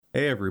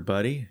Hey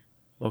everybody,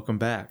 welcome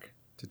back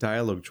to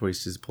Dialogue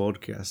Choices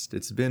podcast.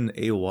 It's been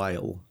a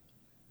while.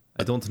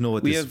 I don't know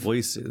what this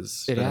voice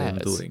is that I'm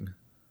doing.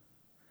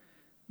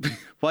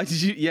 Why did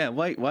you? Yeah,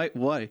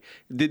 why?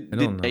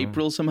 Did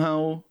April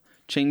somehow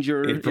change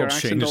your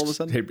accent all of a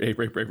sudden?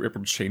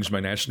 April changed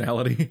my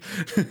nationality.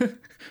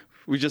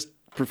 We just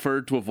prefer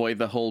to avoid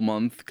the whole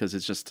month because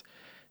it's just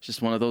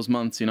one of those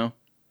months, you know.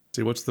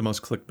 See, what's the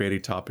most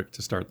clickbaity topic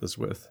to start this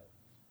with?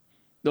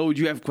 Oh,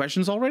 do you have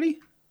questions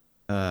already?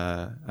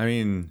 I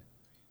mean,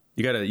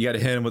 you gotta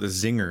hit him with a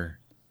zinger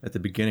at the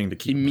beginning to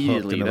keep him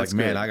hooked. And they're like,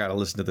 man, I gotta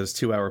listen to this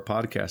 2-hour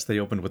podcast. They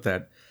opened with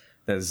that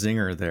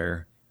zinger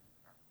there,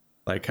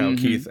 like how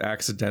Keith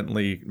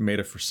accidentally made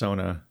a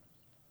persona.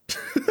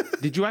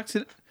 Did you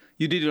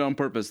You did it on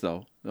purpose,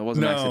 though. That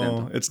wasn't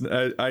accidental. No, it's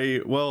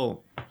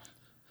well.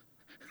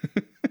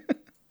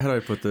 How do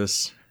I put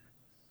this?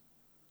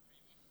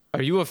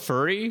 Are you a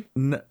furry?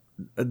 No,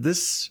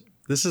 this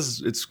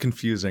is it's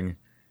confusing.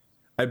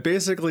 I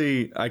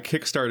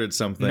kickstarted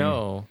something.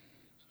 No,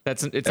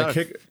 it's not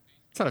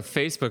a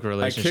Facebook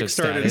relationship. I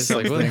kickstarted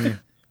something,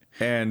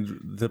 and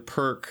the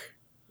perk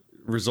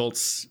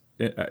results.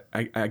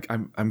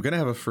 I'm gonna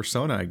have a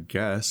persona, I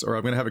guess, or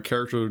I'm gonna have a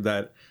character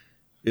that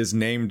is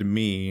named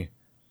me,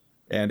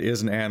 and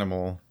is an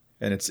animal,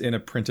 and it's in a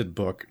printed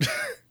book.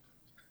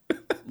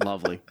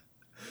 Lovely.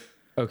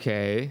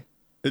 Okay.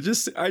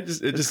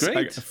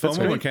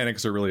 FOMO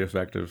mechanics are really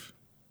effective.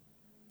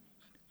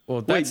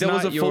 Well, that's not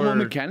was a FOMO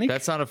mechanic?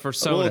 That's not a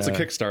persona. Well, it's a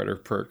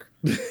Kickstarter perk.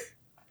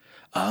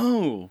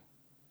 Oh,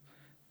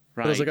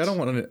 right. But I was like, I don't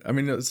want to. I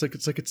mean,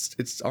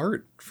 it's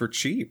art for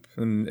cheap,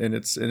 and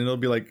it'll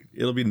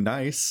be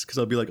nice because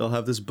I'll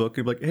have this book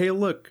and be like, hey,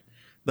 look,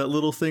 that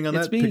little thing on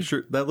that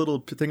picture, that little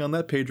thing on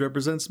that page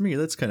represents me.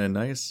 That's kind of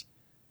nice.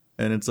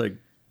 And it's like,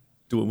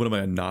 what am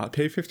I not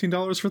pay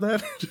 $15 for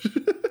that?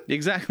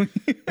 Exactly.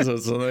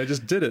 so I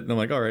just did it, and I'm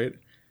like, all right,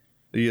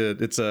 yeah,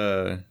 it's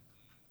a.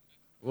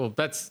 Well,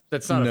 that's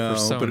not a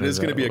persona. But it is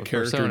going to be a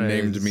character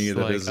named me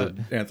that like is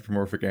an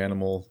anthropomorphic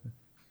animal,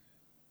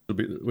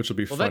 which will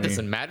be funny. Well, that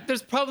doesn't matter.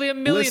 There's probably a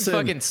million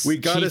fucking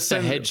Keith the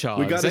Hedgehog.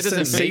 We got to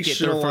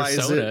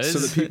sensationalize it so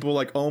that people are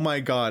like, oh my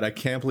god, I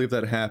can't believe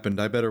that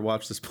happened. I better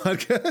watch this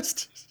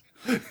podcast.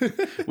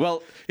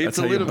 Well, it's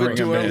a little bit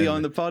too early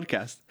on the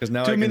podcast. Because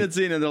now 2 minutes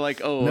in, and they're like,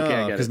 "Oh, okay, I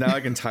get it." Because now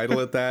I can title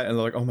it that, and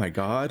they're like, "Oh my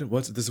god,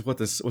 what's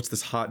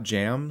this hot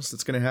jams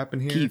that's going to happen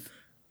here?"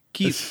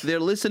 Keith, they're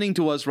listening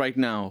to us right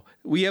now.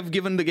 We have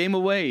given the game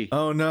away.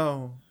 Oh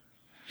no!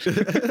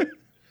 But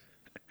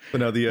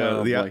no,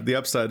 the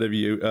upside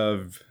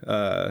of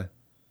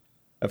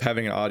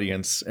having an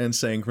audience and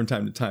saying from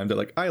time to time that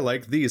like I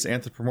like these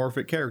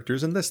anthropomorphic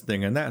characters and this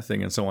thing and that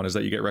thing and so on is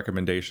that you get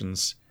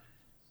recommendations.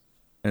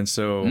 And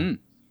so,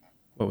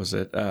 what was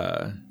it?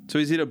 So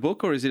is it a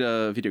book or is it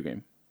a video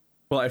game?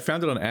 Well, I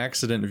found it on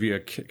accident via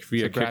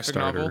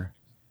Kickstarter.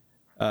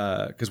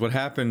 Because what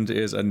happened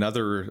is a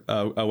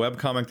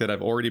webcomic that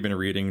I've already been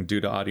reading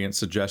due to audience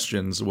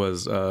suggestions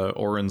was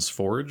Oren's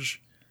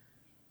Forge.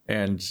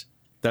 And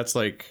that's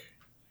like,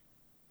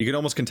 you can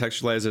almost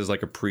contextualize it as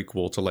like a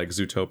prequel to like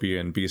Zootopia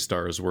and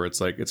Beastars, where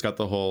it's like, it's got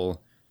the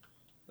whole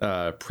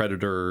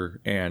predator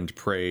and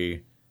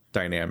prey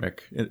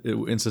dynamic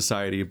in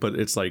society, but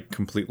it's like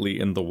completely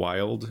in the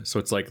wild. So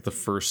it's like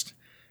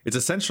it's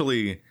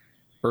essentially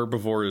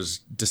herbivores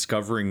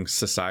discovering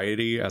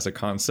society as a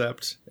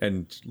concept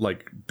and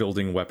like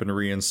building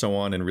weaponry and so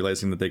on, and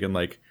realizing that they can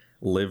like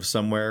live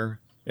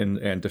somewhere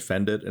and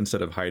defend it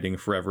instead of hiding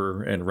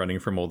forever and running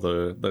from all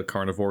the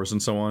carnivores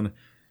and so on.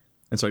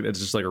 And so it's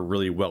just like a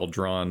really well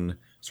drawn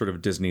sort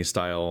of Disney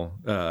style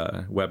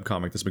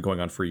webcomic that's been going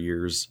on for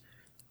years.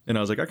 And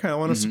I was like, I kind of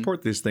want to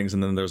support these things.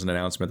 And then there's an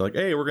announcement like,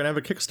 hey, we're going to have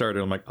a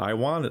Kickstarter. I'm like, I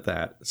wanted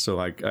that. So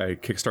I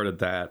Kickstarted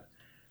that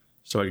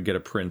so I could get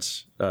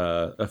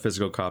a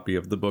physical copy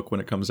of the book when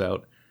it comes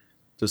out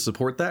to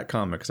support that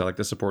comic. Because I like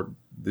to support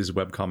these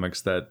web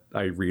comics that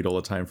I read all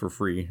the time for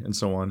free and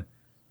so on.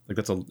 Like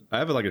I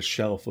have like a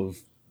shelf of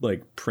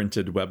like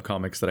printed web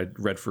comics that I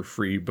read for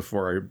free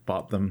before I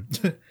bought them.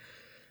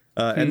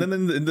 And then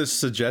in the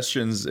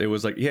suggestions, it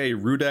was like, hey,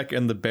 Rudek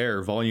and the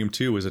Bear Volume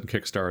 2 is in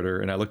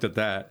Kickstarter. And I looked at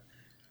that.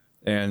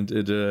 And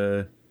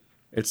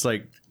it's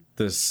like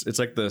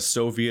the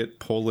Soviet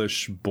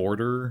Polish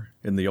border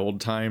in the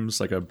old times,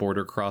 like a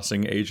border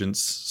crossing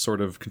agents sort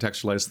of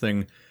contextualized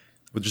thing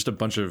with just a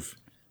bunch of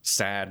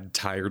sad,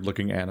 tired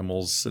looking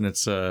animals. And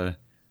it's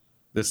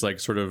this like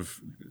sort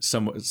of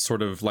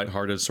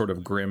lighthearted, sort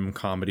of grim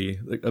comedy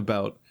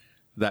about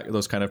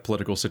those kind of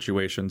political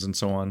situations and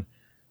so on.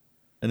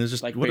 And it's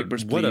just like what an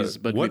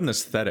aesthetic. What an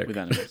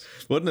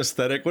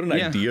aesthetic. What an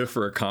idea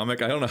for a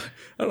comic. I don't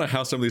know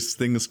how some of these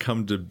things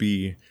come to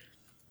be.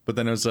 But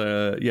then it was they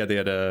had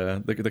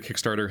the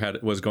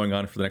Kickstarter was going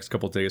on for the next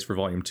couple of days for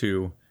Volume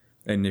 2.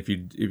 And if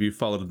you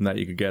followed in that,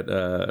 you could get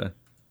the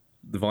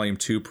Volume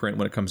 2 print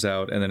when it comes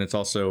out, and then it's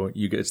also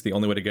it's the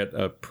only way to get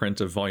a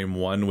print of Volume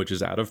 1, which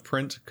is out of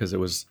print because it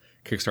was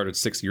kickstarted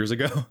 6 years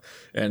ago.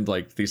 And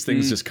like these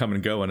things just come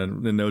and go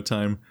in no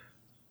time.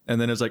 And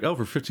then it's like, oh,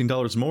 for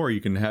 $15 more,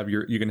 you can have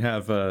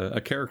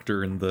a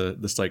character in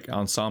this like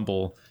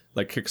ensemble,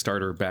 like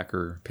Kickstarter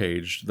backer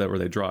page where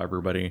they draw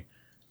everybody.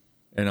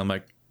 And I'm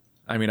like,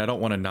 I mean, I don't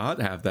want to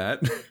not have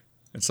that.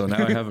 And so now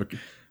I'm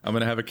going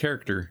to have a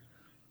character.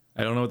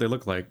 I don't know what they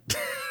look like.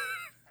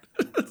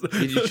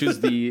 Did you choose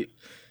the...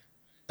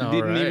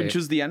 Didn't even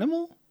choose the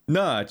animal?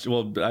 No,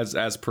 well,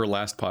 as per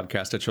last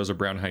podcast, I chose a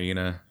brown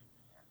hyena.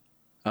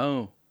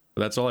 Oh.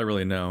 But that's all I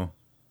really know.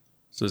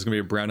 So there's gonna be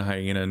a brown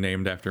hyena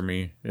named after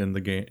me in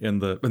the game. In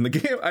the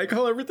game, I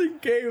call everything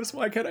games.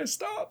 Why can't I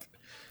stop?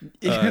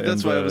 Yeah,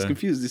 that's why I was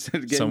confused. You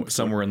said game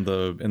somewhere in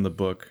the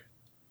book.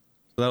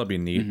 So that'll be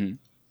neat. Mm-hmm.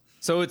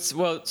 So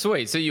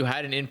wait. So you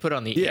had an input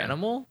on the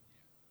animal?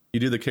 You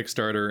do the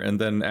Kickstarter,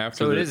 and then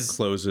after it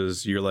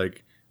closes, you're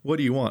like, "What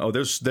do you want?" Oh,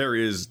 there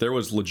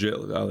was legit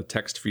a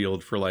text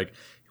field for like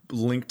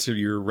link to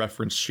your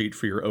reference sheet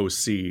for your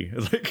OC.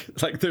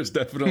 Like there's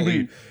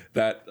definitely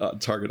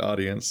that target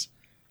audience.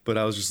 But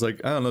I was just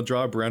like, I don't know,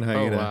 draw a brown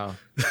hyena. Oh, wow.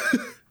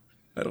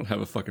 I don't have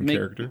a fucking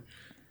character.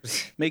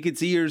 Make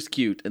its ears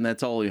cute, and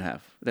that's all you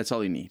have. That's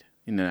all you need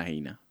in a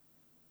hyena.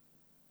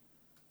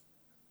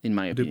 In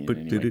my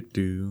opinion, anyway.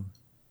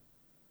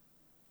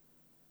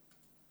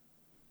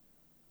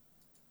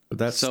 But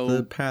that's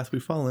the path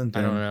we've fallen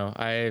down. I don't know.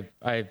 I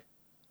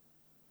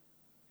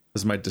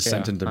This is my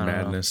descent into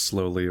madness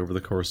slowly over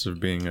the course of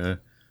being a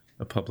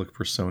public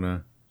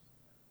persona.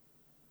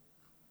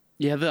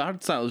 Yeah, the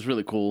art style is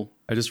really cool.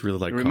 I just really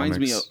like It reminds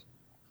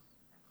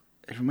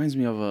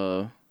me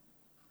of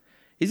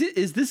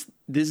Is this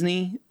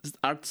Disney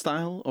art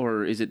style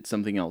or is it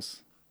something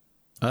else?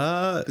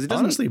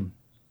 Honestly,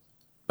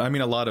 I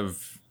mean a lot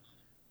of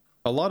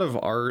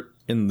art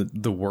in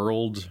the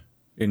world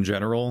in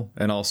general,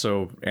 and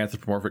also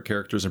anthropomorphic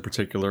characters in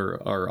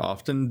particular, are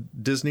often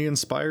Disney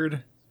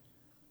inspired.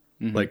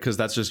 Mm-hmm. Like, because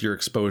that's just your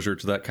exposure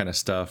to that kind of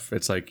stuff.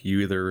 It's like you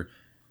either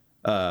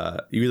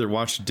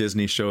watch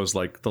Disney shows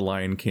like The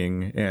Lion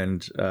King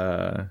and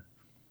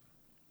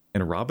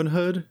Robin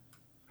Hood,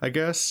 I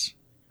guess.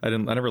 I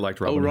never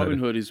liked Robin Hood. Oh, Robin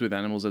Hood is with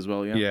animals as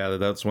well, yeah. Yeah,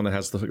 that's one that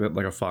has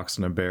like a fox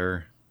and a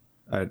bear.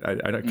 I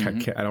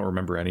don't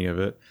remember any of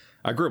it.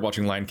 I grew up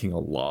watching Lion King a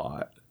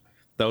lot.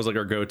 That was like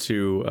our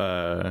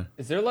go-to.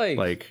 Is there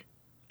like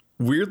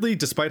weirdly,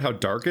 despite how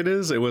dark it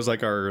is, it was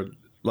like our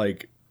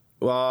like,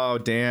 oh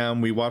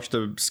damn, we watched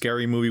a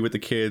scary movie with the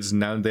kids.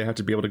 Now they have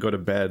to be able to go to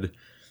bed.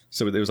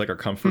 So it was like our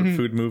comfort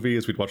food movie.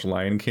 Is we'd watch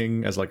Lion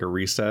King as like a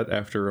reset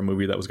after a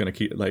movie that was going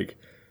to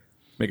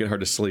make it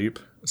hard to sleep.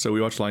 So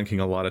we watched Lion King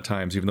a lot of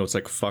times, even though it's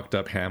like fucked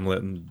up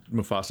Hamlet and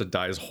Mufasa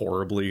dies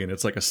horribly and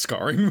it's like a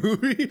scarring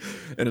movie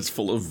and it's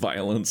full of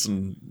violence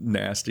and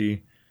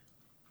nasty.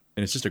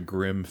 And it's just a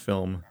grim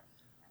film.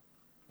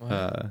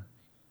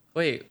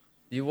 Wait,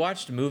 you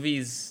watched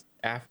movies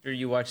after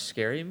you watched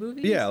scary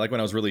movies? Yeah, like when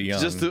I was really young.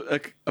 Just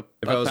if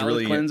I was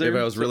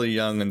really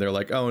young and they're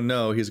like, oh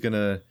no, he's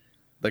gonna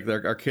like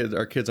our kids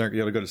aren't gonna be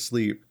able to go to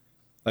sleep.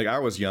 Like I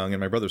was young and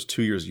my brother's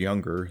 2 years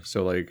younger,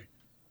 so like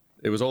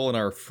it was all in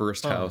our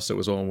first house. It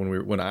was all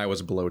when I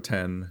was below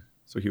 10,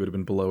 so he would have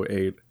been below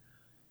 8.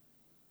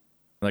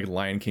 Like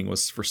Lion King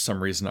was for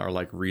some reason our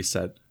like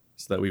reset,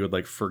 so that we would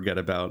like forget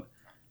about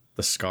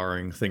the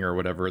scarring thing or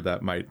whatever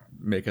that might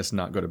make us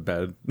not go to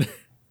bed. That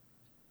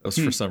was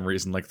for some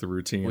reason like the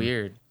routine.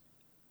 Weird.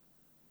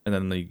 And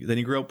then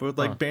you grew up with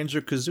like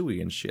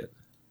Banjo-Kazooie and shit.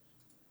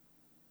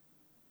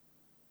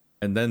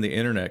 And then the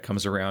internet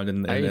comes around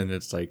and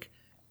it's like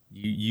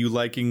you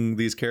liking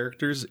these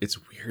characters, it's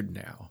weird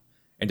now.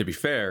 And to be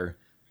fair,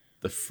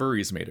 the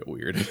furries made it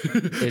weird.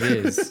 It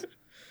is.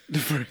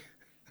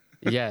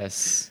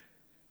 Yes.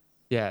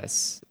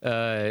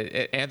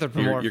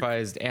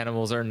 Anthropomorphized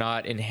animals are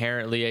not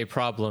inherently a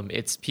problem.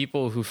 It's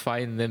people who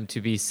find them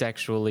to be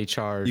sexually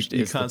charged.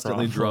 You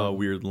constantly draw a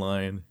weird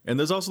line. And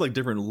there's also like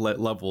different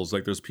levels.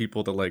 Like there's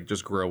people that like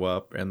just grow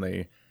up and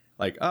they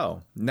like,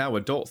 oh, now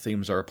adult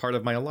themes are a part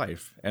of my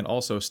life. And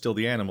also still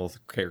the animal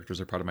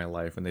characters are part of my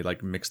life. And they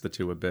like mix the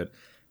two a bit.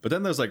 But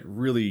then there's like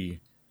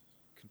really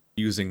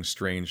confusing,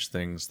 strange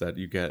things that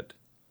you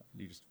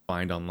just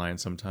find online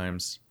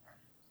sometimes.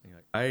 And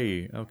you're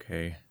like,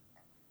 okay.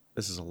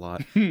 This is a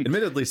lot.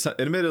 Admittedly, some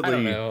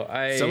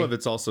of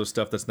it's also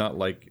stuff that's not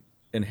like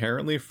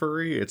inherently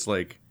furry. It's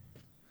like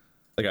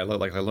I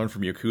learned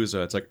from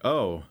Yakuza. It's like,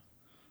 oh,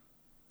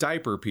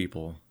 diaper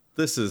people.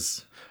 This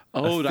is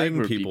a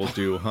thing people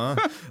do, huh?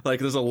 Like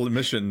there's a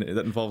mission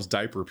that involves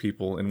diaper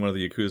people in one of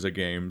the Yakuza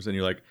games, and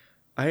you're like,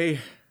 what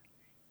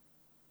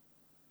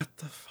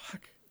the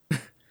fuck?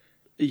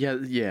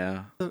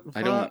 Yeah.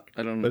 I don't.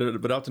 But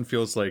it often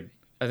feels like.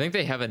 I think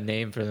they have a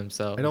name for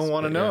themselves. I don't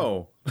want to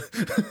know.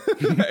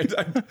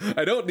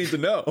 I don't need to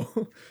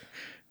know.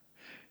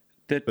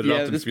 But it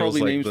often there's feels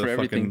probably like names for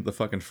everything. The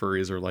fucking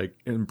furries are like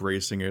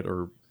embracing it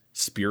or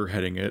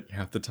spearheading it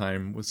half the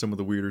time with some of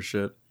the weirder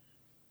shit.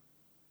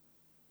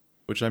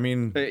 Which I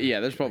mean,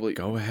 there's probably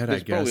go ahead.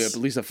 There's I guess probably at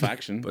least a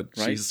faction, but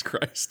right? Jesus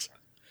Christ.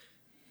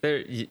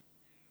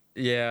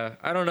 Yeah,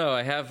 I don't know.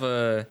 I have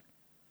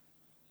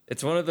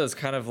it's one of those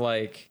kind of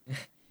like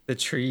the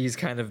tree's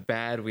kind of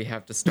bad, we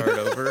have to start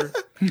over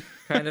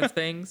kind of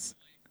things.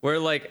 Where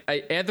like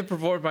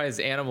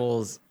anthropomorphized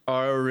animals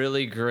are a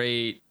really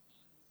great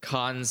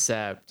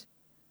concept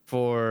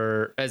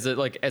for as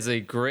a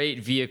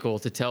great vehicle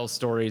to tell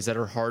stories that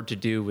are hard to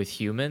do with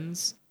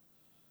humans.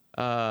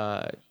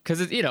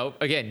 Because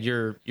again,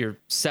 you're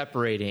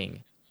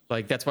separating.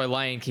 Like that's why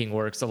Lion King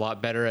works a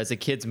lot better as a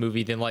kids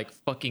movie than like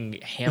fucking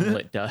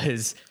Hamlet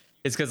does.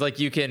 It's because like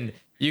you can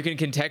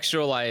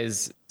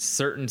contextualize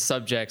certain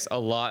subjects a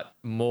lot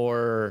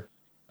more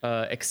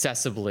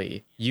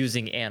accessibly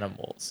using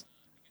animals.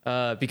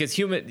 Because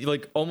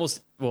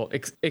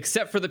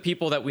except for the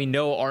people that we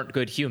know aren't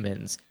good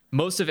humans,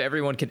 most of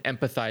everyone can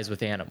empathize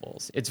with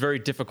animals. It's very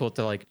difficult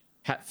to like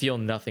feel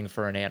nothing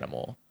for an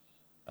animal.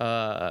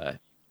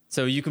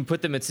 So you can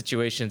put them in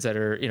situations that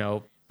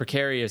are,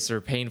 precarious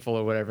or painful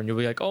or whatever, and you'll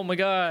be like, oh my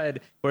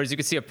God. Whereas you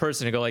can see a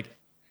person and go like,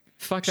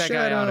 fuck that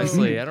guy,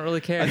 honestly. I don't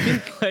really care.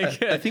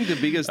 I think the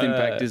biggest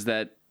impact is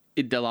that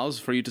it allows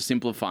for you to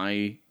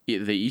simplify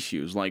the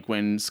issues. Like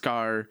when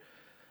Scar,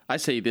 I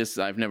say this,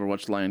 I've never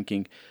watched Lion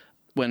King.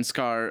 When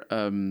Scar,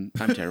 I'm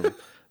terrible.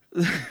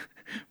 I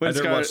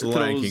never watched The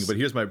Lion King, but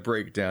here's my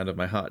breakdown of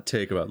my hot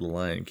take about The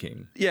Lion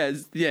King. Yeah,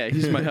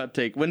 here's my hot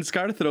take. When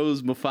Scar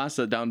throws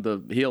Mufasa down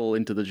the hill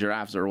into the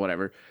giraffes or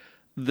whatever,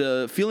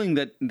 the feeling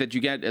that you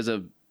get as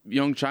a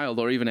young child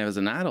or even as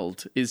an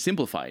adult is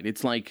simplified.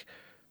 It's like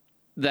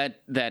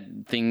that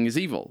thing is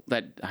evil.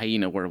 That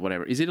hyena or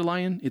whatever. Is it a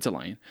lion? It's a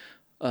lion.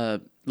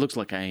 Looks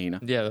like a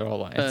hyena. Yeah, they're all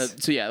lions.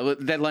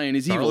 That lion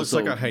is evil. Looks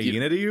like a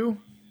hyena to you?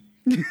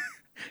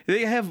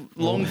 They have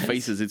long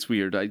faces. It's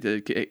weird. I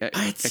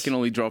can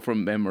only draw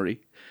from memory.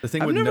 The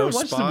thing with no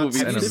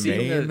spots and a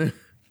mane.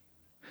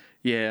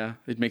 Yeah,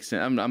 it makes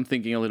sense. I'm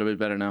thinking a little bit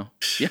better now.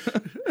 Yeah,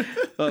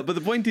 but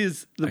the point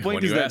is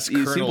that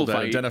you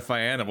simplify. To identify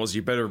animals,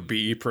 you better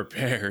be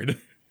prepared.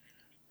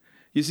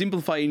 You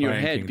simplify in your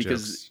head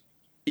because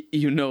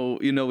you know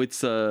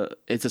it's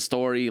a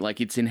story. Like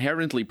it's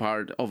inherently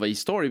part of a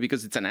story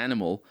because it's an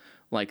animal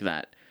like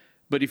that.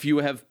 But if you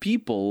have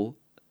people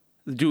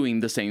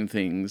doing the same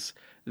things,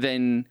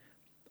 then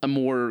a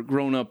more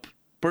grown-up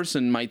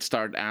person might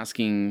start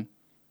asking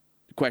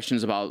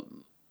questions about,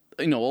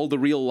 all the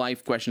real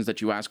life questions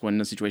that you ask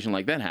when a situation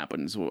like that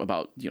happens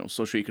about,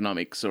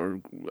 socioeconomics or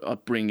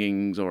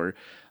upbringings or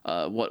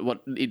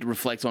what it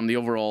reflects on the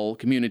overall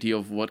community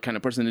of what kind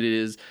of person it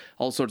is,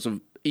 all sorts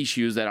of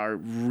issues that are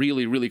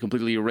really, really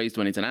completely erased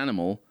when it's an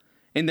animal.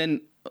 And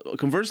then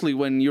conversely,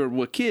 when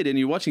you're a kid and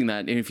you're watching that,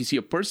 and if you see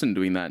a person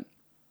doing that,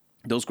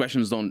 those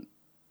questions don't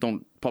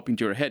pop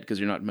into your head because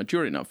you're not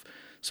mature enough.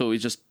 So it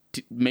just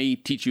may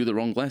teach you the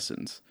wrong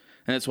lessons.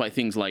 And that's why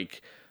things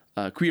like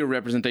queer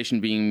representation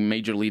being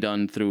majorly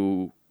done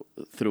through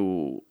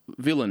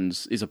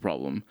villains is a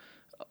problem.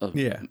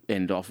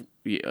 And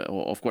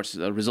of course,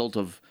 a result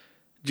of,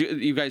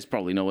 you guys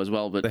probably know as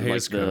well, but the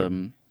Hays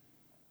Code.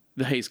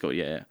 The Hays Code,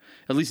 yeah.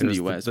 At least in the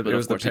US. But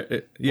of course,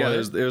 it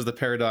was the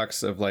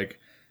paradox of like,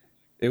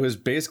 it was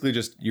basically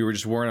just, you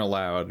weren't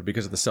allowed,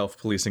 because of the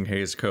self-policing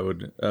Hays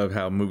Code of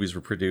how movies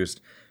were produced,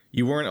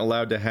 you weren't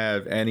allowed to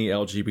have any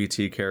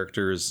LGBT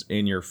characters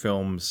in your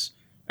films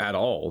at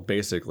all,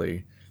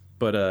 basically.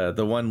 But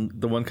the one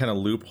kind of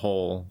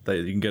loophole that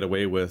you can get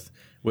away with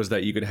was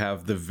that you could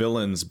have the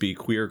villains be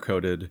queer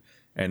coded,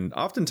 and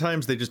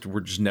oftentimes they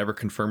were never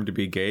confirmed to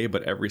be gay,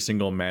 but every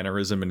single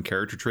mannerism and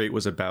character trait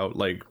was about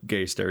like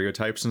gay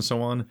stereotypes and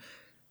so on.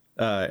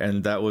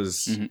 And that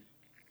was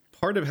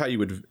part of how you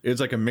would.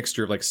 It's like a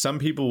mixture of like, some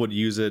people would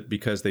use it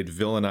because they'd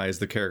villainize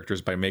the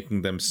characters by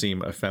making them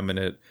seem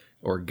effeminate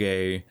or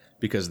gay,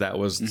 because that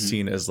was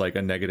seen as like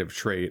a negative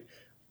trait.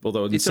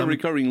 Although it's a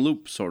recurring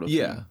loop sort of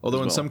thing.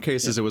 Although in some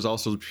cases it was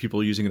also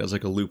people using it as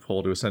like a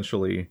loophole to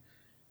essentially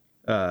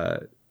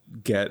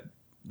get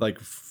like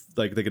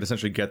they could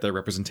essentially get their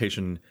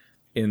representation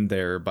in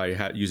there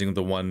by using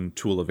the one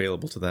tool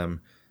available to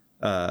them.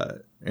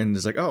 And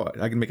it's like, oh,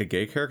 I can make a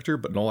gay character,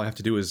 but all I have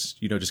to do is,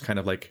 just kind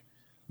of like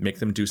make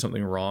them do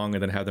something wrong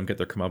and then have them get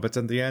their comeuppance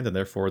at the end, and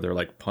therefore they're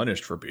like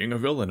punished for being a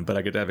villain, but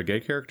I get to have a gay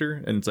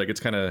character. And it's like, it's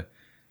kind of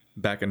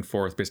back and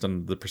forth based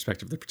on the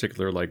perspective of the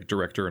particular like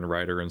director and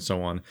writer and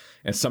so on.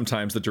 And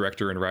sometimes the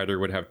director and writer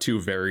would have two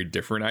very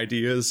different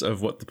ideas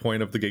of what the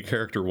point of the gay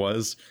character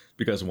was,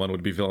 because one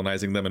would be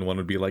villainizing them and one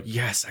would be like,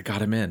 yes, I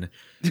got him in.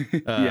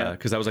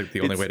 Because that was like the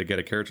only way to get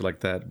a character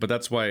like that. But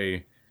that's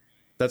why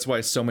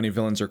so many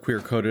villains are queer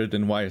coded,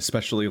 and why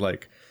especially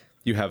like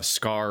you have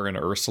Scar and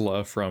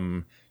Ursula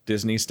from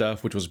Disney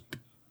stuff, which was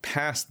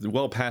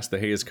well past the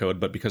Hays Code,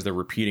 but because they're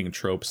repeating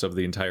tropes of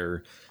the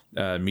entire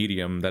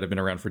medium that have been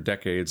around for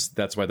decades,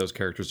 that's why those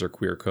characters are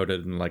queer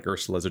coded. And like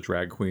Ursula's a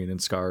drag queen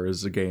and Scar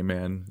is a gay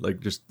man, like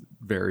just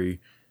very,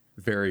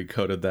 very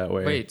coded that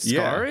way. Wait,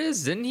 Scar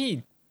is? Didn't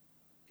he?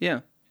 Yeah.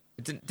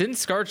 Didn't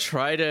Scar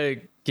try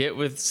to get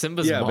with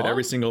Simba's mom? Yeah, but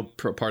every single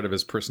part of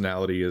his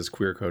personality is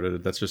queer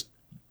coded. That's just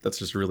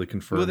really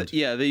confirmed. Well,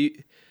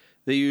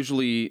 they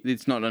usually,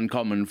 it's not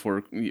uncommon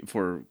for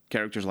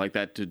characters like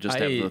that to just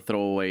have the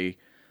throwaway.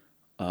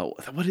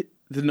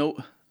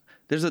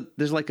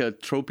 There's like a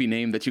tropey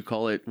name that you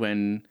call it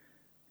when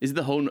Is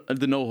the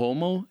no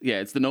homo? Yeah,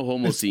 it's the no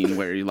homo scene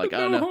where you're like,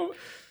 oh no.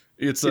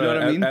 It's you know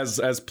what I mean? as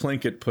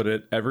Plinkett put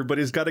it,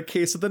 everybody's got a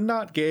case of the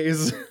not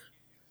gays.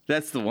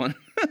 That's the one.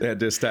 They had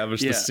to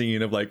establish the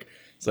scene of like,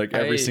 it's like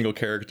every single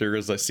character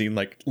is seen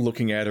like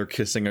looking at or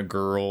kissing a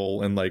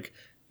girl, and like,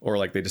 or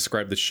like they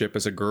describe the ship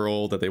as a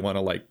girl that they want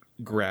to like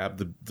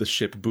grab the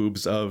ship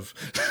boobs of.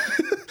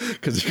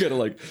 Because you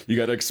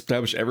gotta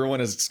establish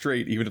everyone as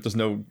straight, even if there's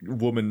no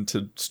woman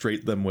to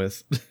straight them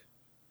with.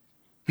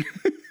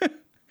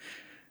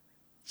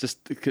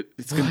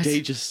 It's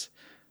contagious.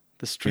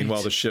 The straight.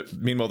 Meanwhile,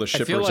 the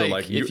shippers are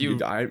like,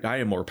 I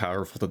am more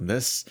powerful than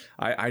this.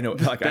 I know,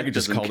 like I can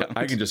just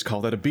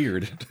call that a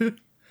beard.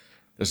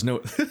 There's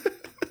no.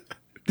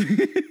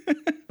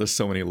 There's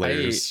so many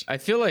layers. I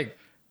feel like,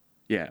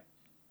 yeah.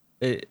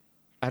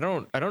 I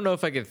don't know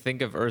if I could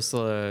think of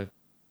Ursula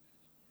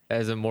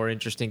as a more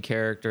interesting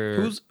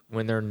character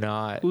when they're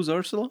not. Who's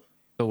Ursula?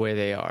 The way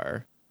they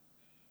are.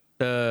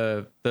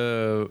 The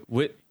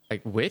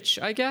witch,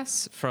 I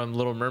guess, from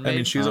Little Mermaid. I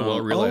mean, she's a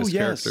well-realized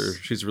character.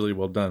 She's really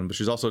well done, but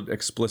she's also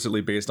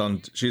explicitly based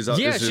on. She's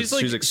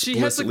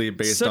explicitly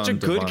based on such a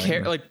good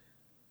character. Like,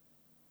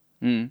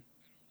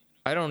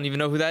 I don't even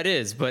know who that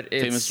is, but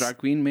it's famous drag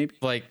queen, maybe.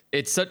 Like,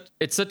 it's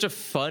such a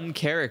fun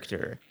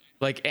character.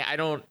 Like, I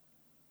don't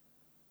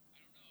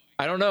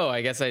know.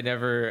 I guess I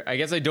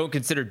don't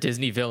consider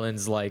Disney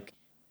villains like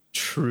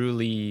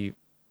truly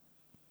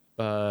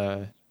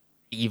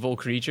evil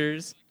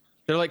creatures.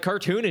 They're like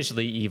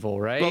cartoonishly evil,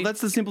 right? Well,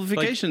 that's the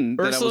simplification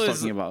that I was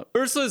talking about.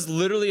 Ursula is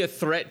literally a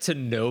threat to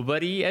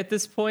nobody at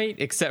this point,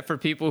 except for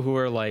people who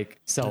are like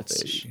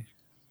selfish.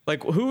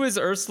 Like, who is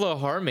Ursula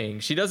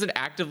harming? She doesn't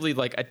actively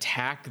like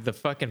attack the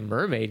fucking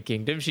mermaid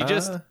kingdom. She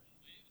just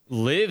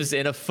lives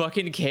in a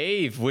fucking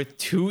cave with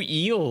 2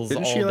 eels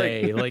all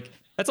day. Like,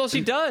 that's all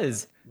she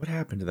does. What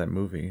happened to that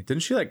movie?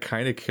 Didn't she like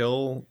kind of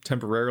kill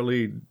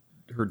temporarily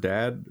her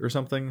dad or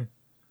something?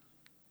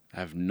 I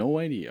have no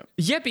idea.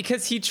 Yeah,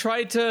 because he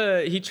tried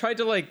to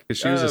like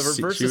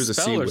reverse the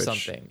spell or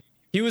something.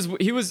 He was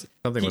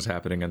something was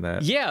happening in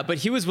that. Yeah, but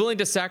he was willing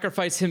to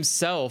sacrifice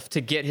himself to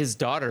get his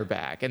daughter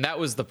back, and that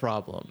was the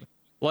problem.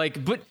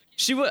 Like, but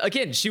she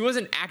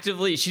wasn't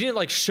actively. She didn't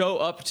like show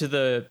up to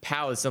the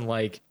palace and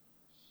like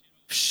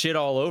shit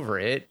all over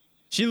it.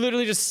 She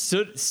literally just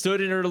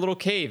stood in her little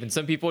cave, and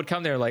some people would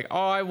come there like,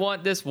 "Oh, I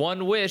want this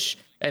one wish."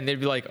 And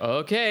they'd be like,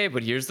 okay,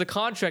 but here's the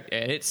contract,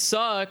 and it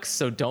sucks,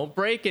 so don't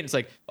break it. It's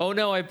like, oh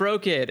no, I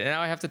broke it, and now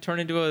I have to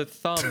turn into a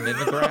thumb in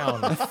the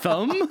ground. A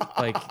thumb?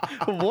 Like,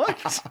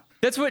 what?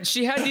 That's what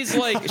she had. These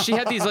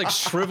like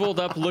shriveled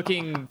up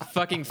looking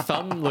fucking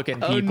thumb looking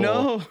people. Oh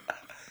no!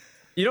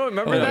 You don't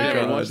remember that?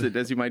 I watched it,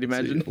 as you might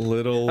imagine.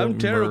 Little I'm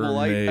terrible.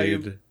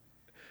 Mermaid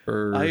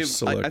I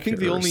think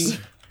the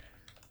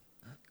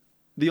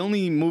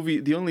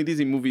only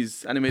Disney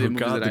movies, animated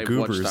movies that I've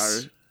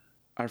watched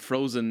are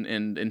Frozen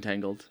and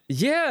Entangled.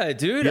 Yeah,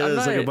 dude. Yeah,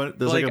 there's like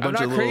a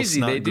bunch of little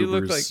crazy. They do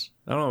goobers. Look like.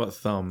 I don't know about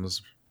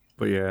thumbs,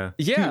 but yeah.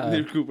 Yeah,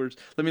 they're goobers.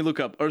 Let me look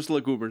up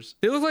Ursula Goobers.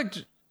 They look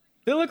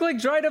like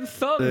dried up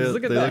thumbs.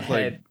 Look at that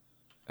head.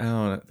 I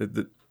don't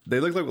know. They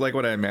look like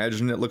what I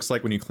imagine it looks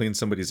like when you clean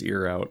somebody's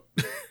ear out.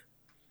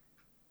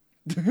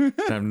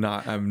 I'm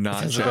not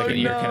checking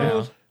ear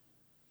canal.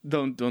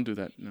 Don't do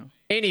that. No.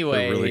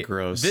 Anyway, they're really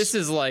gross. This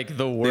is like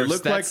the worst. They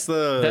look that's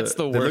the worst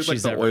they look like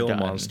she's the oil done.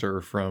 monster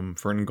from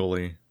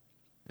Ferngully.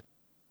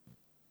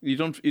 You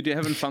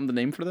haven't found the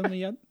name for them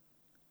yet?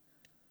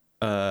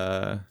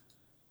 Because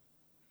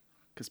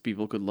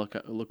people could look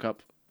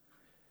up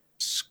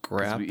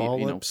Scrap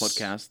Olips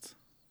podcast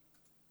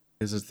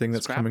is a thing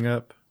that's coming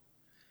up.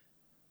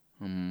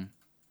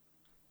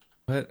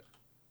 What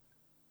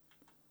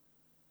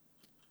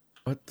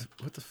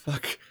the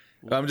fuck?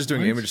 I'm just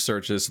doing image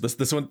searches. This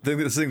thing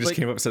just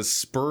came up. It says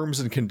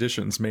sperms and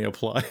conditions may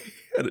apply,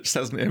 and it just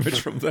has an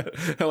image from that.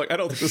 I'm like, I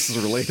don't think this is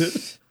related.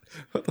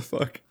 What the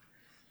fuck?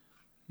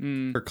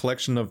 Her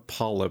collection of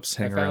polyps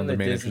hang around the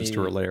main entrance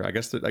to her lair. I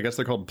guess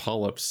they're called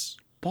polyps.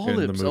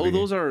 Polyps. Oh,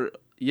 those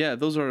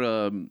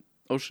are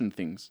ocean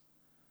things.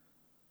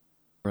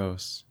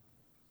 Gross.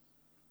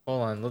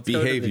 Hold on. Let's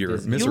behavior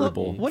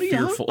miserable.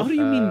 Fearful. How do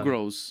you mean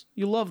gross?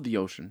 You love the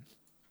ocean.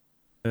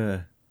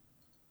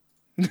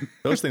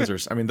 Those things are.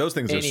 I mean, those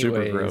things are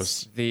super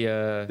gross. They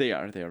are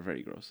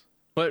very gross.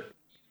 But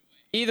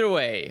either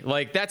way,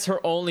 like that's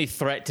her only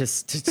threat to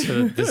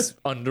this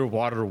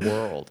underwater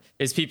world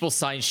is people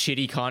sign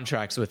shitty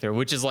contracts with her,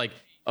 which is like,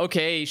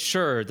 okay,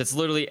 sure, that's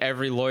literally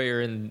every lawyer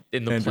in the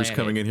Andrew's planet.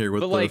 Coming in here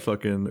with the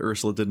fucking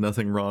Ursula did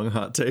nothing wrong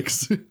hot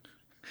takes.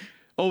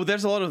 Oh,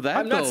 there's a lot of that.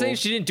 I'm not saying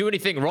she didn't do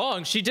anything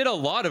wrong. She did a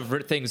lot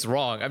of things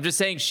wrong. I'm just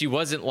saying she's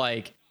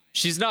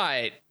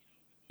not,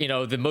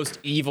 the most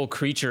evil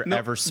creature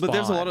ever spawned. But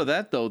there's a lot of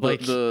that though.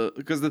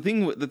 Because the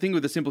thing with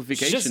the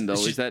simplification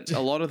is that a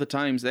lot of the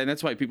times, and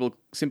that's why people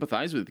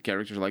sympathize with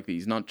characters like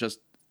these, not just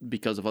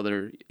because of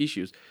other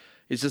issues.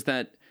 It's just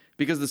that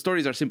because the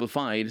stories are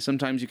simplified,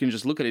 sometimes you can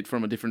just look at it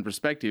from a different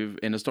perspective.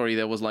 And a story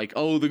that was like,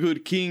 oh, the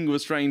good king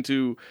was trying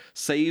to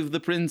save the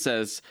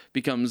princess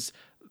becomes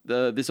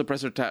this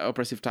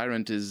oppressive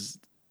tyrant is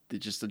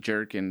just a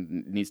jerk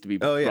and needs to be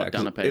brought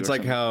down a peg. It's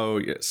like how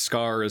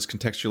Scar is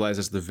contextualized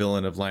as the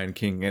villain of Lion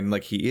King, and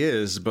like he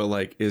is, but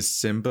like, is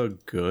Simba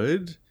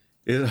good?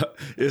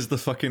 Is the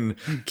fucking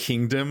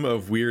kingdom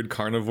of weird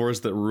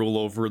carnivores that rule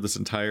over this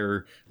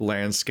entire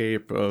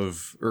landscape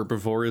of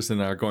herbivores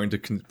and are going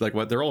to like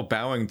what they're all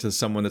bowing to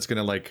someone that's going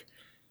to like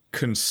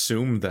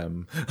consume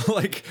them.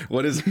 Like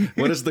what is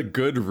the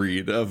good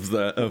read of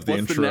the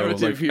intro?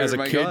 Like here?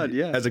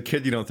 As a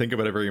kid you don't think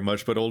about it very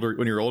much, but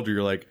when you're older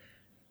you're like,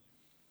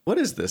 what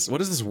is this?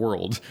 What is this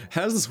world?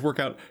 How does this work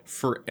out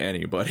for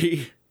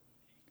anybody?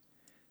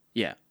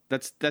 Yeah.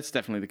 That's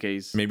definitely the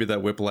case. Maybe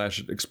that whiplash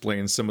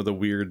explains some of the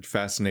weird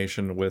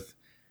fascination with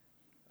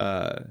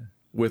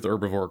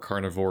herbivore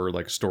carnivore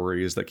like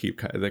stories that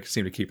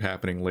seem to keep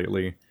happening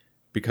lately,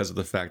 because of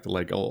the fact that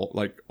like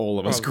all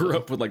of us grew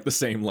up with like the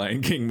same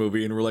Lion King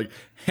movie, and we're like,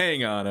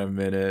 hang on a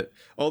minute,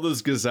 all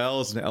those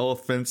gazelles and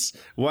elephants,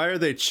 why are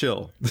they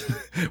chill?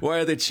 Why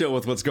are they chill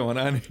with what's going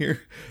on here?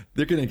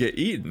 They're gonna get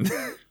eaten.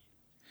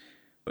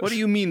 What do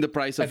you mean the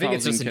price of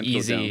housing can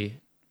go down?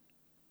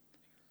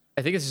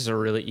 I think it's just a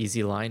really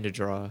easy line to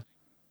draw.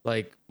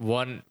 Like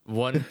one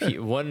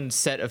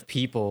set of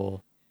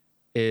people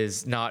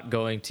is not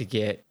going to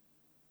get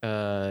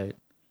the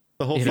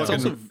whole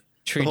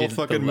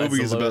fucking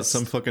movie is about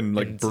some fucking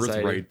like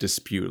birthright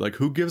dispute. Like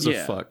who gives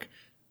a fuck?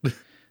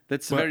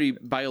 That's very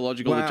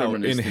biological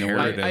determinism.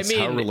 Inheritance.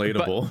 How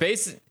relatable.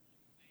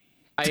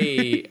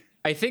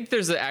 I think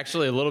there's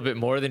actually a little bit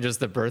more than just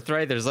the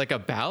birthright. There's like a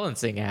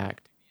balancing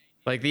act.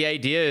 Like the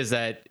idea is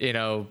that,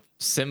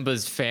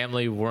 Simba's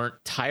family weren't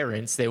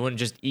tyrants. They wouldn't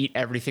just eat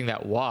everything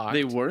that walked.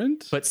 They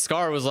weren't? But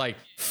Scar was like,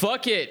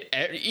 fuck it,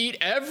 eat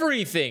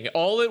everything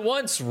all at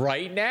once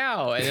right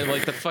now. And then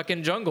like the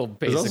fucking jungle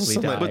basically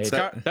died.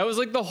 That was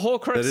like the whole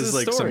crux of the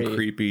story. That is like some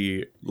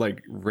creepy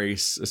like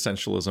race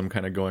essentialism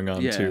kind of going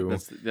on too.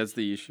 That's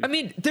the issue. I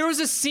mean, there's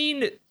a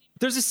scene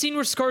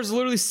where Scar's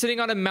literally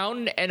sitting on a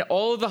mountain and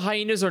all of the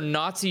hyenas are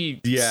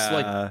Nazi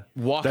like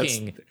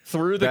walking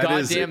through the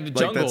goddamn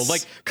jungle.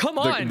 Like, come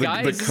on,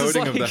 guys. The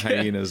coding of the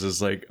hyenas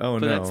is like, oh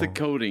no. That's the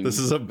coding. This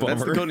is a bummer.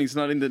 That's the coding. It's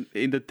not in the text.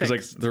 It's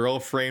like they're all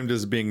framed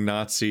as being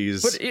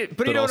Nazis. But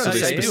you know what I'm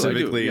saying?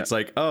 Specifically, it's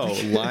like, oh,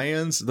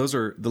 lions.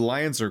 The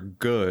lions are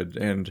good,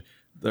 and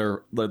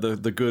they're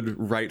the good,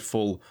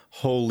 rightful,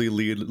 holy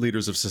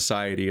leaders of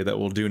society that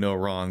will do no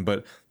wrong.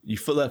 But you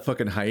feel that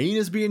fucking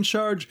hyenas be in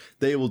charge,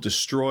 they will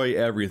destroy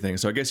everything.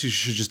 So I guess you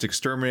should just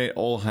exterminate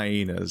all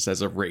hyenas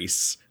as a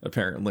race,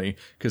 apparently,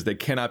 because they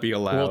cannot be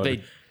allowed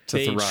to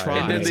thrive.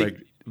 Try.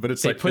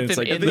 They put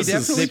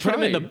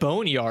them in the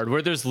boneyard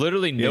where there's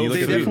literally no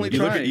food.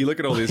 You look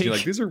at all these, you're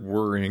like, these are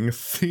worrying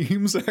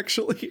themes,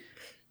 actually.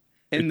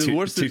 And the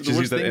worst thing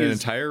is an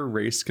entire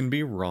race can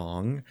be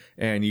wrong,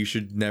 and you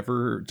should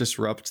never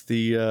disrupt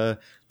the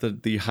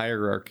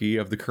hierarchy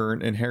of the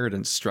current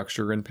inheritance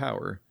structure and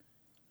power.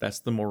 That's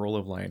the moral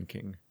of Lion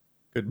King.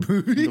 Good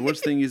movie. The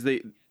worst thing is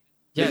they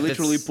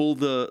literally pull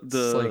the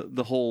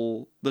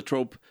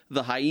trope,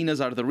 the hyenas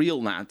are the real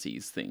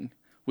Nazis thing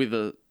with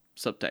the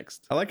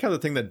subtext. I like how the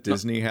thing that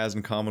Disney has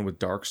in common with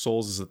Dark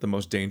Souls is that the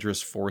most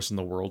dangerous force in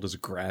the world is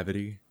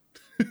gravity.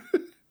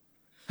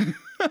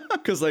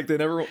 Because like they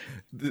never,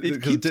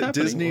 because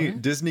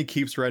Disney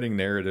keeps writing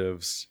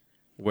narratives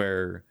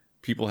where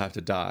people have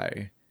to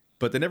die,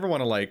 but they never want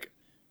to like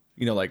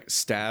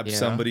stab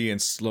somebody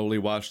and slowly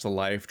watch the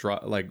life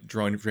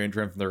drain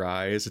from their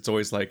eyes. It's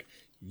always like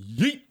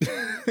yeet,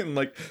 and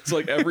like it's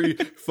like every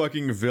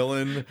fucking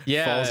villain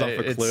falls off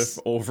a cliff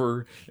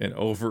over and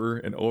over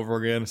and over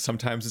again.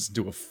 Sometimes it's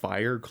into a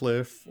fire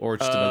cliff or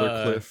just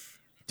another cliff.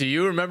 Do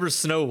you remember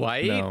Snow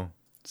White? No.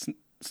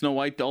 Snow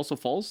White also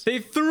falls? They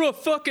threw a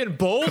fucking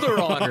boulder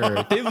on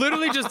her. They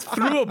literally just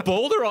threw a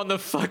boulder on the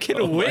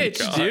fucking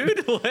witch,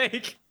 dude.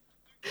 Like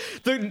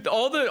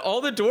all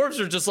the dwarves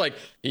are just like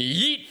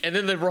yeet, and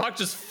then the rock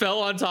just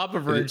fell on top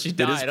of her and she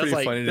died. I was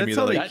like, that's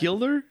how they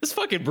killed her? That's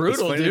fucking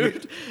brutal,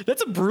 dude.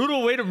 That's a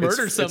brutal way to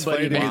murder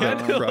somebody. It's funny to me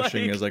that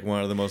crushing is like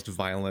one of the most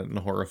violent and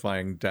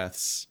horrifying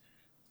deaths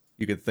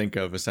you could think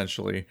of,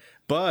 essentially.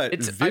 But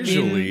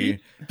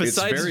visually,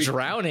 besides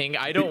drowning,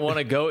 I don't want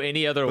to go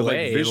any other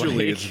way. Like,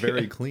 visually, it's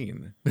very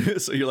clean.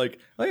 So you're like,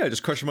 oh yeah,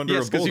 just crush them under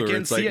a boulder. You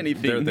can't see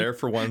anything. They're there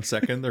for 1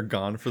 second, they're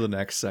gone for the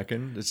next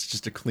second. It's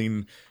just a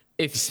clean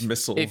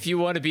dismissal. If you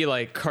want to be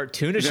like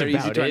cartoonish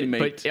about it,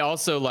 but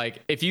also like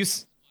if you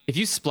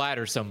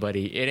splatter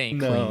somebody, it ain't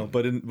clean. No,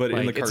 but in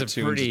the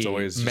cartoons, it's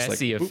always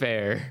messy just like,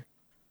 affair.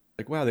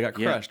 Like, wow, they got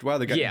crushed. Wow,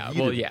 they got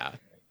yeeted.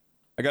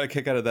 I got a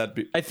kick out of that.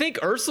 I think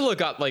Ursula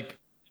got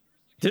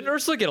didn't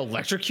Ursula get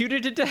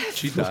electrocuted to death?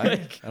 She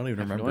died? I don't even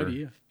remember. I have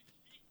no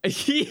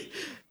idea.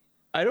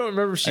 I don't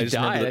remember she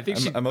died. I think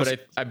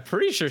I'm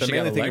pretty sure she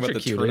got electrocuted. The main thing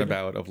about the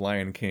turnabout of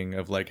Lion King,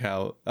 of like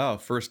how,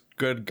 first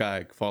good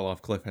guy fall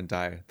off cliff and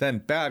die, then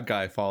bad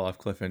guy fall off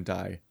cliff and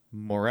die.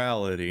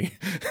 Morality.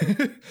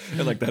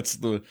 And like that's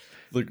the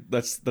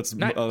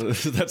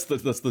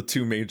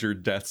two major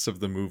deaths of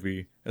the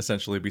movie,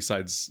 essentially,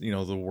 besides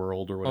the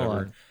world or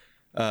whatever.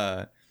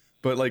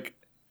 But like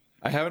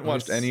I haven't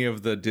watched any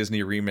of the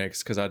Disney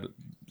remakes because I'd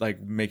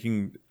like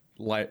making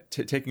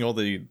taking all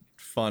the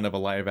fun of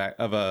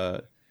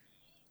a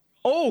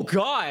Oh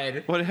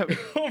God! What happened?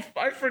 Oh,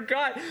 I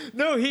forgot.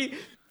 No,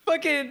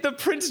 the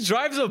prince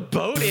drives a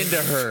boat into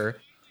her.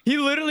 He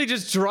literally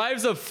just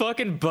drives a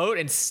fucking boat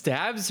and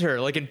stabs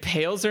her, like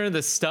impales her in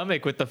the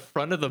stomach with the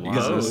front of the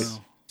boat.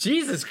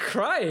 Jesus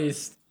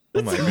Christ!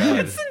 Oh my God!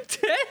 That's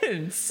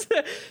intense.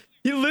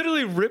 He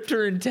literally ripped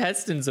her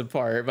intestines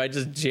apart by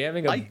just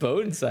jamming a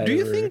boat inside. Do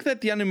you her. think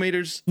that the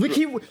animators? Look,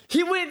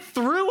 he went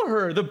through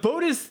her. The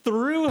boat is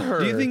through her.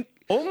 Do you think?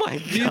 Oh my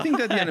God! Do you think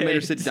that the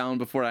animators sit down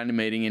before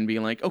animating and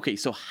being like, okay,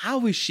 so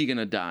how is she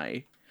gonna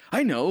die?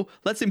 I know.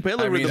 Let's impale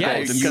her with the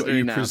boat and cut her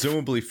in half. You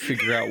presumably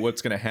figure out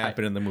what's going to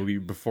happen in the movie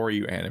before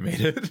you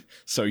animate it.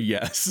 So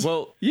yes.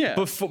 Well, yeah.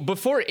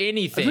 Before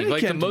anything,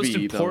 like the most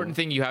important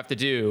thing you have to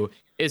do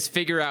is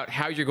figure out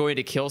how you're going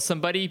to kill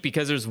somebody,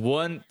 because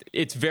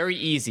it's very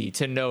easy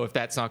to know if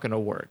that's not going to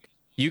work.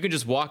 You can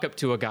just walk up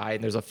to a guy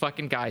and there's a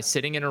fucking guy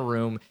sitting in a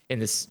room in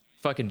this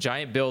fucking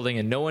giant building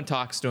and no one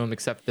talks to him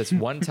except this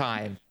one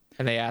time.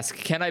 And they ask,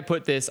 can I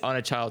put this on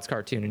a child's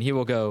cartoon? And he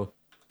will go,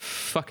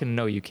 fucking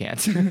no, you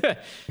can't.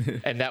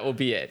 And that will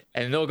be it.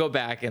 And they'll go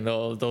back and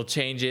they'll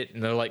change it.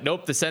 And they're like,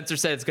 nope, the censor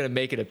said it's going to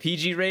make it a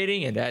PG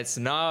rating. And that's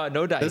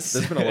no dice.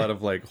 There's been a lot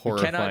of like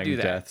horrifying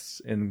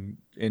deaths in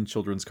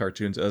children's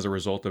cartoons as a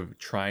result of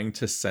trying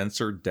to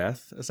censor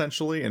death,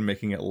 essentially, and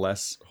making it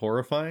less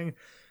horrifying.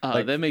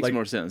 That makes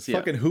more sense. Yeah.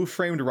 Fucking Who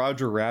Framed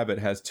Roger Rabbit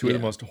has two of the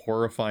most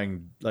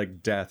horrifying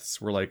like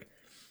deaths, where like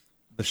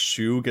the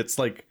shoe gets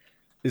like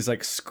is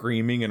like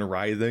screaming and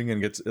writhing, and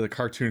gets the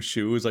cartoon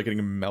shoe is like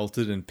getting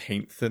melted in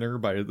paint thinner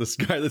by this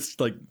guy that's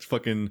like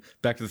fucking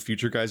Back to the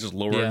Future guys just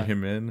lowering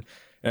him in.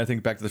 And I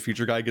think Back to the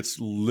Future guy gets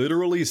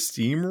literally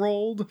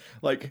steamrolled,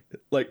 like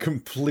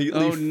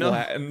completely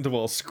flattened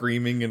while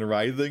screaming and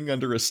writhing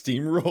under a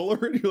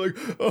steamroller. And you're like,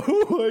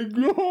 oh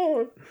my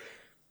God.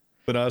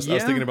 But I was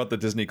thinking about the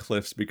Disney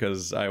cliffs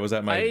because I was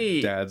at my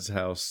dad's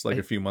house like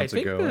a few months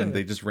ago, and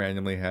they just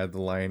randomly had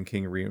the Lion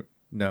King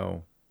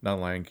no, not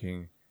Lion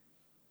King.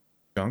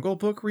 Jungle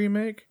Book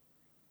remake.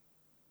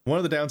 One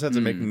of the downsides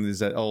of making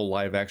these all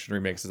live action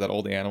remakes is that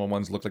all the animal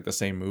ones look like the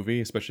same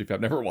movie, especially if I've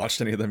never watched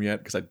any of them yet,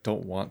 because I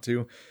don't want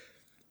to.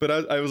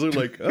 But I was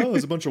like, oh,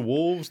 there's a bunch of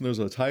wolves and there's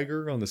a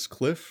tiger on this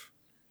cliff.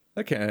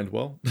 That can't end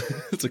well.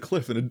 It's a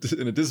cliff in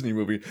a Disney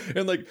movie.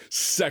 And like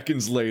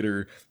seconds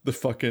later, the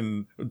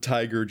fucking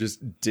tiger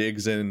just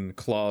digs in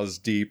claws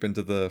deep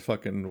into the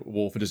fucking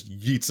wolf and just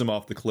yeets him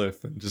off the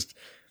cliff and just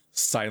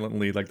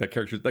silently, like that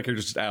character's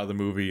just out of the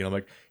movie. And I'm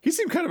like, he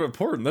seemed kind of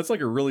important. That's like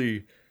a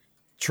really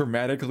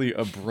traumatically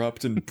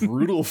abrupt and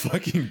brutal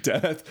fucking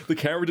death. The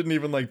camera didn't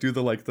even like do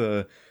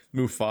the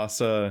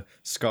Mufasa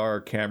Scar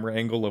camera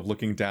angle of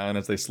looking down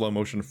as they slow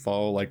motion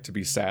fall, like to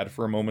be sad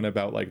for a moment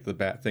about like the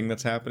bad thing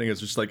that's happening.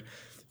 It's just like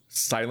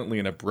silently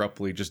and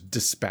abruptly just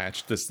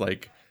dispatched this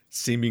like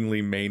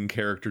seemingly main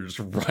character just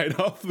right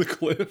off the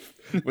cliff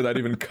without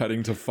even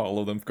cutting to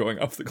follow them going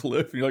off the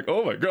cliff. And you're like,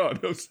 oh my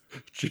God,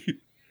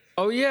 gee.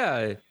 Oh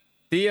yeah,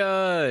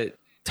 the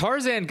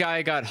Tarzan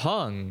guy got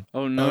hung.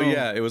 Oh no! Oh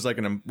yeah, it was like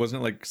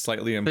wasn't it like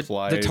slightly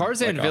implied. The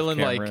Tarzan like,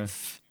 villain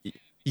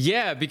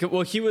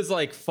because he was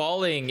like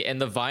falling and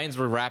the vines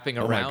were wrapping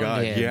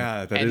around him.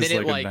 Yeah, that and is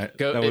then like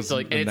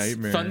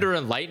it's thunder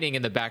and lightning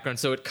in the background,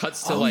 so it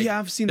cuts to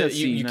I've seen that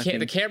scene. You can't.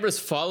 The camera's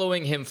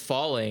following him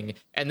falling,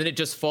 and then it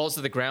just falls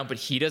to the ground, but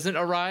he doesn't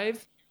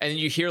arrive, and then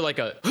you hear like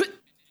a.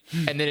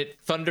 And then it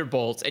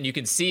thunderbolts, and you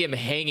can see him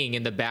hanging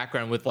in the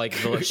background with like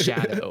the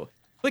shadow.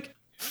 Like,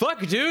 fuck,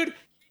 dude.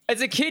 As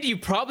a kid, you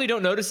probably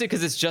don't notice it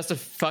because it's just a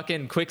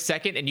fucking quick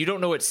second and you don't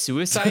know what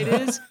suicide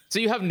is. So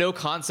you have no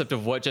concept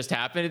of what just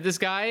happened to this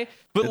guy.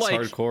 But it's like,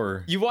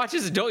 hardcore. You watch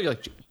as an adult, you're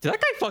like, did that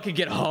guy fucking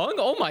get hung?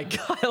 Oh my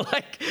God.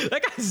 Like,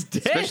 that guy's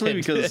dead. Especially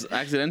because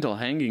accidental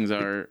hangings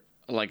are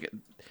like,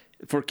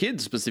 for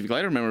kids specifically.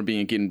 I remember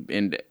being a kid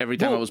and every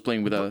time I was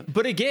playing with a.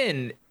 But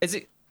again,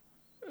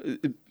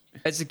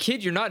 as a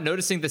kid, you're not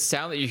noticing the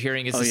sound that you're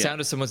hearing is the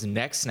sound of someone's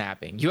neck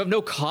snapping. You have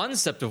no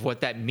concept of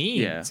what that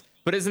means. Yeah.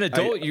 But as an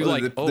adult, you're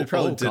like, they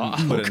probably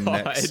didn't put a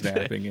neck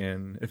snapping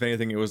in. If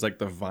anything, it was like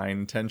the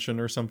vine tension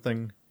or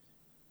something.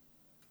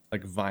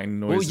 Like vine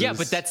noises. Well, yeah,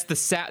 but that's the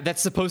sound.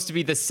 That's supposed to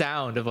be the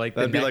sound of like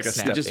that'd the be neck like a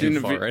snap. step too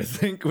far. I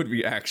think would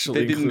be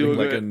actually including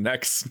like a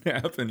neck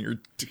snap in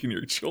your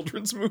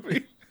children's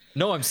movie.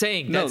 No, I'm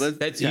saying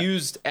that's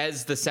used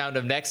as the sound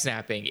of neck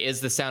snapping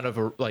is the sound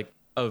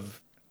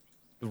of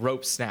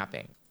rope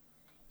snapping.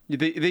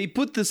 They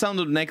put the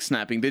sound of neck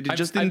snapping. They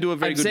just didn't do a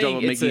very good job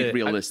of making it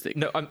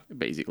realistic.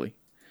 Basically.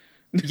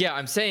 Yeah,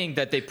 I'm saying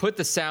that they put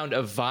the sound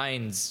of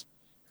vines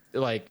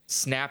like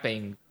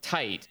snapping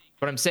tight,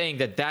 but I'm saying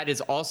that is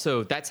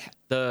also that's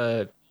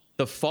the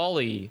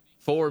folly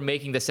for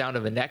making the sound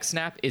of a neck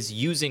snap is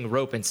using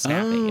rope and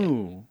snapping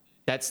it.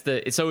 That's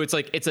it's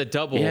a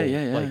double.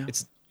 Yeah.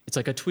 It's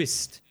like a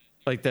twist.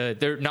 Like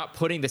they're not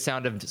putting the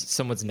sound of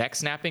someone's neck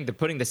snapping. They're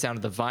putting the sound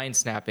of the vine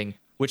snapping,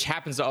 which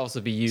happens to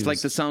also be used like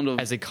the sound of,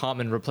 as a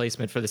common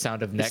replacement for the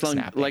sound of neck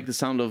snapping. Like the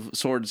sound of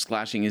sword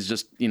slashing is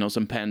just,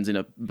 some pens in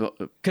a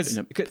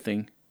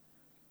thing.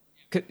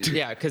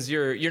 because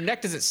your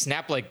neck doesn't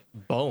snap like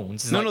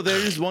bones. It's No, there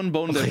is one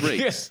bone that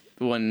breaks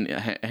when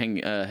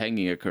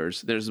hanging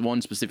occurs. There's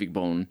one specific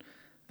bone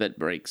that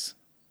breaks,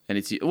 and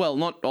it's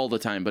not all the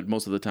time, but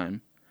most of the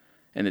time,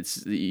 and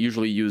it's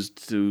usually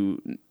used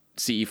to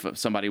see if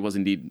somebody was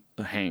indeed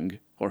hanged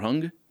or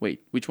hung.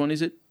 Wait, which one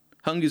is it?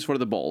 Hung is for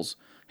the balls.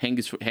 Hanged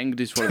is for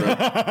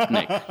the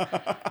neck.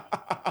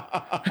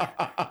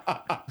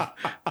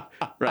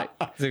 Right.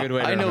 It's a good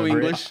way to I know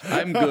remember English.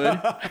 I'm good.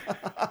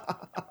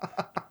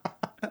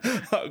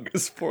 Hug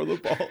is for the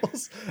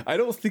balls. I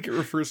don't think it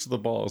refers to the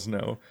balls.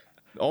 No.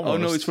 Almost. Oh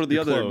no, it's for the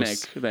other close, neck.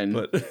 Then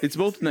but... it's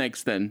both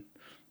necks. Then,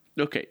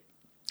 okay.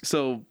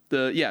 So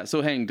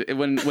so hanged.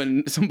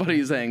 When somebody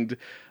is hanged,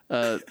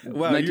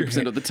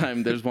 90% of the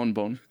time there's one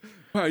bone.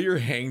 Wow, you're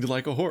hanged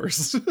like a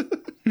horse.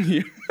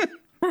 Yeah.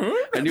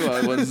 I knew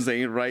I wasn't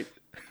saying it right.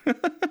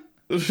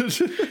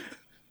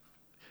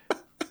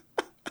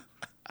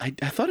 I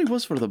thought it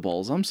was for the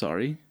balls. I'm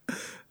sorry.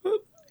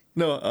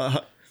 No,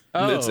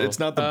 it's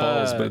not the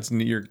balls, but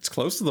it's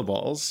close to the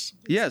balls.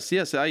 Yes,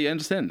 I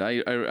understand. I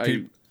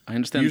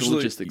understand the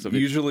logistics of it.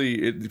 Usually,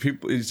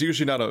 it's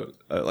usually not a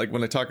like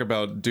when I talk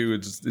about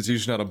dudes, it's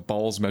usually not a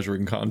balls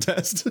measuring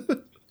contest.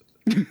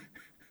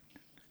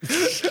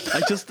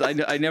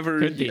 I've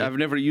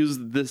never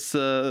used this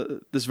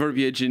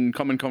verbiage in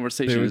common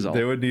conversation.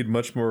 They would need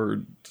much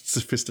more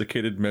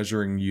sophisticated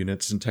measuring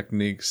units and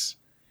techniques.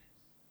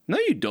 No,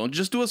 you don't.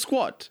 Just do a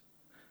squat.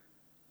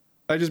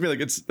 I just mean like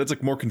that's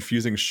like more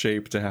confusing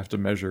shape to have to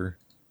measure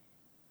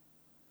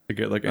to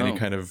get like any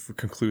kind of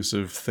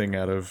conclusive thing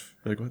out of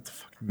like what the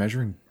fuck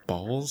measuring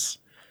balls.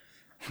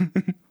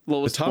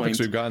 Lowest the topics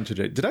point. we've gotten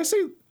today. Did I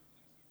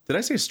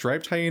say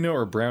striped hyena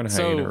or brown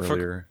hyena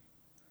earlier?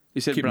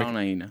 You said brown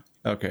hyena.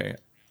 Okay.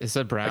 It's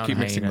a brown hyena. I keep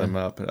mixing them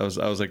up. I was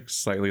like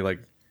slightly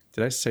like,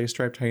 did I say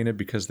striped hyena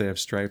because they have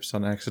stripes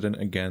on accident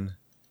again?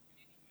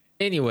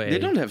 Anyway, they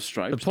don't have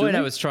stripes. The point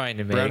I was trying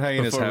to make. Brown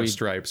hyenas have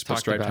stripes, but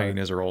striped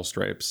hyenas are all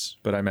stripes.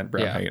 But I meant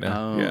brown hyena.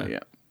 Oh, yeah.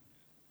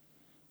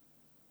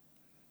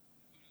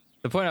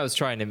 The point I was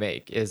trying to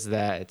make is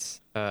that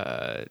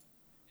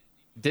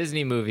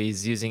Disney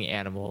movies using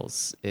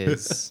animals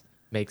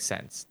makes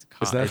sense.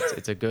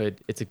 It's a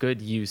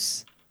good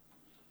use.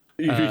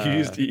 You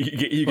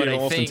get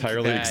almost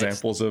entirely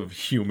examples of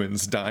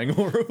humans dying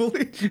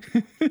horribly.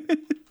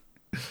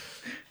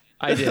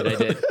 I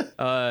did.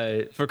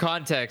 For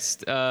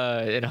context,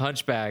 in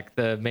Hunchback,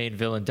 the main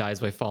villain dies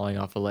by falling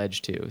off a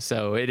ledge too.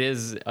 So it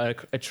is a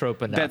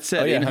trope enough. That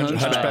said, in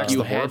Hunchback's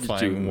the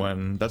horrifying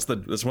one. That's one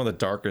of the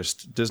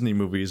darkest Disney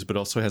movies, but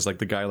also has like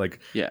the guy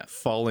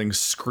falling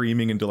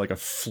screaming into like a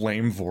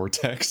flame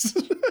vortex.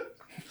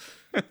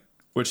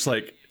 Which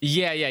like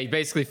he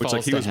basically falls. Which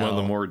like he was one of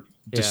the more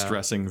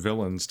distressing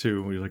villains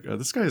too. You're like,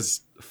 this guy's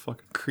a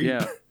fucking creep.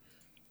 Yeah,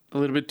 a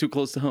little bit too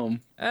close to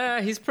home.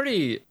 He's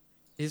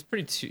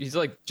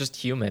like just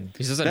human.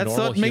 He's just a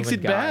normal what makes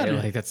it guy. bad.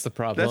 Like that's the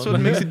problem. That's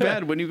what makes it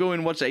bad when you go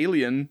and watch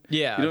Alien.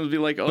 Yeah, you don't be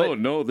like,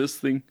 this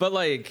thing. But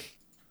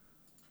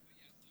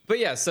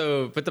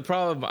the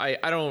problem, I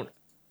don't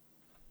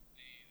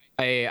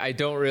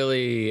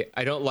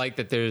like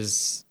that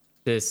there's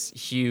this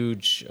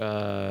huge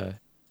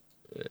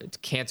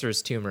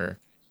cancerous tumor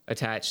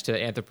attached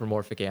to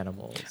anthropomorphic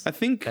animals. I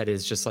think that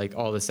is just like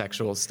all the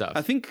sexual stuff.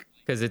 I think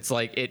because it's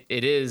like it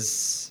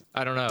is.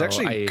 I don't know. It's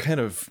actually kind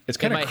of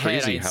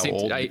crazy how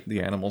old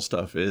the animal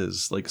stuff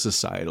is, like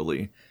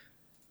societally.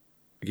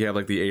 You have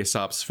like the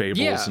Aesop's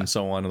fables and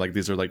so on. And like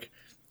these are like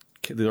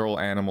they're all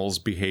animals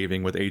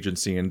behaving with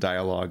agency and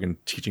dialogue and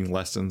teaching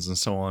lessons and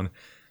so on.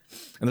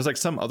 And there's like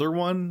some other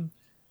one.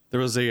 There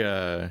was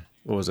a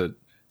what was it?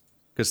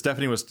 Because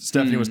Stephanie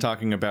was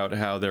talking about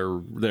how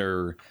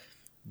they're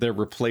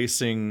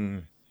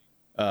replacing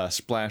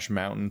Splash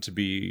Mountain to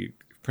be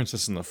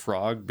Princess and the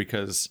Frog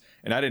because,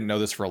 and I didn't know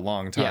this for a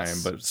long time,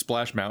 but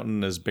Splash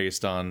Mountain is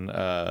based on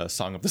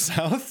Song of the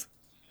South.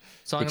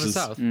 Song of the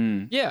South.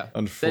 Yeah.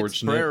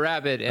 Unfortunate. Brer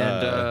Rabbit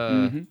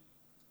and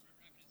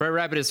Brer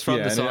Rabbit is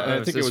from the song.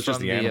 I think it was just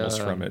the animals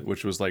from it,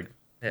 which was like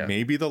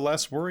maybe the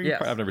less worrying.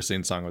 Yes. I've never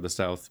seen Song of the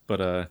South,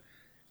 but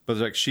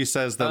like she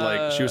says that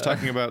like she was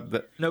talking about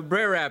that. No,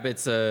 Brer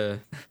Rabbit's a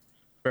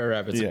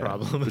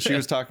problem. But she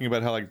was talking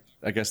about how like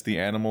I guess the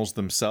animals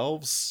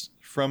themselves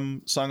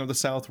from Song of the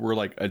South were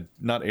like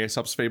not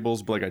Aesop's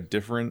fables, but like a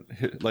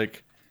different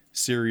like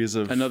series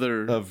of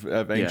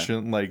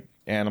ancient like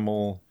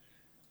animal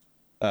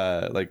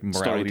like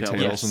morality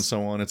tales and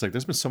so on. It's like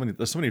there's so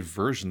many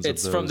versions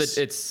of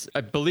those.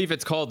 I believe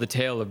it's called The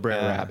Tale of Brer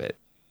Rabbit.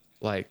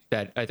 Like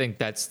that, I believe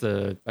that's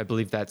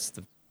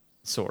the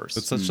source.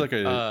 It's such like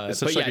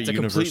it's a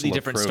completely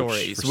different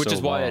stories, which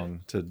is why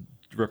to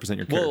represent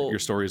your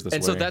stories this way.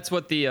 And so that's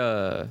what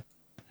the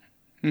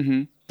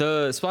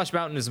Splash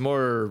Mountain is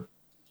more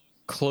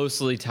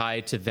closely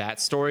tied to that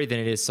story than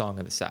it is Song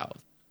of the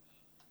South,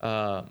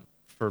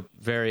 for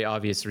very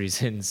obvious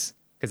reasons,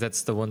 because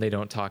that's the one they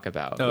don't talk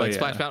about.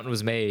 Splash Mountain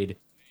was made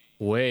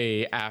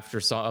way after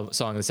Song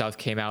of the South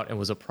came out and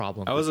was a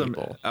problem for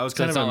people. I was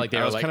kind of like they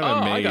were like, oh,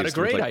 I got a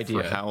great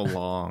idea. For how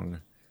long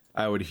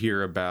I would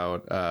hear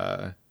about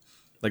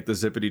like the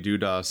Zippity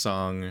Doodah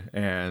song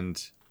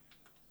and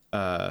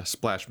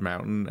Splash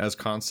Mountain as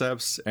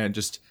concepts, and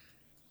just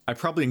I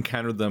probably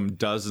encountered them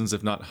dozens,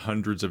 if not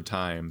hundreds of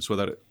times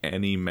without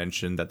any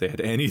mention that they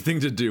had anything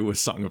to do with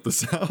Song of the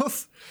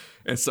South.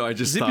 And so I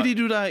just Zippity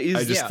Doodah is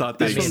I just thought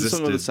they existed.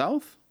 Song of the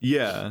South?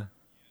 Yeah.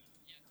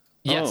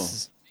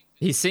 Yes.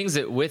 He sings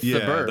it with the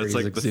bird. That's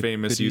like the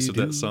famous use of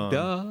that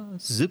song.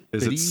 Is it?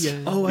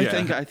 Oh, I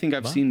think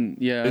I've seen.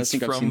 Yeah, it's I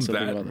think from I've seen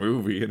something that about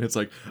movie, and it's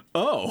like,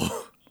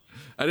 oh,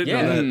 I didn't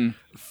know that.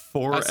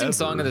 Forever. I've seen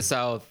Song of the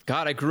South.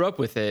 God, I grew up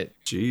with it.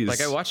 Jeez,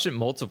 like I watched it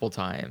multiple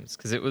times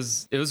because it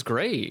was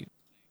great.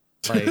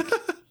 Like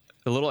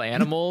the little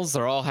animals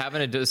are all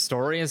having a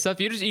story and stuff.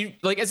 You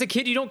like as a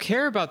kid, you don't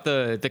care about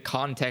the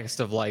context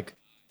of like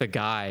the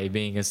guy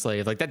being a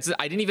slave. Like that's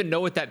I didn't even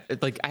know what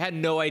that like I had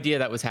no idea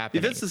that was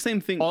happening. Yeah, that's the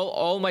same thing.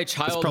 All my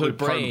childhood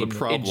brain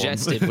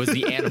ingested was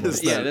the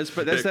animals. Yeah, that's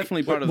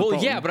definitely part of the problem.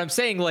 Well, yeah, but I'm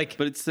saying like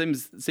but it's same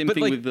thing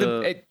like with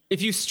the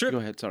if you strip Go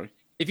ahead, sorry.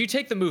 If you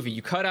take the movie,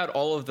 you cut out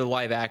all of the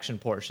live action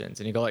portions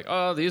and you go like,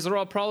 "Oh, these are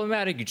all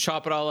problematic." You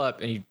chop it all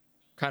up and you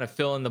kind of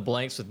fill in the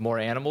blanks with more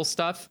animal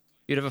stuff.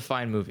 You'd have a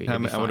fine movie. I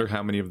wonder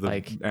how many of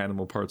the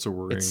animal parts are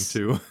worrying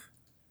too.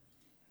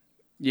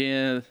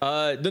 Yeah.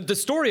 The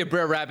story of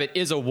Brer Rabbit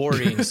is a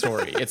worrying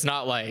story. It's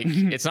not like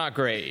it's not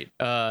great.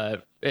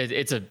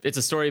 It's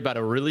a story about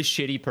a really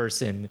shitty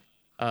person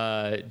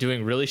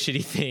doing really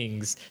shitty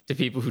things to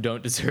people who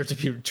don't deserve to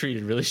be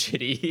treated really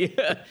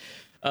shitty.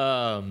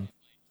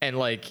 And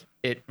like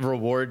it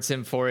rewards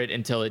him for it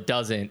until it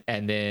doesn't,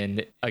 and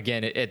then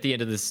again at the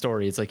end of the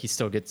story, it's like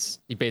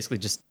he basically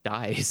just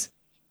dies.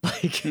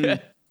 Like.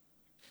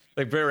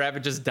 Like Brer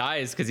Rabbit just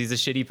dies because he's a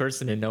shitty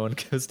person and no one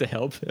goes to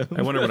help him.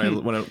 I wonder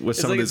when I with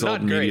some of these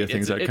old media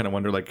things, I kind of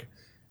wonder like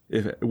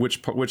if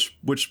which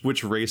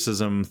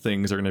racism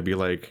things are going to be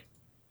like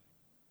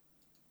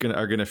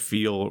are going to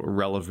feel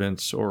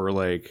relevant or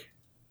like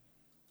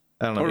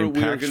I don't know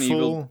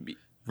impactful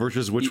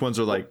versus which ones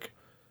are like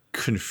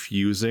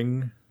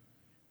confusing.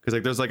 Because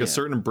like there's like a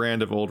certain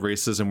brand of old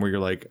racism where you're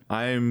like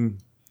I'm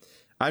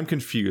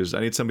confused. I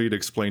need somebody to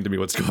explain to me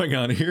what's going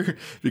on here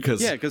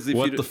because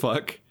what the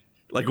fuck.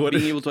 Like what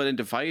being able to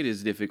identify it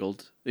is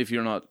difficult if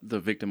you're not the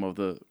victim of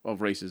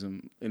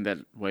racism in that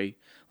way.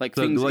 Like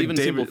things, like even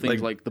David, simple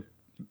things like the.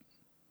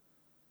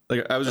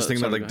 Like I was just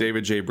thinking that like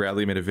David J.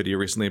 Bradley made a video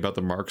recently about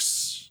the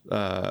Marx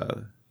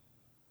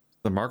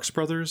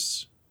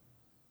brothers,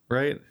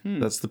 right?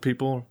 That's the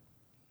people.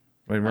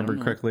 If I remember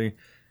correctly.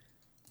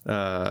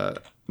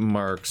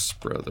 Marx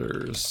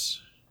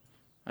Brothers.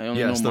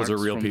 Yes, those are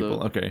real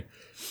people. Okay,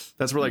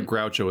 that's where like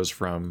Groucho is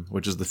from,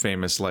 which is the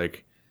famous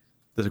like.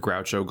 The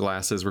Groucho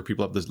glasses where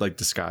people have this like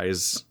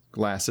disguise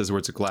glasses where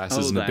it's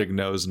glasses and a big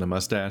nose and a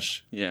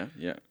mustache. Yeah.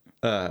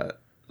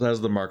 That's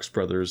the Marx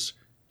Brothers.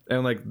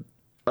 And like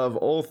of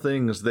all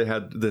things, they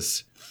had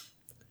this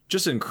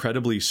just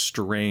incredibly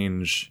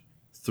strange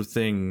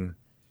thing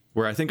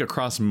where I think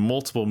across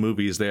multiple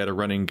movies they had a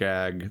running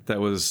gag that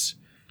was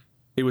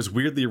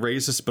weirdly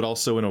racist, but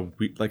also in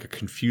a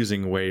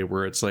confusing way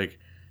where it's like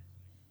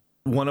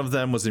one of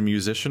them was a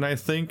musician, I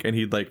think, and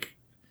he'd like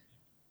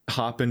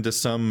hop into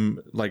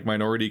some like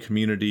minority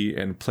community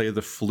and play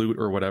the flute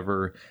or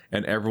whatever,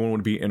 and everyone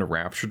would be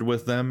enraptured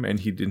with them,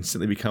 and he'd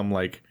instantly become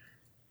like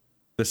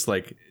this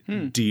like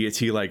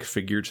deity like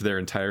figure to their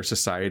entire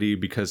society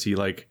because he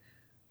like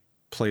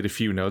played a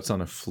few notes on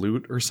a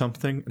flute or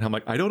something. And I'm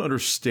like, I don't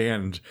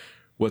understand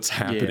what's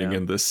happening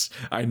in this.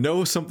 I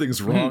know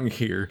something's wrong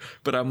here,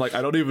 but I'm like,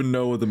 I don't even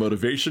know the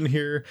motivation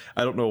here.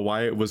 I don't know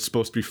why it was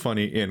supposed to be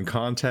funny in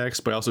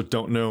context, but I also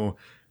don't know.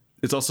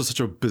 It's also such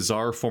a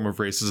bizarre form of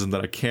racism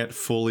that I can't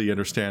fully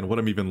understand what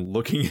I'm even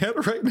looking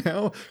at right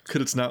now,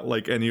 because it's not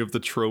like any of the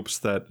tropes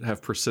that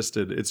have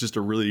persisted. It's just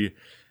you're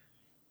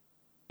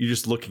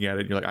just looking at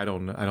it and you're like, I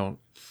don't know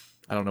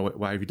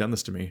why have you done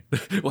this to me?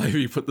 Why have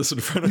you put this in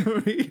front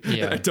of me?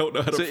 Yeah. I don't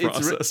know how to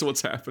process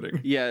what's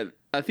happening. Yeah,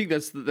 I think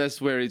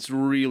that's where it's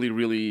really,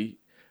 really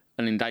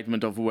an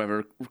indictment of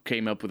whoever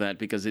came up with that,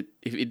 because if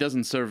it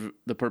doesn't serve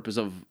the purpose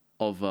of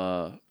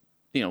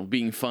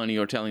being funny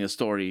or telling a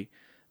story,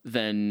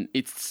 then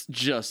it's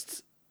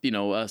just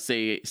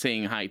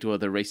saying hi to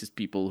other racist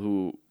people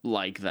who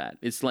like that.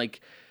 It's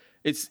like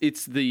it's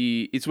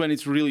when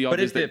it's really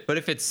obvious. But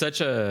if it's such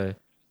an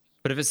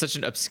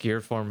obscure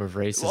form of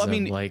racism, well, I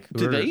mean, like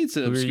today it's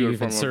an obscure who are you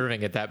even form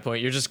serving at that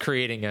point? You're just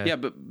creating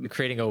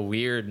a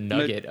weird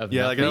nugget of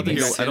like I don't think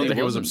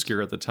it was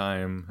obscure at the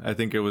time. I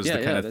think it was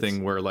the kind of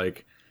thing where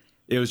like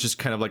it was just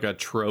kind of like a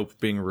trope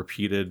being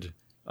repeated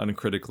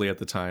uncritically at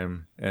the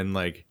time, and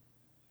like.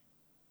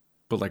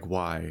 But like,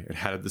 why and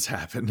how did this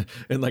happen?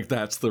 And like,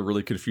 that's the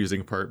really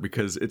confusing part,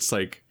 because it's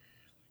like,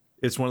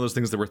 it's one of those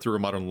things that were through a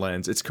modern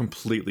lens. It's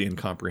completely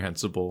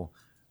incomprehensible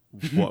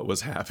what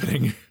was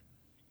happening.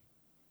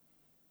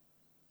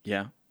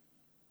 Yeah.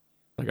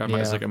 Like,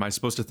 am I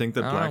supposed to think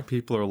that black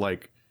people are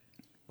like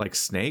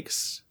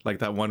snakes? Like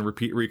that one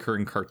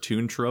recurring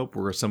cartoon trope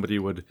where somebody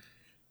would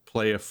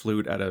play a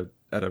flute at a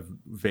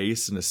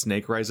vase and a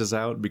snake rises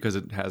out because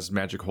it has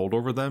magic hold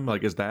over them.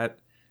 Like, is that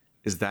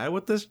is that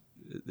what this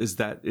is?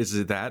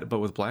 That but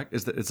with black?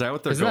 Is that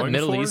what they're Isn't going that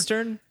Middle for?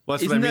 Eastern? Well,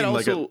 that's Isn't what I mean. that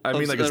also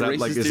Is that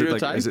like is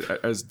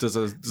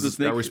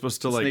snake- are we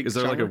supposed to like? Is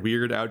there like a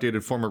weird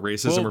outdated form of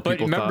racism Well, where but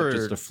people remember- thought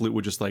just a flute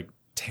would just like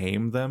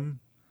tame them?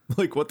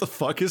 Like, what the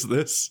fuck is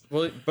this?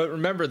 Well, but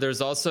remember, there's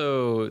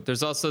also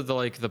the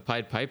like the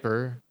Pied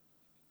Piper.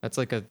 That's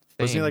like a thing.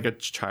 Wasn't he like a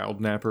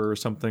child napper or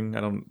something?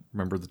 I don't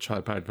remember the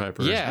Pied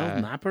Piper. Yeah.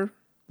 Child napper?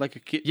 Like a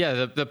kid?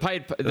 Yeah, the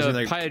Pied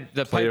Doesn't he, Pied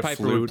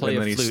Piper would play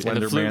and a then flute, he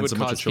and the flute Slendermans would a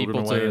bunch of cause children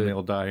people away and to.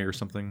 they'll die or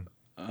something.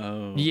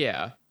 Oh.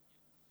 Yeah.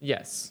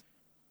 Yes.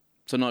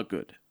 So not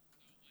good.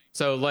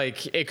 So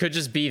like it could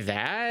just be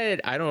that.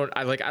 I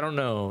don't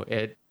know.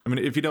 It I mean,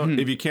 if you don't,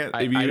 if you can't,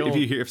 I don't-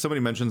 if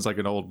somebody mentions like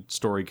an old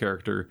story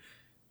character,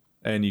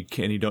 and you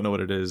don't know what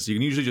it is, you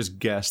can usually just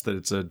guess that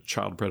it's a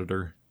child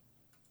predator.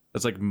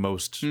 That's like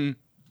most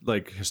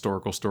like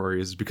historical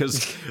stories, because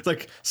it's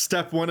like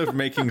step one of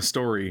making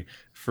story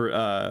for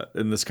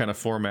in this kind of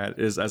format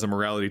is as a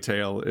morality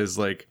tale is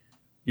like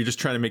you're just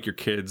trying to make your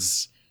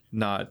kids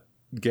not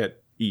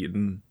get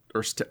eaten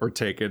or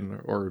taken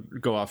or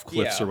go off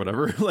cliffs Yeah. or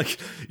whatever. Like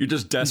you're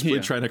just desperately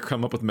Yeah. trying to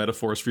come up with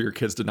metaphors for your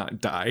kids to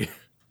not die.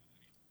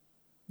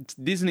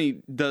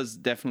 Disney does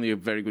definitely a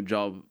very good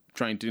job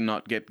trying to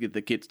not get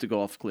the kids to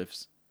go off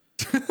cliffs.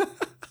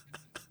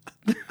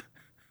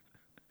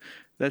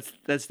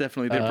 That's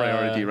definitely their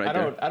priority right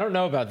there. I don't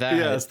know about that.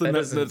 Yeah, that's That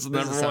that's doesn't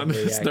number sound one.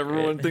 very It's number one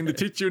accurate. thing to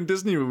teach you in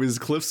Disney movies.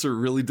 Cliffs are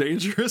really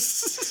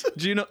dangerous.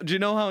 Do you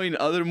know how in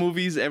other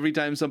movies every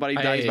time somebody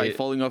dies by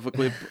falling off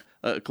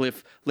a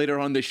cliff, later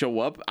on they show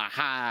up?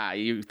 Aha!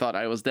 You thought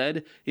I was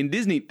dead. In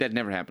Disney, that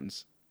never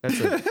happens.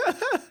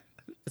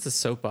 It's a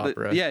soap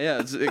opera. Yeah,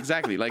 it's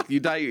exactly. Like you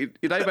die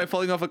by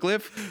falling off a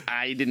cliff.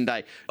 I didn't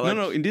die.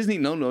 No, in Disney,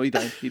 no, he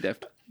died. He died.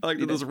 I like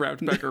that this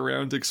wrapped back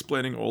around to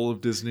explaining all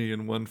of Disney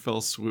in one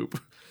fell swoop.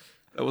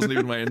 That wasn't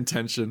even my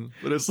intention,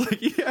 but it's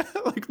like, yeah,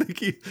 like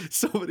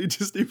so many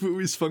Disney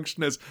movies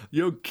function as,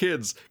 yo,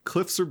 kids,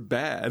 cliffs are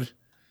bad.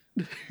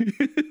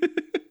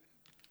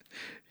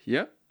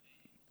 Yeah.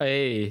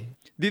 Hey.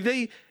 Did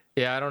they?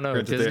 Yeah, I don't know.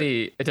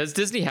 Granted, Does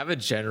Disney have a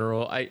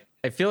general? I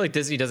feel like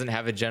Disney doesn't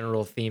have a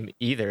general theme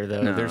either,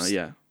 though. No,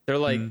 They're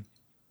like,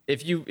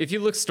 if you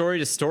look story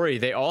to story,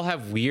 they all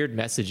have weird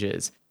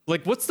messages.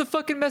 Like, what's the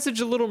fucking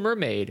message of Little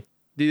Mermaid?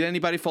 Did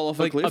anybody fall off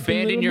a Like, cliff? in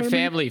abandon Little your Mermaid?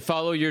 family,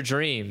 follow your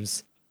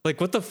dreams. Like,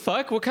 what the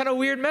fuck? What kind of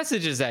weird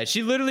message is that?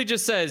 She literally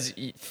just says,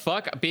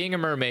 fuck being a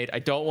mermaid. I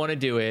don't want to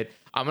do it.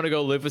 I'm going to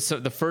go live with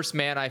the first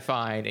man I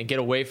find and get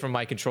away from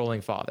my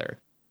controlling father.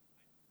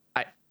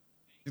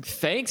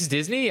 Thanks,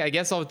 Disney. I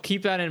guess I'll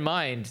keep that in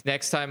mind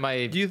next time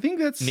I Do you think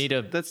that's need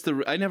a that's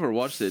the? I never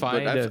watched it,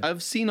 but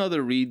I've seen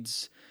other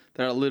reads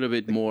that are a little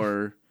bit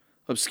more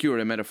obscure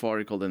and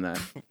metaphorical than that.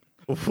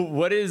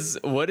 What is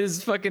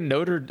fucking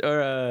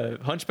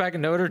Hunchback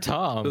of Notre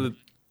Dame?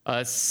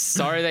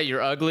 Sorry that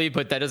you're ugly,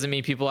 but that doesn't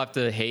mean people have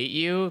to hate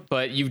you.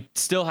 But you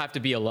still have to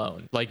be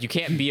alone. Like you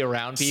can't be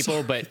around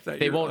people, but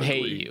they won't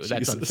hate you.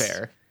 That's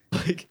unfair.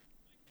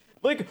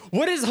 Like,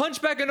 what is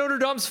Hunchback of Notre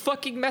Dame's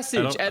fucking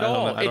message at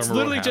all? It's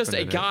literally just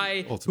a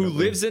guy who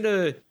lives in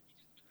a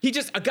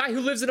guy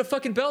who lives in a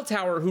fucking bell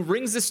tower who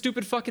rings this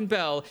stupid fucking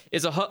bell,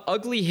 is a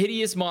ugly,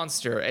 hideous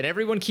monster, and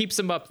everyone keeps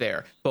him up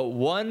there. But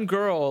one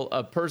girl,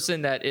 a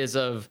person that is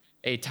of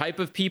a type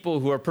of people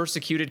who are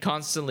persecuted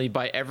constantly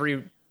by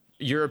every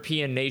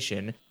European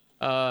nation,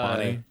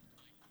 comes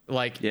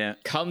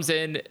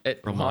in at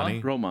Romani?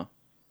 Roma.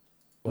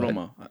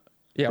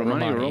 Yeah,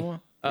 Romani or Romani.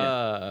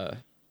 Roma?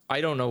 I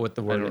don't know what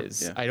the word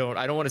is. yeah. I don't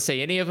want to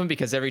say any of them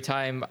because every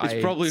time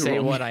I probably say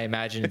wrong. one, I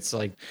imagine it's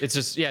like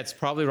it's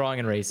probably wrong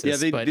and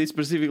racist. Yeah, but they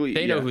specifically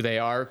they know who they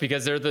are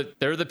because they're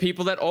the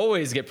people that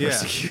always get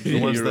persecuted.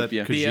 the ones Europe, that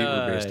yeah.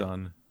 Khajiit were based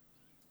on.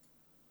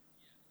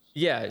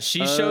 Yeah,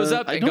 she shows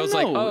up I and don't goes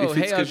like, know "Oh, if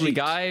hey, it's ugly Khajiit.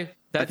 guy."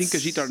 I think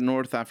Khajiit are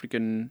North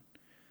African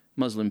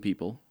Muslim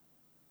people,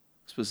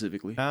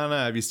 specifically. I don't know.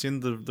 Have you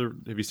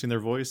seen their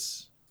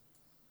voice?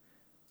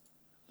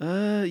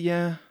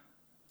 Yeah.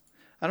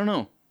 I don't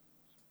know.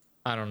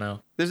 I don't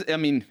know. It's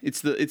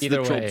the Either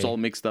tropes way, all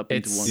mixed up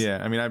into one.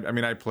 Yeah,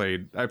 I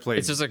played.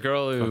 It's just a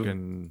girl who,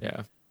 fucking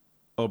yeah.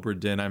 Obra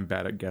Dinn. I'm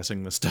bad at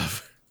guessing this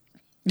stuff.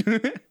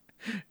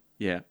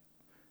 Yeah.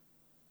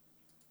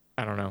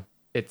 I don't know.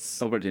 It's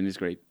Obra Dinn is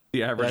great.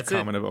 The average That's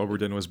comment of Obra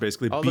Dinn was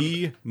basically,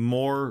 be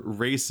more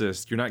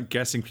racist. You're not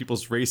guessing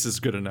people's races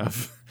good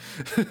enough.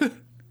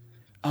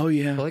 Oh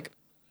yeah. like,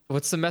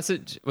 what's the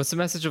message? What's the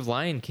message of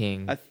Lion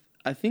King?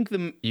 I think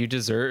You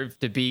deserve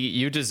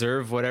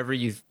whatever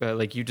you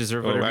like. You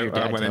deserve whatever your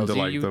dad I went tells into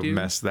you like you the do.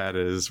 mess that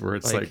is, where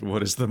it's Like- like,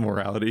 what is the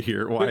morality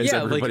here? Why is yeah,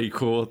 like, everybody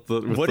cool with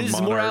the What the is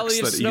monarchs morality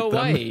of that Snow eat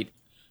them? White?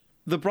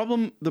 the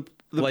problem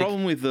Like,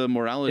 problem with the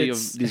morality of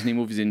it's- Disney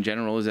movies in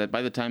general is that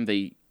by the time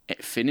they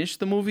finish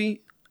the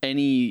movie,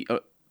 any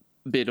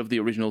bit of the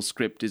original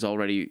script is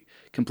already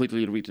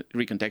completely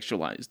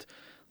recontextualized.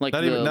 Like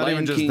Not even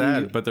Lion just King,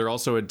 that, but they're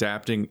also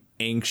adapting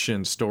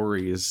ancient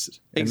stories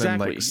and then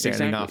Exactly, like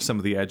standing off exactly. some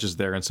of the edges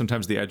there. And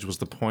sometimes the edge was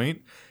the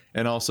point,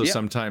 and also Yeah,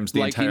 sometimes the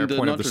like in entire the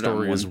point of the Notre Dame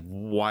story is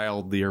one.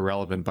 wildly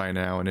irrelevant by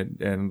now,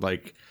 and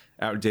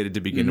outdated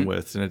to begin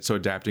with, and so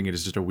adapting it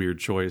is just a weird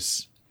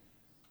choice.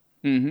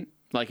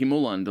 Like in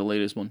Mulan, the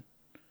latest one.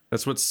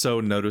 That's what's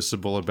so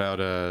noticeable about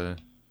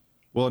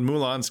well, in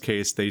Mulan's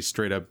case, they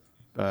straight up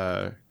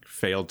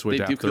failed to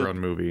adapt their own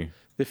movie.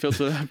 They failed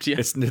to adapt. Yeah,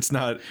 it's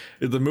not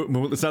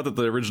it's not that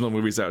the original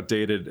movie's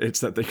outdated. It's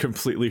that they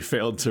completely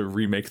failed to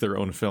remake their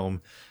own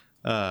film.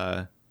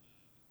 But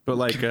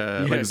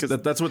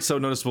that's what's so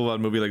noticeable about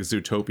a movie like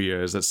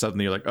Zootopia is that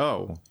suddenly you're like,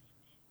 oh,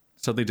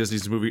 suddenly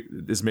Disney's movie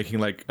is making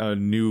like a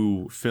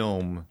new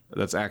film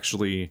that's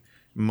actually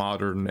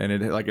modern, and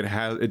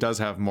it does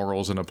have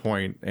morals and a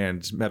point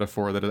and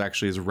metaphor that it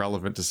actually is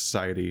relevant to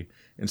society,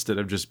 instead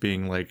of just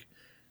being like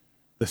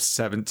the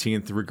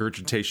 17th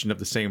regurgitation of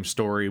the same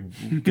story,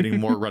 getting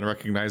more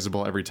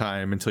unrecognizable every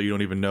time until you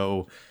don't even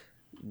know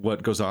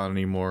what goes on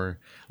anymore.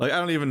 Like, I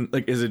don't even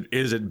like, is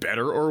it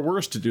better or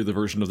worse to do the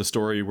version of the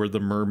story where the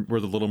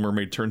Little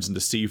Mermaid turns into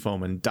sea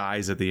foam and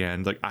dies at the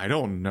end? Like, I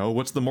don't know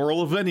what's the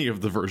moral of any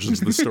of the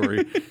versions of the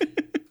story.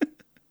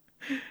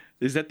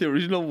 Is that the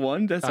original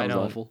one? That sounds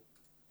awful.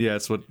 Yeah,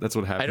 that's what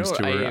happens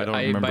to her. I don't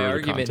remember my the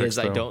argument context,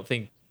 is though.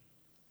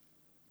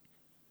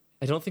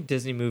 I don't think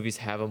Disney movies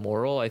have a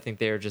moral. I think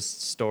they are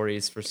just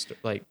stories for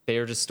they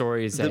are just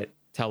stories that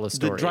tell a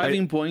story. The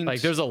driving point, like,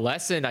 there's a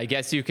lesson I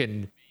guess you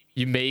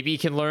maybe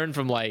can learn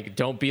from, like,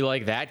 don't be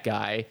like that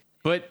guy,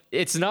 but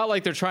it's not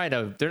like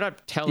they're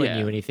not telling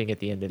you anything at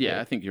the end of it. Yeah,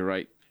 I think you're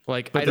right.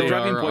 Like, but they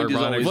are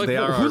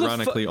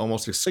ironically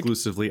almost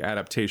exclusively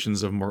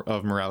adaptations of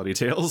morality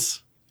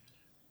tales.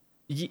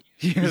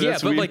 Yeah,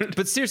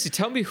 but seriously,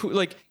 tell me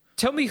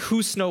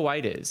who Snow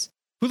White is.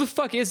 Who the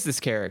fuck is this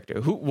character?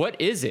 What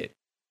is it?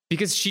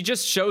 Because she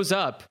just shows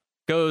up,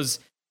 goes,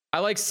 I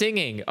like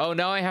singing. Oh,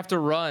 now I have to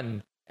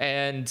run,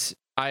 and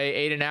I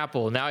ate an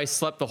apple. Now I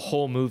slept the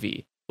whole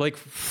movie. Like,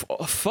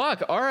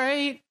 fuck. All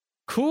right,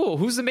 cool.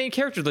 Who's the main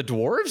character? The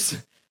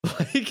dwarves?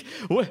 Like,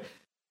 what?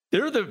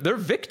 They're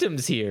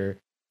victims here.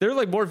 They're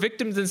like more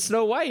victims than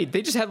Snow White.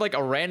 They just had like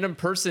a random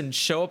person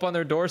show up on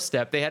their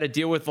doorstep. They had to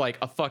deal with like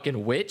a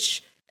fucking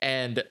witch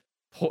and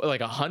like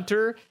a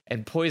hunter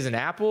and poison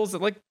apples.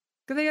 Like,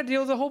 they got to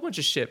deal with a whole bunch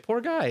of shit. Poor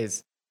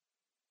guys.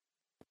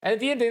 And at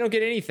the end, they don't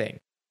get anything.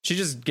 She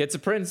just gets a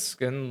prince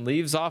and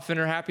leaves off in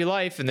her happy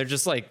life. And they're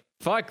just like,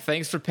 fuck,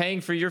 thanks for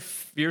paying for your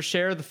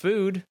share of the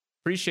food.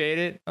 Appreciate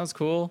it. That was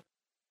cool.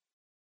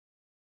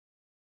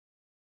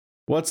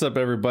 What's up,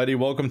 everybody?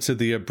 Welcome to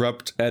the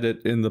abrupt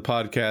edit in the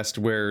podcast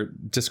where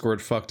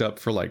Discord fucked up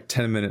for like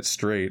 10 minutes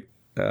straight,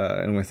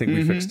 and I think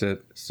we fixed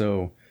it.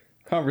 So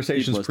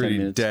conversation's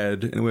pretty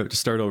dead, and we have to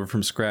start over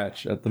from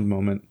scratch at the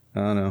moment. I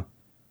don't know.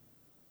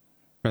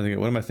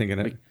 What am I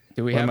thinking?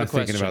 Do we have a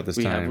question? Thinking about this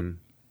time?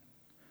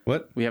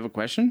 What? We have a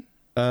question?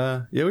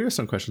 Yeah, we have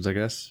some questions, I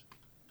guess.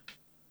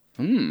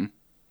 The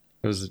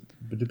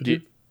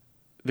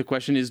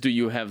question is, do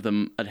you have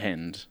them at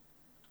hand?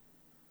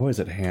 Always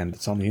at hand.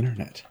 It's on the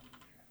internet.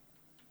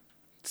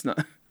 It's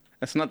not.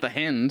 That's not the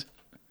hand.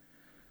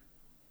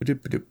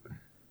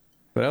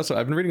 But also,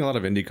 I've been reading a lot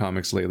of indie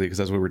comics lately because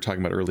that's what we were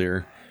talking about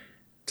earlier.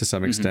 To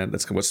some extent,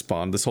 that's what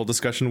spawned this whole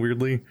discussion.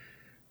 Weirdly,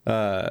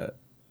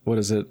 what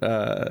is it?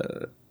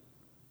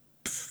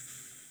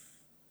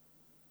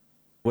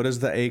 What is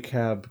the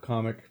ACAB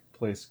comic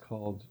place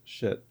called?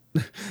 Shit.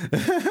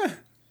 I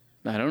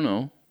don't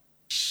know.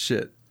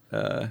 Shit.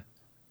 San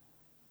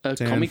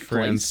comic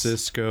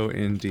Francisco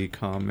place? Indie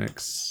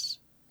Comics.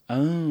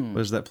 Oh.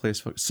 What is that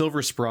place?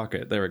 Silver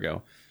Sprocket. There we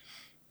go.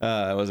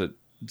 Was it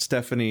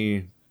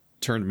Stephanie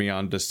turned me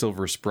on to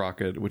Silver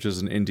Sprocket, which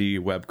is an indie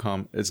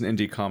it's an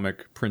indie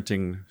comic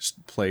printing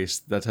place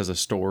that has a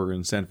store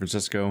in San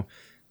Francisco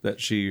that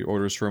she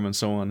orders from and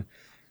so on.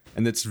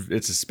 And it's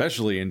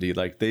especially indie.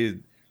 Like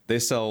they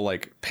sell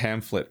like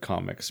pamphlet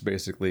comics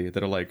basically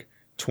that are like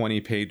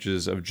 20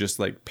 pages of just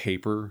like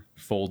paper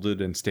folded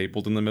and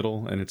stapled in the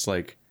middle, and it's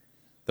like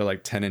they're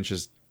like 10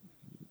 inches.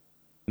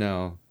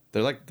 No,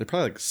 they're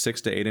probably like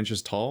 6 to 8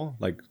 inches tall,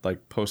 like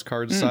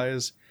postcard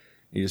size.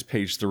 You just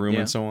page through them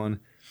and so on.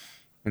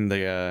 And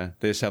they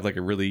just have like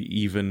a really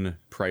even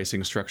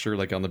pricing structure.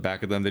 Like on the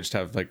back of them, they just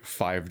have like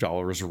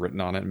 $5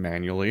 written on it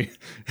manually.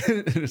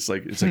 And it's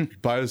like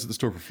buy this at the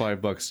store for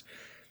 $5.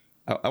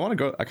 I want to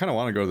go. I kind of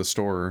want to go to the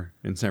store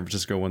in San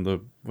Francisco when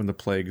the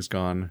plague is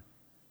gone.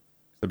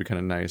 That'd be kind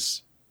of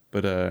nice.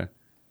 But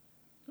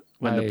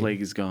when the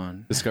plague is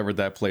gone, discovered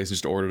that place and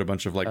just ordered a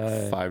bunch of like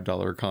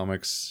 $5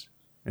 comics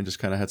and just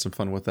kind of had some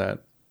fun with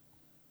that.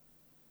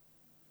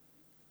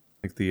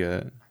 Like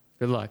the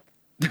good luck.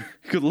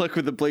 Good luck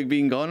with the plague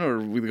being gone, or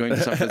with going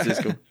to San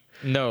Francisco.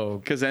 No,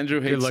 because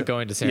Andrew hates. Good luck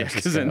going to San Francisco.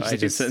 Because Andrew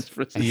hates San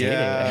Francisco.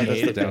 Yeah,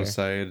 that's the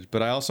downside.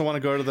 But I also want to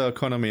go to the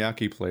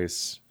Okonomiyaki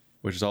place,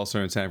 which is also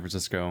in San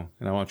Francisco,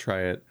 and I want to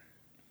try it.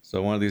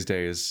 So one of these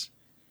days,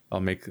 I'll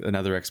make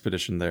another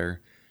expedition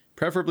there,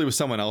 preferably with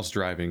someone else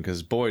driving,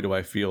 because boy, do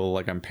I feel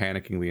like I'm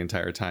panicking the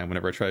entire time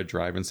whenever I try to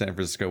drive in San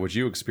Francisco, which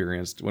you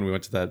experienced when we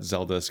went to that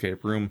Zelda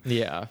escape room.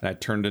 Yeah. And I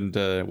turned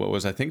into what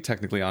was, I think,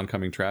 technically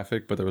oncoming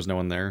traffic, but there was no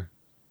one there.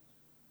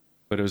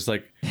 But it was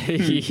like,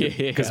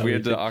 because we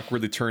had to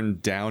awkwardly turn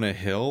down a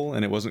hill,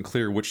 and it wasn't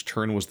clear which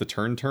turn was the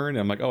turn. And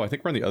I'm like, oh, I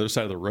think we're on the other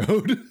side of the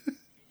road.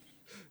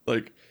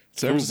 Like,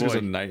 San Francisco was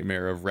a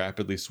nightmare of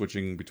rapidly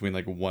switching between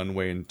like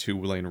 1-way and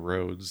 2-lane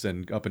roads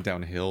and up and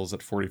down hills at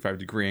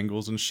 45-degree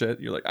angles and shit.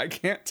 You're like, I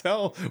can't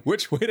tell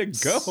which way to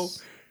go.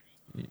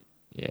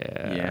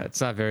 Yeah, it's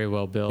not very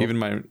well built.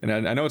 Even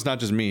and I know it's not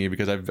just me,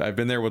 because I've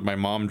been there with my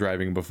mom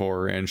driving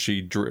before, and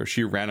she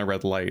ran a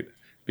red light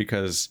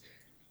because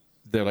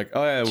they're like,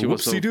 oh yeah,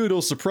 whoopsie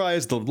doodle,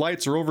 surprise, the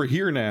lights are over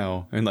here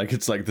now. And like,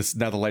 it's like this,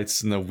 now the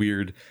lights in the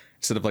weird,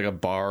 instead of like a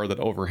bar that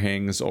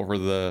overhangs over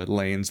the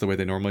lanes the way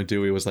they normally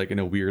do, it was like in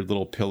a weird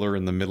little pillar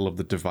in the middle of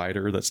the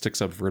divider that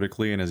sticks up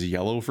vertically and is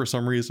yellow for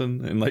some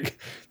reason. And like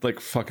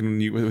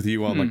fucking with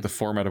you on like the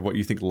format of what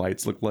you think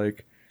lights look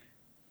like.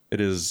 It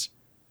is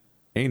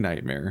a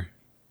nightmare,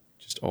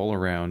 just all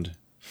around.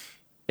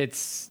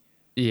 It's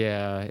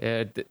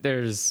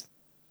there's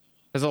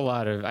a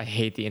lot of, I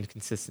hate the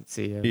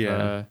inconsistency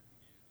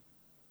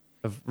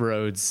of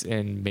roads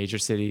in major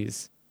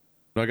cities.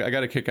 I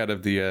got a kick out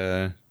of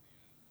just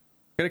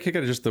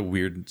the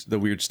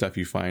weird stuff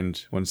you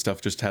find when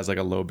stuff just has like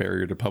a low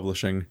barrier to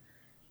publishing.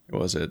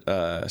 What was it?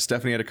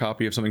 Stephanie had a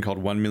copy of something called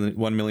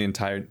 1 Million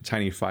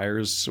Tiny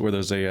Fires, where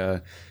there's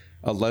a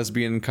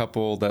lesbian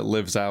couple that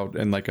lives out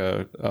in like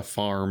a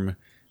farm,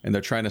 and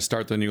they're trying to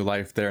start their new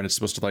life there, and it's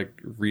supposed to like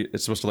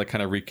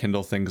kind of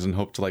rekindle things and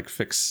hope to like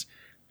fix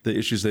the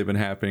issues they've been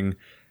having.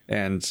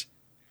 And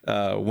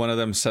one of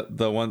them,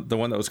 the one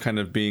that was kind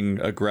of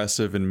being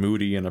aggressive and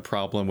moody and a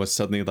problem, was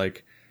suddenly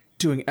like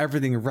doing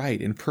everything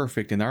right and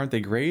perfect, and aren't they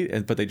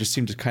great? But they just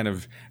seem to kind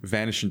of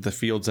vanish into the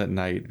fields at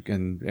night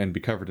and be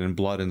covered in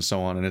blood and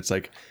so on. And it's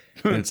like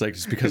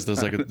it's because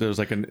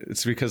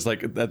it's because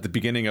like at the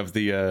beginning of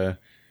the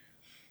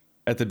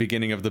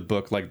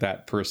book, like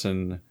that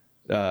person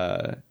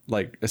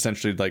like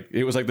essentially like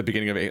it was like the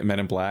beginning of Men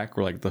in Black,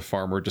 where like the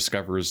farmer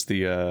discovers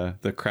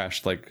the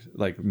crashed like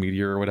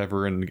meteor or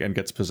whatever and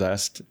gets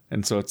possessed,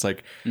 and so it's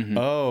like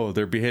oh,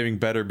 they're behaving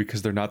better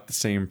because they're not the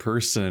same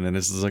person, and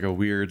this is like a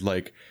weird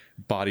like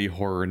body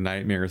horror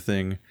nightmare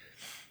thing.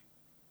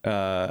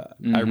 I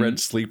read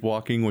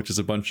Sleepwalking, which is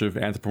a bunch of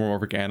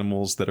anthropomorphic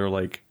animals that are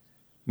like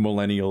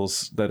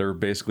millennials that are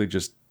basically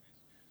just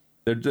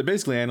they're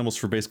basically animals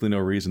for basically no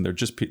reason. They're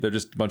just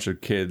a bunch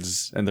of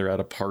kids, and they're at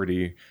a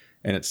party,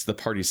 and the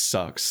party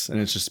sucks, and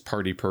it's just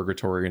party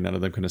purgatory, and none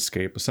of them can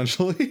escape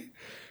essentially.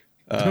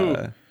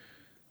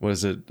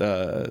 Was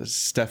it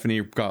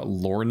Stephanie got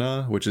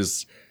Lorna, which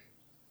is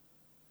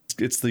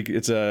it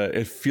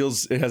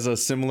has a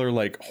similar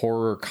like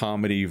horror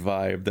comedy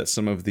vibe that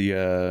some of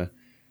the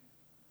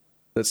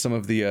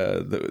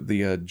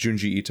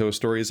Junji Ito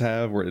stories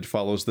have, where it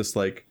follows this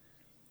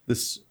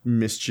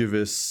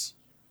mischievous,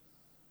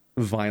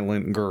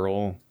 violent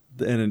girl,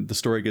 and the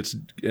story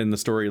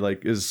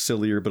like is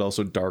sillier but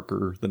also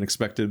darker than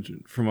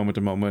expected from moment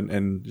to moment,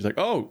 and he's like,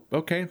 oh,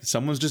 okay,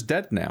 someone's just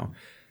dead now.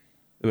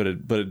 But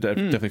it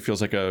definitely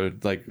feels like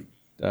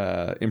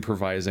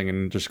improvising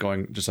and just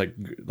going, just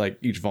like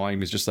each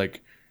volume is just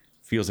like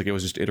feels like it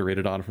was just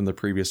iterated on from the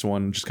previous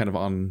one, just kind of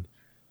on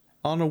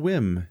a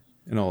whim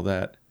and all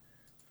that.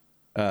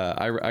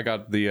 I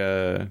got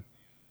the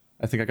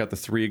I think I got the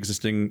 3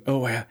 existing.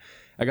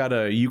 I got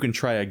a You Can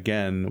Try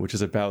Again, which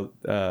is about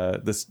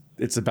this.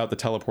 It's about the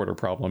teleporter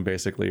problem,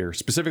 basically, or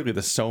specifically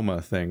the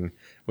Soma thing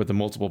with the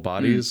multiple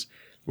bodies,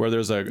 where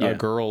there's a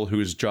girl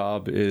whose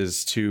job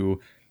is to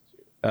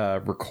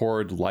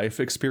record life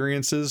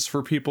experiences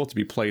for people to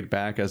be played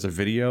back as a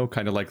video,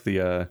 kind of like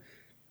the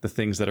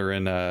things that are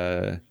in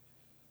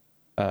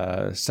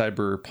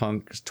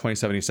Cyberpunk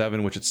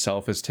 2077, which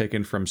itself is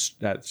taken from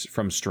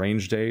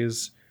Strange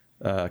Days,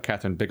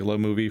 Catherine Bigelow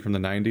movie from the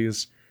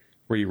 90s,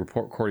 where you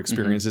record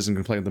experiences and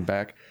can play them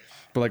back.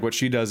 But like what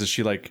she does is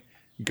she like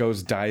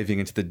goes diving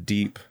into the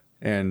deep,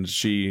 and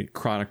she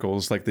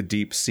chronicles like the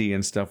deep sea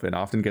and stuff, and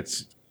often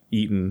gets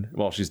eaten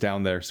while she's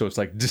down there. So it's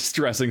like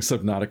distressing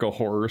subnautical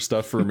horror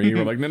stuff for me.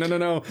 We're like,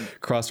 no,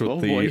 crossed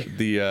with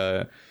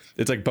the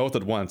it's like both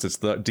at once. It's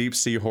the deep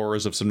sea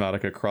horrors of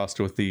Subnautica crossed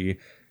with the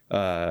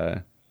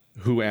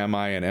who am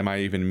I and am I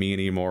even me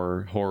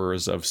anymore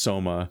horrors of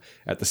Soma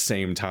at the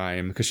same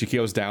time, because she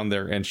goes down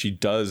there and she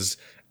does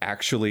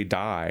actually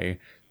die,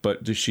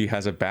 but she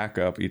has a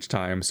backup each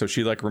time, so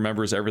she like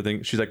remembers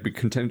everything. She's like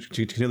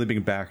continually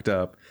being backed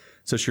up,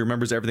 so she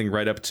remembers everything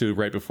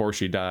right before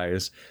she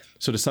dies.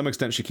 So to some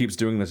extent she keeps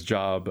doing this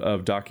job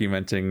of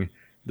documenting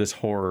this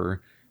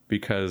horror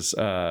because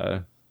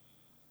of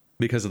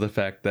the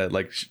fact that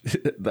like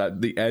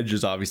that the edge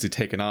is obviously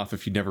taken off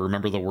if you never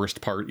remember the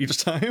worst part each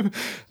time,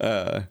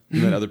 and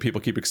then other people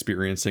keep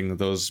experiencing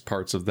those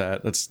parts of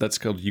that. That's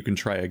called You Can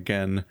Try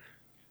Again.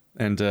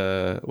 And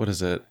what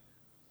is it?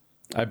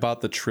 I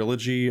bought the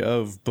trilogy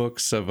of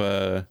books of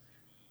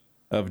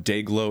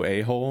Dayglow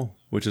A-Hole,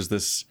 which is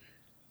this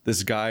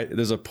guy.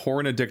 There's a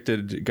porn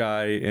addicted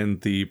guy in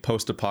the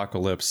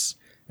post-apocalypse,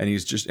 and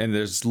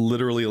there's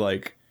literally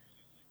like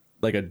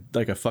like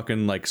a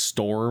fucking like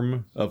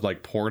storm of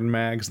like porn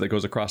mags that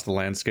goes across the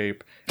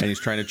landscape, and he's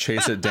trying to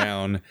chase it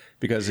down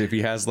because if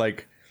he has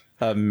like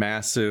a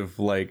massive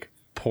like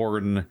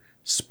porn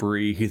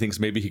spree, he thinks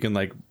maybe he can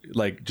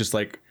like just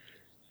like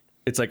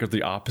it's like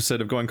the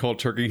opposite of going cold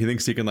turkey. He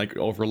thinks he can like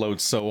overload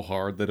so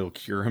hard that he'll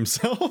cure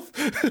himself.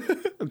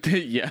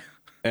 Yeah.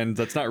 And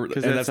that's not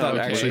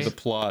actually the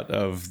plot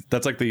of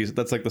that's like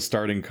the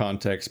starting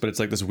context, but it's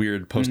like this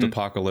weird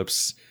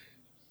post-apocalypse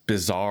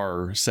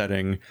bizarre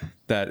setting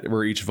that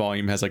where each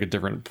volume has like a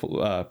different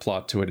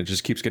plot to it. It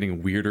just keeps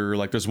getting weirder.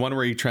 Like there's one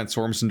where he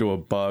transforms into a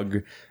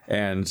bug,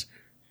 and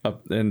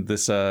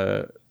this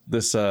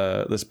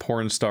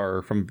porn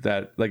star from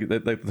that like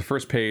the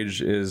first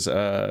page is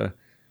a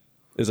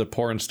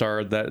porn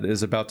star that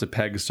is about to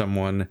peg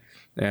someone,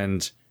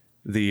 and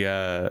the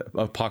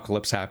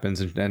apocalypse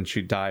happens and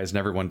she dies and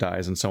everyone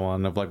dies and so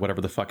on, of like whatever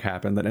the fuck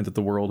happened that ended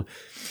the world.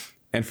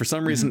 And for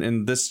some reason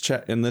in this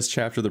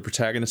chapter, the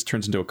protagonist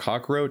turns into a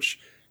cockroach,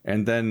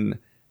 and then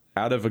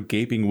out of a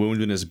gaping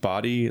wound in his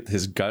body,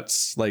 his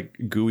guts, like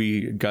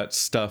gooey gut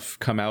stuff,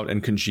 come out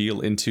and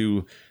congeal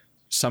into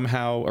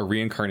somehow a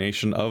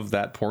reincarnation of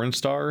that porn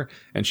star.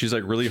 And she's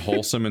like really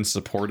wholesome and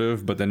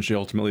supportive, but then she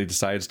ultimately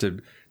decides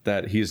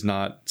that he's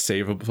not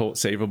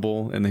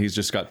savable, and he's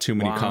just got too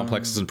many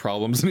complexes and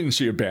problems, and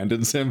she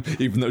abandons him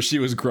even though she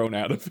was grown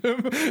out of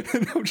him.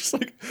 And I'm just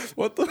like,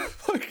 what the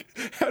fuck?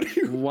 How do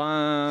you?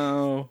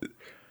 Wow.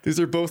 These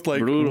are both like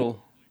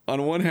brutal.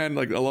 On one hand,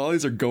 like a lot of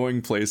these are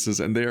going places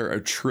and they are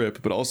a trip,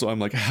 but also I'm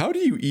like, how do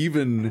you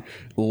even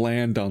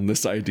land on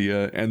this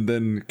idea and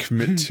then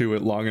commit to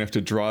it long enough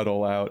to draw it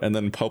all out and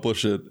then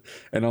publish it?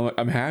 And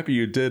I'm happy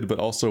you did, but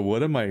also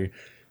what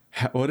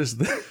is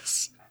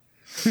this?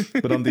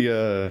 But on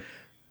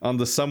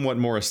the somewhat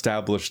more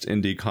established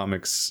indie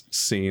comics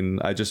scene,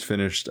 I just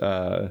finished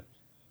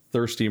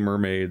Thirsty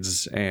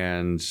Mermaids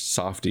and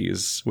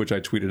Softies, which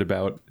I tweeted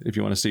about. If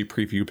you want to see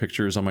preview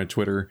pictures on my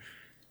Twitter,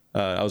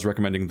 I was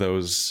recommending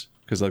those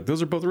because like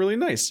those are both really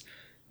nice.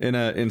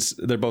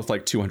 They're both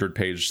like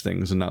 200-page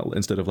things and not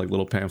instead of like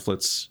little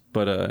pamphlets,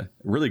 but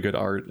really good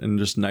art and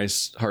just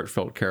nice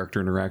heartfelt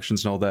character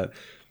interactions and all that.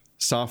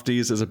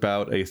 Softies is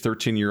about a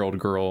 13-year-old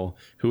girl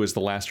who is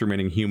the last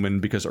remaining human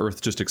because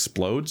Earth just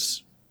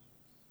explodes.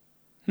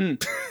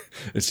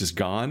 It's just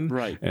gone.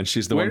 Right. And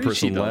she's the one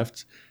person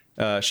left.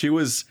 She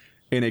was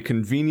in a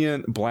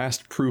convenient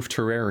blast-proof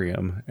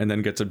terrarium and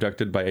then gets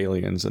abducted by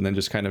aliens and then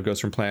just kind of goes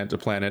from planet to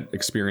planet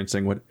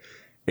experiencing what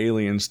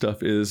alien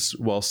stuff is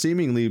while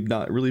seemingly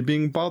not really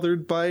being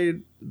bothered by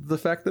the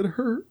fact that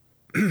her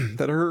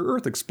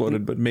Earth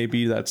exploded, but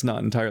maybe that's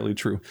not entirely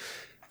true.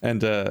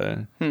 And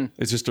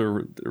it's just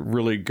a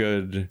really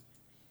good,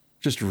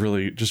 just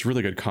really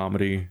good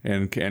comedy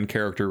and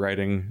character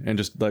writing, and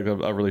just like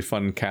a really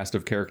fun cast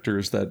of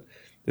characters that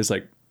is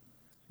like,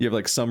 you have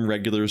like some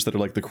regulars that are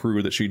like the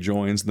crew that she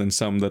joins, and then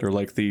some that are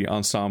like the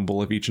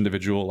ensemble of each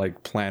individual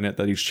like planet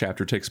that each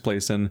chapter takes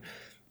place in.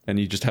 And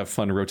you just have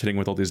fun rotating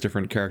with all these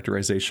different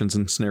characterizations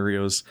and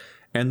scenarios.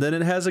 And then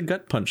it has a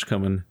gut punch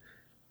coming.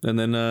 And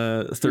then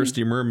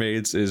Thirsty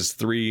Mermaids is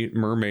 3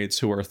 mermaids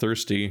who are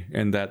thirsty,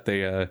 and that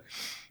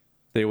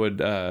they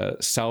would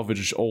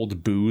salvage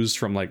old booze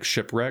from like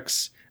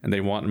shipwrecks, and they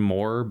want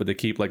more, but they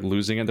keep like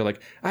losing it. They're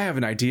like, I have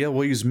an idea.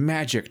 We'll use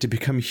magic to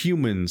become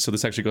human. So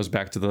this actually goes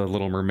back to the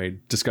Little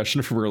Mermaid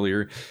discussion from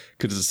earlier,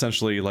 because it's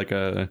essentially like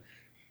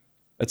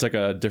it's like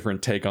a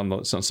different take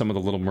on some of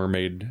the Little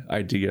Mermaid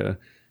idea.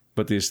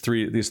 But these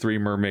three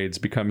mermaids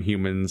become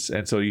humans,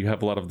 and so you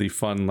have a lot of the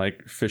fun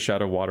like fish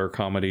out of water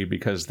comedy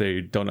because they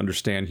don't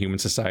understand human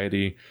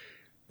society.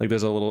 Like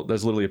there's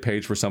literally a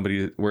page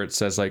where it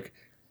says like,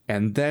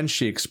 and then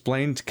she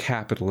explained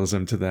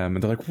capitalism to them,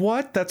 and they're like,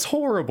 what? That's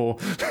horrible.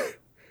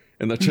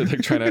 And they're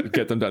like trying to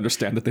get them to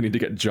understand that they need to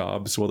get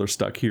jobs while they're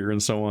stuck here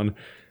and so on.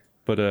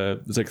 But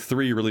there's like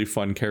 3 really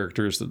fun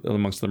characters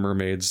amongst the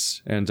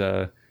mermaids, and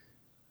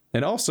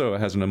also it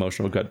has an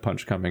emotional gut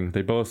punch coming.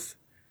 They both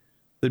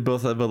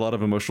have a lot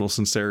of emotional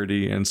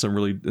sincerity and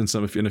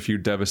in a few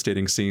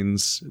devastating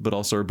scenes, but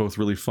also are both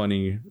really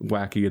funny,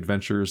 wacky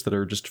adventures that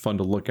are just fun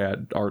to look at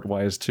art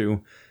wise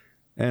too.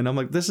 And I'm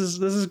like, this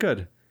is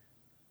good.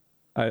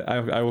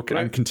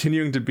 I'm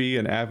continuing to be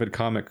an avid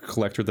comic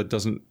collector that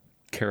doesn't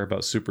care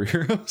about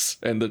superheroes,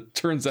 and it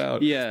turns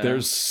out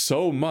there's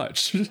so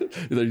much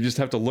that you just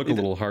have to look a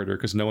little harder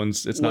because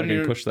it's not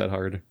being pushed that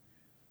hard.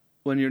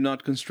 When you're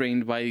not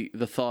constrained by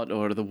the thought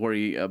or the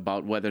worry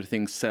about whether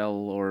things sell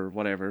or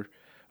whatever,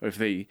 or if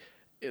they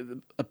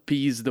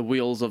appease the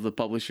wills of the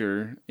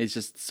publisher, it's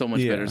just so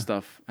much better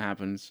stuff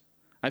happens.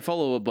 I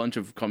follow a bunch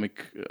of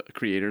comic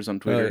creators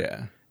on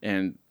Twitter.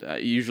 And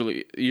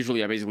usually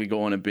I basically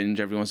go on a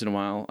binge every once in a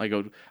while.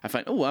 I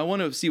find, I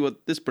want to see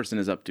what this person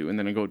is up to, and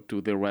then I go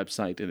to their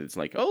website, and it's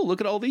like, oh, look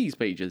at all these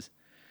pages.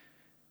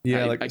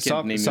 Yeah, I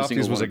can't name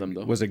Softies one of them,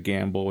 though. was a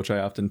gamble, which I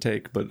often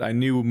take, but I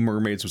knew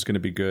Mermaids was going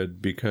to be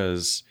good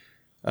because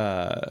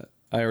I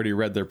already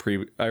read their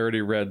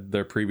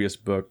previous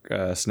book,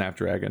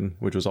 Snapdragon,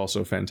 which was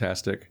also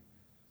fantastic.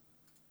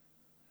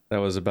 That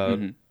was about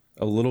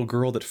a little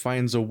girl that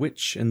finds a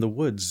witch in the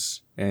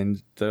woods,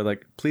 and they're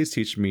like, please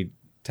teach me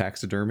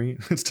taxidermy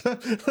and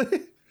stuff.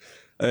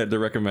 I had to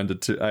recommend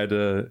it to.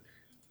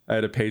 I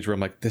had a page where I'm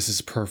like, this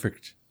is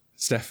perfect,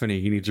 Stephanie,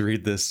 you need to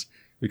read this,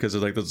 because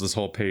there's this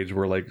whole page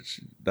where like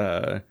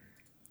it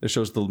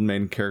shows the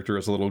main character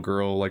as a little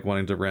girl like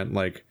wanting to rent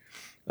like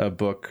a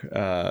book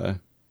on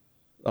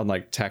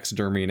like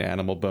taxidermy and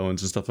animal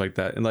bones and stuff like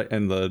that, and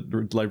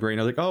the librarian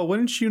was like, oh,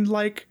 wouldn't you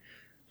like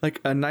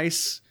a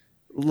nice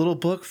little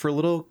book for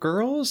little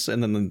girls?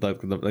 And then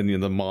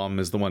the mom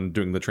is the one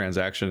doing the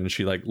transaction, and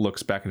she like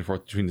looks back and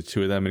forth between the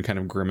two of them and kind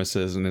of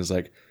grimaces and is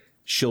like,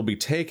 she'll be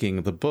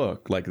taking the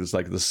book. Like it's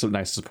like this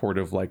nice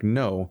supportive like,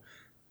 no,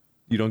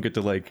 you don't get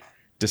to like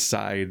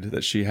decide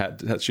that she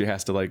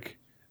has to like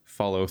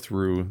follow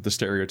through the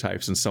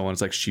stereotypes and so on.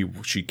 It's like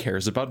she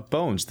cares about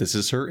bones, this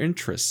is her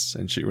interests,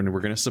 and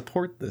we're going to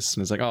support this.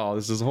 And it's like, oh,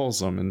 this is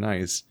wholesome and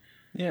nice.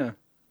 Yeah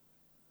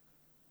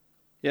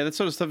that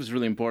sort of stuff is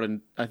really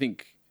important, I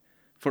think,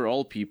 for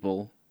all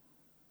people,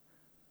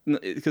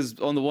 because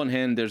on the one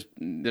hand there's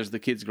the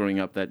kids growing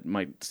up that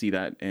might see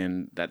that,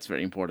 and that's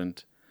very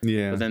important.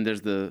 But then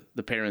there's the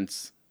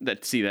parents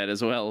that see that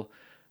as well.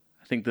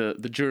 I think the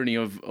journey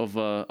of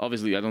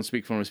obviously I don't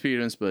speak from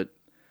experience, but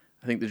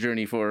I think the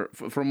journey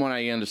from what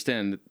I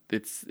understand,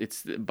 it's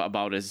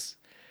about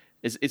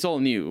it's all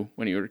new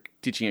when you're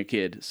teaching a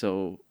kid.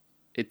 So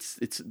it's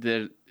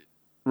a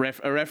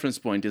reference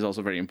point is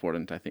also very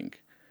important, I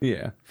think.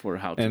 Yeah. For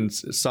how to, and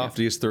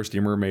Softies, Thirsty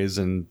Mermaids,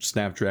 and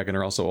Snapdragon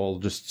are also all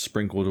just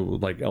sprinkled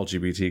with like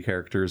LGBT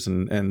characters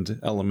and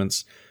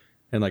elements.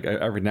 And like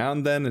every now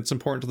and then it's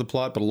important to the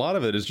plot, but a lot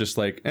of it is just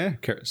like,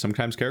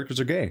 sometimes characters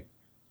are gay.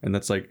 And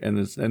that's like, and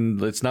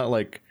it's not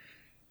like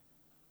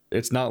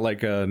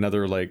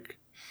another, like,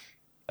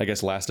 I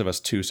guess Last of Us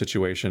 2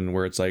 situation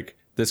where it's like,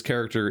 this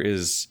character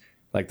is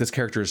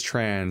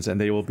trans and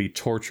they will be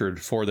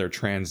tortured for their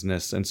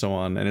transness and so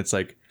on. And it's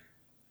like,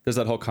 there's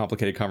that whole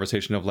complicated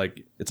conversation of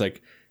like, it's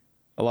like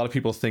a lot of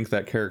people think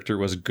that character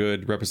was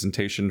good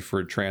representation for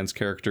a trans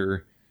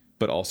character,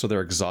 but also they're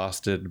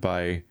exhausted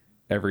by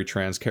every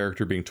trans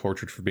character being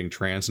tortured for being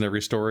trans in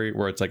every story,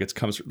 where it's like it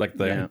comes like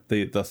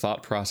the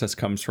thought process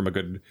comes from a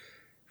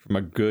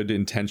good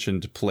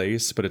intentioned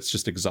place, but it's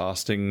just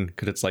exhausting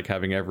because it's like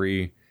having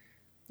every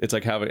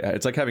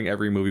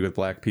movie with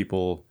black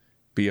people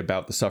be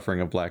about the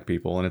suffering of black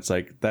people, and it's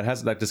like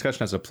that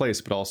discussion has a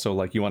place, but also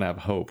like you want to have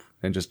hope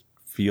and just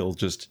feel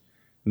just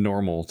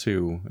normal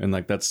too, and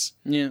like that's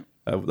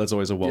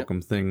always a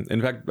welcome thing.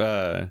 In fact,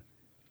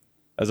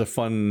 as a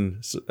fun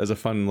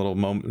little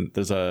moment,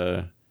 there's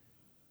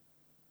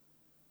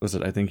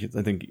I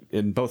think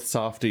in both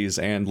Softies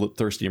and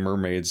Thirsty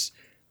Mermaids,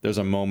 there's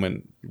a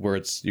moment where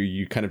it's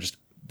you kind of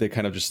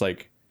just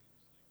like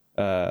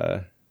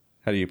how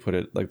do you put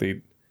it, like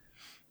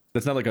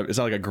it's not like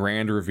a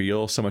grand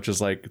reveal so much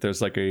as like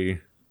there's like a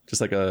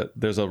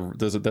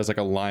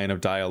line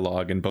of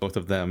dialogue in both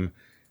of them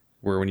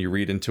where when you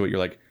read into it you're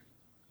like,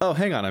 oh,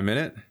 hang on a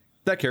minute,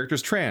 that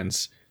character's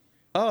trans,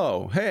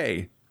 oh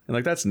hey, and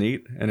like that's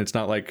neat. And it's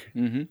not like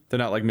they're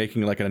not like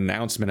making like an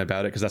announcement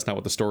about it, because that's not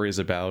what the story is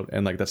about,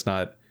 and like that's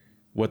not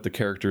what the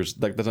characters,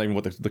 like that's not even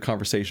what the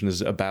conversation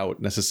is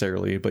about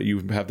necessarily. But you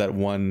have the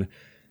one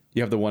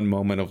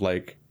moment of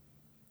like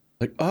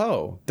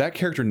oh, that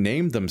character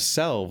named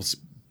themselves,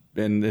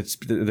 and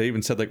they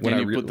even said like when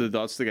I put the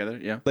dots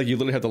together, like you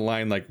literally have the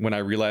line like when I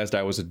realized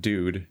I was a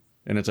dude,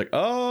 and it's like,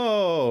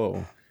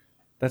 oh,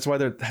 that's why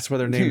they're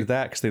named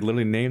that, because they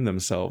literally named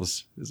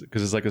themselves,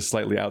 because it's like a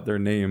slightly out there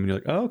name, and you're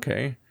like, oh,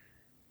 okay.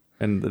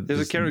 And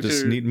there's a character,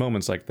 just neat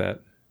moments like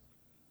that.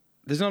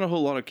 There's not a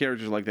whole lot of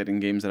characters like that in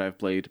games that I've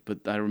played,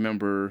 but I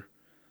remember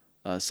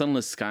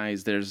Sunless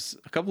Skies. There's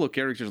a couple of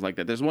characters like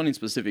that. There's one in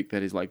specific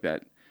that is like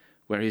that,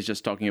 where he's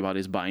just talking about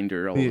his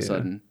binder all of a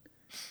sudden.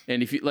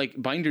 And if you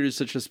like, binder is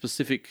such a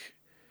specific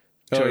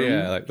term. Oh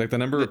yeah, like the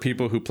number of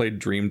people who played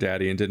Dream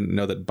Daddy and didn't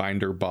know that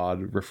binder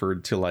bod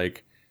referred to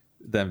like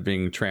them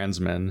being trans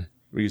men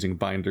using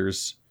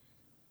binders.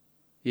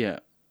 Yeah,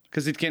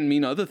 because it can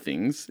mean other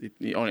things,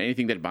 on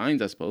anything that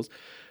binds, I suppose.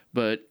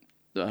 But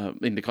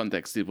in the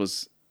context, it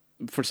was,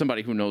 for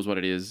somebody who knows what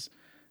it is,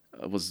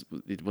 it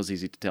was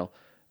easy to tell,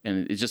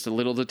 and it's just a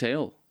little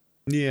detail.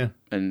 Yeah,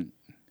 and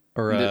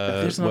or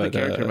there's another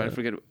character, but I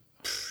forget.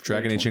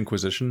 Dragon Age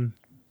Inquisition.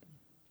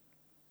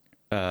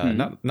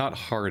 Not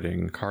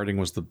Harding. Harding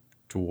was the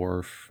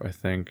dwarf, I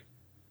think.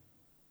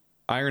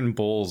 Iron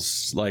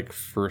Bull's like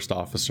first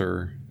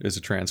officer is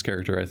a trans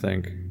character, I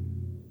think.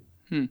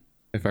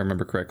 If I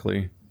remember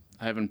correctly.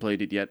 I haven't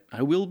played it yet.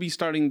 I will be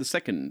starting the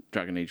second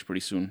Dragon Age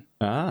pretty soon.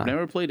 I've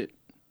never played it.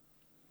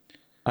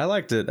 I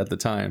liked it at the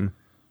time.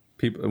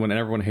 When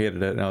everyone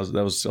hated it, and I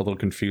was a little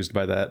confused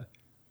by that.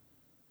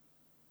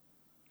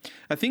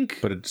 I think,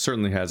 but it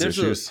certainly has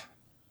issues.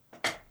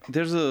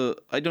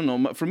 I don't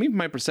know. For me,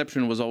 my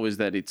perception was always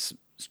that it's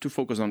too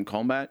focused on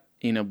combat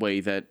in a way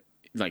that,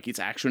 like, it's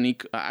action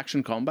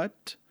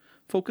combat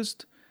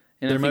focused.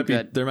 And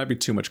there might be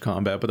too much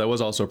combat, but that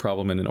was also a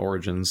problem in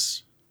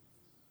Origins.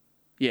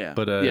 Yeah,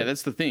 but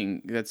that's the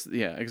thing.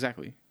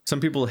 Exactly. some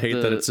people hate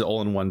that it's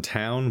all in one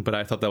town, but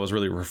I thought that was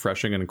really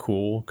refreshing and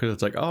cool because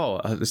it's like, oh,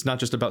 it's not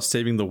just about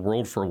saving the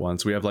world for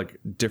once. We have like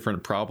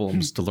different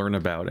problems to learn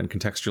about and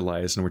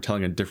contextualize, and we're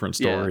telling a different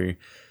story,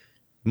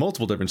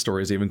 multiple different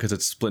stories, even because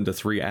it's split into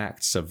 3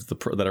 acts of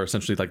that are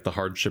essentially like the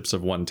hardships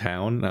of one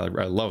town. I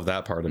love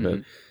that part of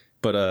it,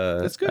 but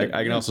that's good.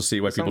 I can also see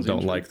why people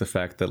don't like the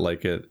fact that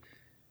like it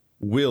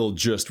will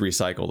just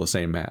recycle the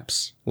same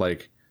maps.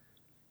 Like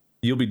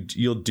you'll be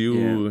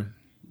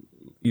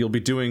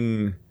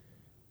doing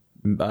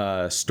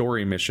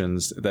story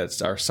missions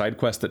that are side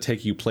quests that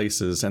take you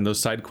places, and those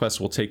side quests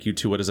will take you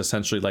to what is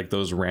essentially like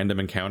those random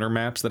encounter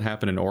maps that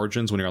happen in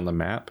Origins when you're on the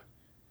map.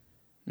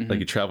 Like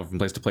you travel from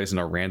place to place and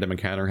a random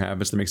encounter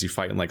happens that makes you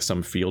fight in like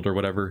some field or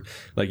whatever.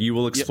 Like you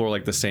will explore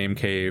like the same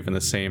cave and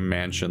the same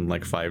mansion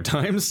like 5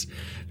 times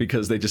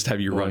because they just have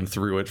you run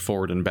through it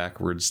forward and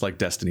backwards like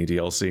Destiny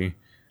DLC.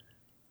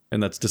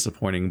 And that's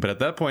disappointing. But at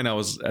that point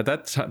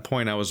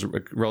I was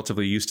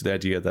relatively used to the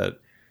idea that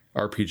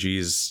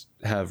RPGs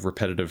have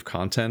repetitive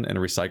content and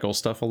recycle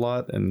stuff a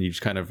lot, and you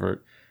just kind of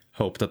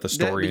hope that the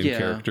story and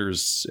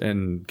characters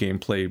and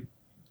gameplay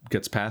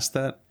gets past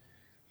that.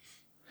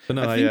 But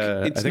no,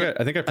 I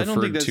think I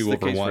preferred 2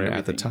 over 1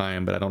 at the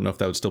time, but I don't know if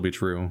that would still be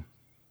true.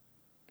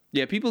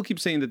 Yeah, people keep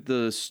saying that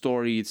the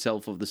story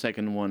itself of the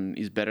second one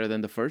is better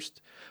than the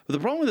first. But the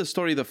problem with the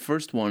story of the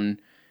first one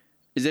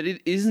is that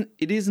it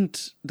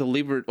isn't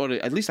delivered, or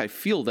at least I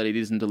feel that it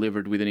isn't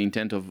delivered with an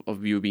intent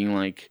of you being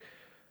like,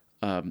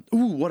 ooh,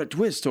 what a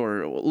twist,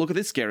 or look at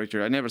this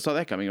character, I never saw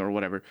that coming, or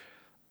whatever.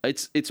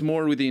 It's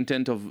more with the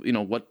intent of, you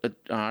know, what an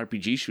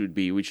RPG should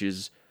be, which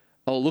is,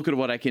 oh, look at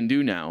what I can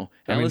do now.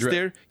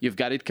 Alistair, you've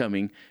got it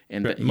coming.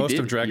 And most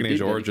of Dragon Age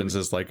Origins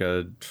is like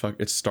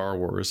it's Star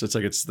Wars. It's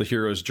like it's the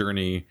hero's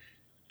journey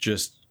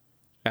just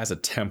as a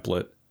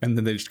template, and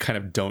then they just kind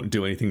of don't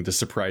do anything to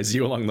surprise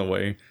you along the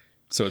way.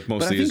 So it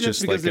mostly is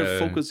just like they're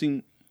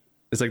focusing.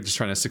 It's like just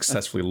trying to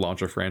successfully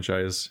launch a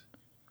franchise.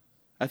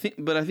 I think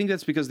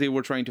that's because they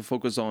were trying to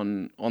focus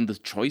on the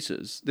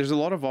choices. There's a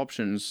lot of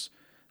options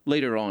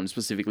later on,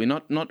 specifically,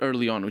 not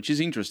early on, which is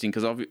interesting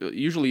because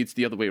usually it's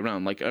the other way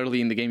around. Like early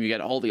in the game, you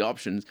get all the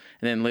options,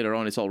 and then later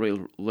on, it's all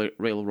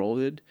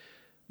railroaded.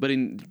 But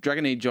in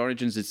Dragon Age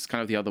Origins, it's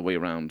kind of the other way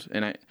around,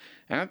 and I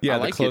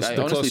like it.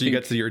 The closer you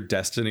get to your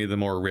destiny, the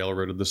more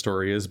railroaded the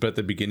story is. But at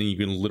the beginning, you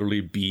can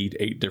literally be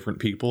 8 different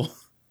people.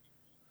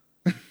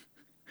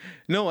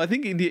 No, I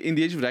think in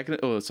the Age of Dragon,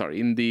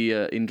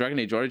 in Dragon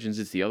Age Origins,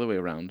 it's the other way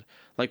around.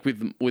 Like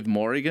with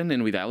Morrigan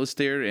and with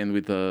Alistair and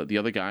with the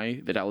other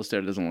guy that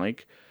Alistair doesn't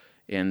like,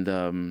 and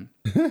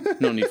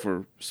no need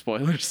for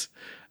spoilers.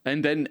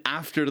 And then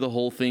after the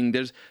whole thing,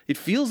 it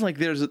feels like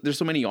there's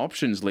so many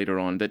options later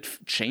on that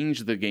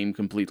change the game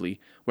completely.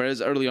 Whereas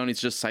early on,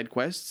 it's just side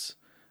quests.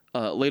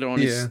 Later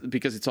on, it's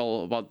because it's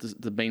all about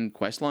the main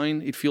quest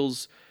line. It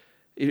feels.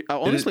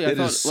 Honestly, I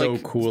thought it is so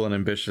cool and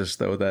ambitious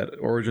though that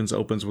Origins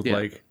opens with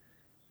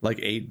like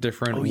 8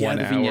 different 1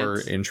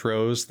 hour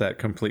intros that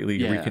completely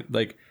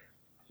like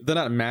they're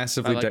not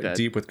massively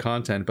deep with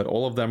content, but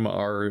all of them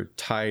are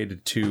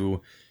tied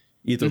to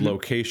either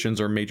locations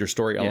or major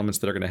story elements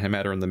that are going to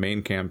matter in the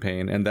main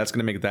campaign, and that's going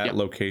to make that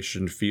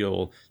location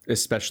feel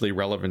especially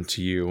relevant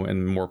to you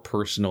and more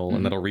personal,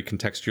 and that'll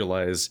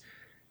recontextualize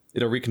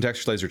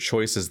your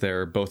choices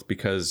there, both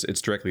because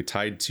it's directly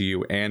tied to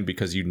you and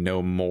because you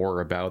know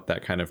more about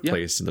that kind of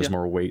place and there's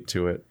more weight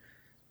to it.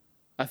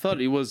 I thought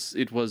it was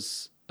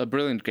a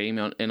brilliant game,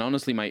 and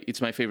honestly,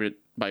 it's my favorite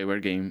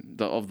BioWare game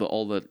of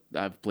all that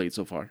I've played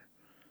so far.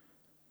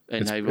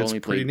 And I've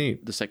only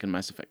played the second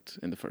Mass Effect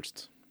and the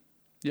first.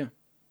 Yeah.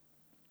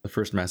 The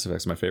first Mass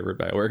Effect's my favorite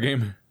BioWare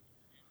game.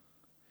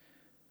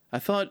 I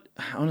thought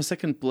on a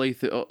second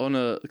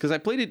playthrough, because I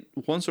played it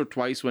once or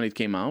twice when it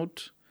came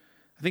out.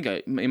 I think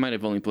I might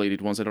have only played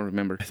it once. I don't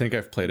remember. I think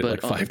I've played it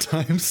like 5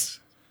 times.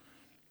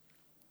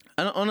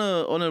 And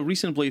on a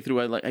recent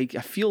playthrough,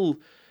 I feel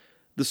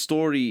the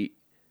story.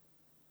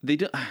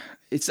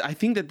 I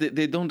think that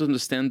they don't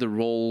understand the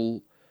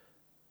role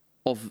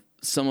of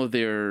some of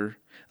their.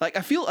 Like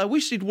I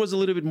wish it was a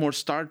little bit more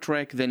Star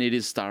Trek than it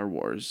is Star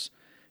Wars,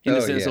 in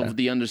the sense of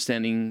the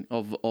understanding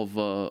of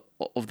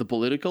the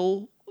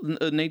political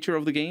nature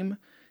of the game,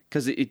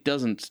 because it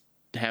doesn't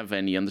have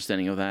any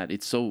understanding of that.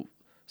 It's so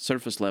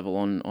surface level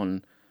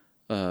on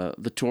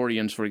the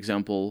Taurians, for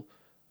example,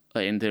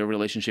 and their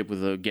relationship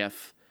with the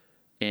Geth,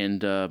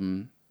 and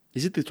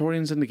is it the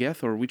Taurians and the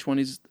Geth, or which one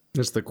is?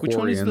 It's the Quarians. Which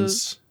one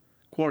is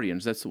the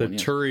Quarians? That's the one. The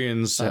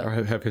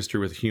Turians have history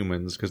with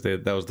humans because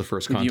that was the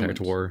first contact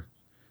war.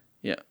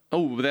 Yeah.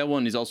 Oh, that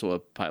one is also a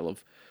pile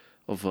of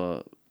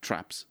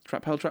traps,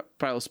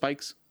 pile of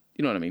spikes.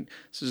 You know what I mean?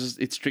 So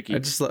it's tricky. I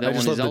just love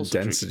the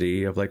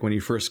density of like when you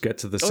first get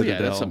to the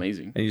Citadel. Yeah, that's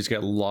amazing. And you just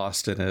get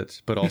lost in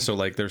it, but also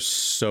like there's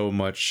so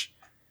much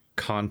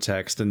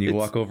context, and you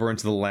walk over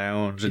into the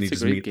lounge and you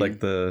just meet like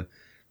the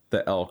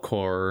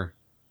Elcor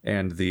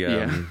and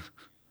the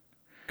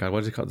God,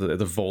 what is it called? The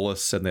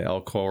Volus and the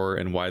Elcor,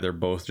 and why they're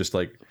both just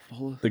like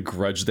the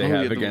grudge they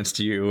have against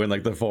you, and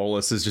like the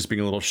Volus is just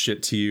being a little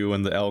shit to you,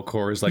 and the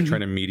Elcor is like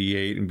trying to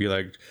mediate and be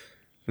like,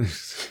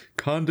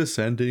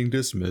 condescending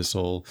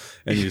dismissal,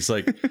 and he's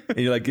like, and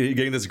you're like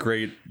getting this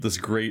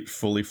great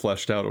fully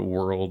fleshed out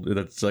world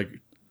that's like,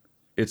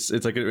 it's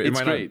like it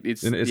might great.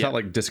 It's not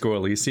like Disco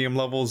Elysium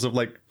levels of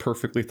like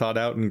perfectly thought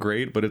out and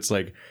great, but it's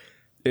like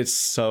it's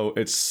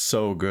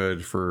so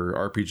good for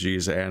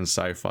RPGs and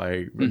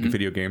sci-fi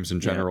video games in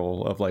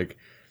general, of like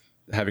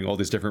having all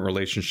these different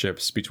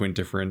relationships between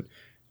different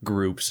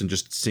groups and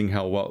just seeing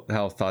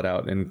how thought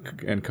out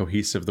and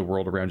cohesive the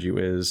world around you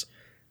is.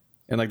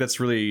 And like that's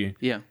really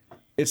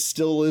it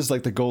still is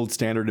like the gold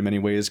standard in many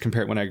ways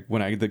compared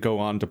when I go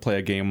on to play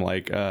a game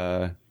like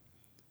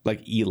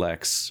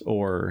Elex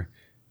or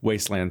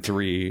Wasteland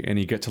 3, and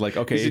you get to like,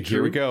 okay,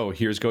 here we go.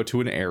 We're going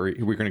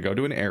to go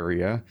to an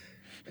area,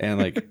 and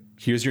like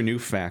here's your new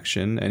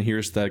faction, and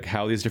here's like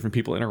how these different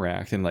people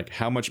interact, and like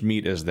how much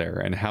meat is there,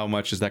 and how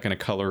much is that going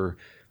to color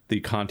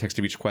the context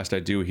of each quest I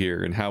do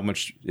here, and how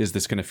much is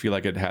this going to feel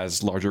like it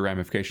has larger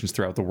ramifications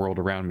throughout the world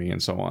around me,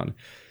 and so on.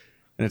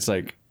 And it's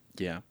like,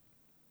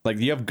 like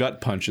you have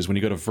gut punches when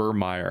you go to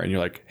Vermeer, and you're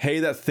like, hey,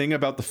 that thing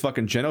about the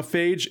fucking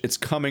genophage, it's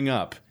coming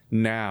up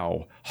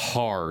now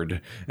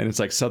hard. And it's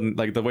like sudden,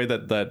 like the way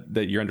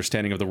that your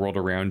understanding of the world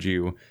around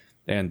you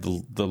and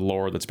the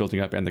lore that's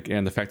building up, and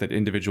the fact that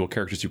individual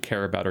characters you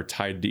care about are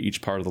tied to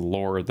each part of the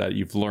lore that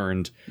you've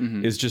learned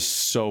is just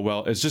so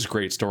well. It's just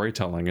great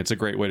storytelling. It's a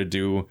great way to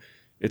do.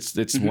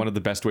 It's one of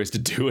the best ways to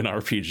do an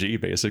RPG,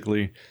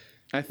 basically.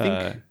 I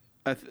think.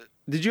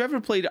 Did you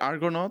ever play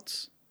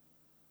Argonauts?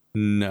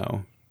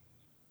 No.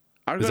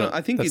 Argonaut,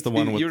 I think that's the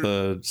one with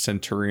the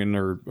centurion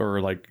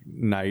or like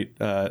knight,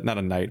 not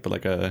a knight, but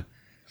like a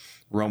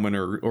Roman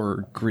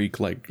or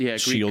Greek like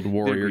shield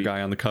warrior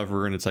guy on the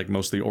cover, and it's like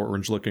mostly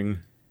orange looking.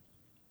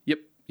 Yep.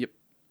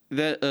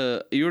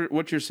 That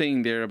what you're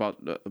saying there about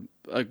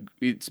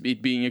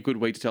it being a good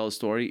way to tell a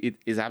story, it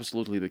is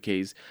absolutely the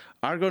case.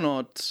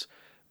 Argonauts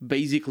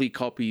basically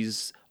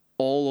copies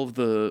all of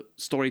the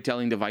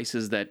storytelling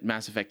devices that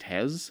Mass Effect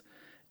has,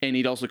 and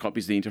it also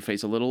copies the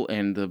interface a little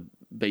and the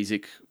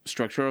basic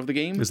structure of the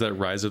game. Is that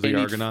Rise of the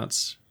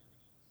Argonauts?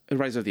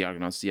 Rise of the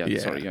Argonauts, yeah.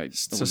 Sorry,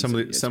 so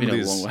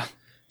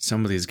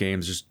some of these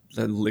games just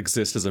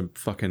exist as a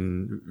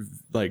fucking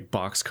like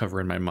box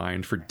cover in my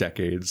mind for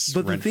decades,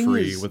 rent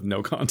free with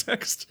no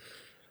context.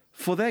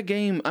 For that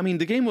game, I mean,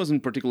 the game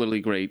wasn't particularly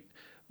great,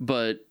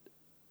 but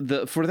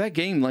for that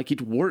game, like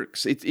it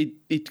works.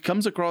 It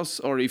comes across,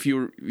 or if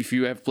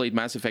you have played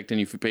Mass Effect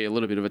and if you pay a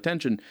little bit of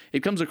attention,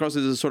 it comes across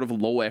as a sort of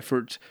low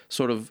effort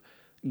sort of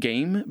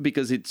game,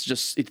 because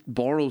it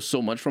borrows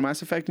so much from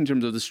Mass Effect in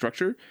terms of the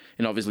structure,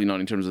 and obviously not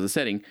in terms of the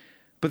setting,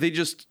 but they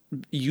just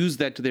use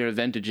that to their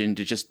advantage, and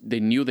they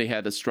knew they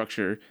had a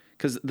structure,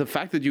 because the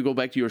fact that you go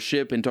back to your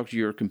ship and talk to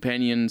your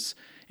companions,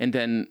 and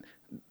then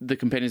the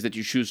companions that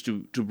you choose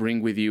to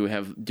bring with you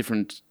have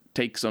different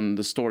takes on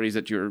the stories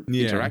that you're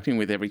interacting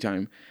with every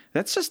time.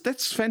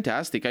 That's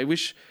fantastic. I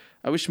wish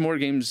more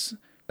games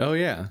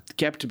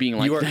kept being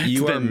like that.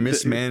 You are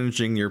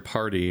mismanaging your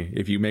party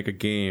if you make a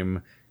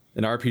game,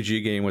 an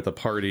RPG game with a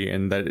party,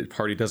 and that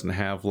party doesn't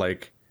have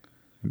like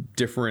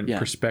different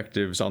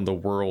perspectives on the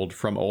world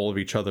from all of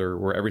each other,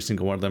 where every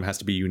single one of them has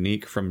to be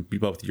unique from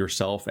both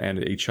yourself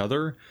and each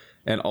other.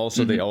 And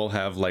also they all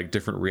have like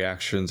different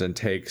reactions and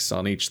takes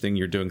on each thing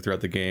you're doing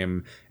throughout the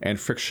game, and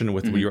friction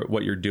with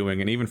what you're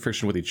doing, and even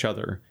friction with each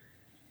other.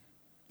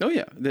 Oh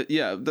yeah.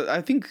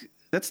 I think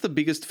that's the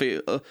biggest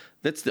fail.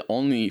 That's the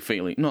only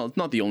failing. No,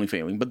 not the only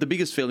failing, but the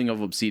biggest failing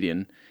of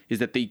Obsidian is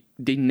that they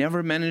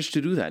never managed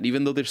to do that,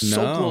 even though they're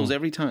so close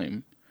every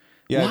time.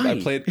 Yeah,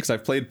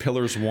 I've played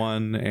Pillars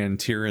 1 and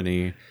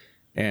Tyranny,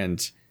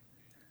 and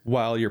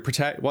while your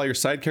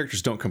side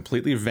characters don't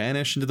completely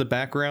vanish into the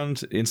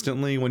background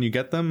instantly when you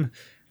get them,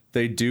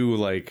 they do,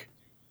 like,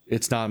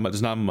 there's not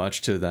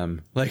much to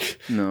them. Like,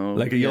 no,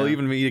 like you'll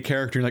even meet a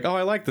character and like, oh,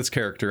 I like this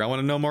character, I want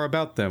to know more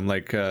about them.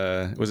 Like,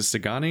 was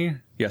it Sagani?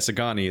 Yeah,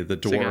 Sagani, the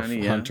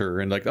dwarf hunter,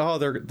 and like, oh,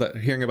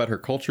 hearing about her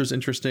culture is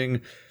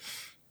interesting,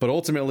 but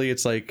ultimately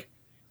it's like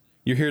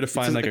you're here to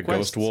find like a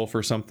ghost wolf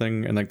or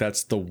something, and like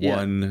that's the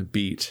one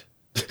beat.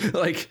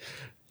 Like,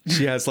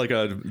 she has like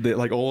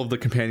like all of the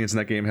companions in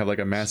that game have like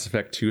a Mass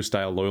Effect 2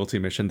 style loyalty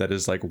mission that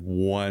is like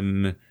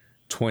one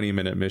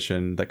 20-minute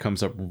mission that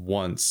comes up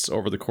once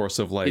over the course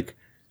of like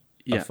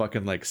a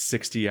fucking like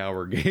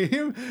 60-hour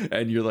game,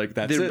 and you're like,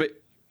 that's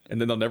it.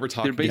 And then they'll never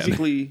talk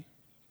again.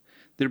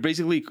 They're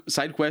basically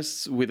side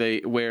quests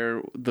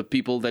where the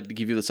people that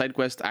give you the side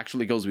quest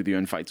actually goes with you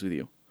and fights with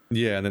you.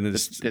 Yeah, and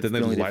then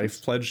they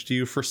life pledge to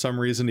you for some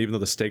reason, even though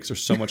the stakes are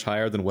so much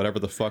higher than whatever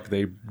the fuck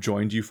they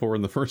joined you for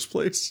in the first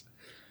place.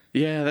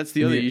 Yeah, that's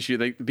the other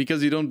issue.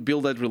 Because you don't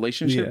build that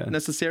relationship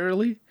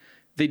necessarily,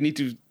 they need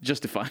to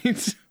justify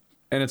it.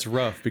 And it's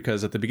rough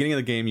because at the beginning of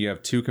the game, you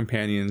have two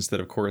companions that,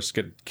 of course,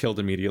 get killed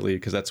immediately,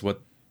 because that's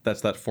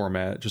that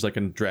format, just like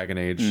in Dragon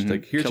Age. Mm-hmm.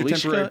 Like, here's Kalishka your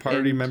temporary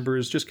party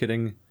members. Just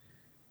kidding.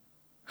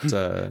 I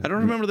don't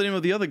remember the name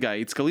of the other guy.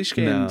 It's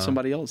Kalishka and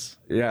somebody else.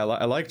 Yeah,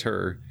 I liked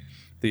her.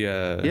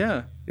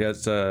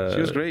 It's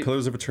she was great.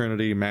 Pillars of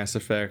Eternity, Mass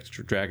Effect,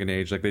 Dragon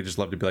Age. Like, they just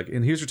love to be like,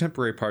 and here's your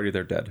temporary party.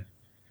 They're dead,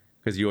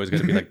 because you always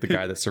got to be like the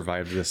guy that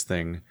survived this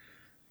thing.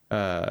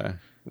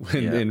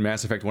 In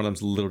Mass Effect, one of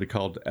them's literally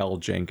called L.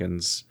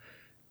 Jenkins,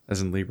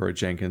 as in Leroy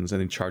Jenkins,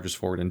 and he charges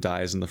forward and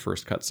dies in the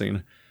first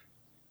cutscene.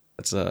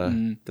 That's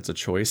a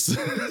choice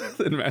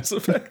in Mass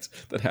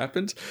Effect that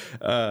happened.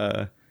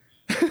 But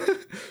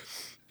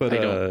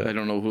I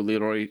don't know who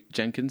Leroy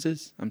Jenkins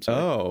is. I'm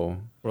sorry. Oh,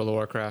 World of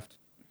Warcraft.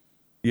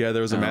 Yeah,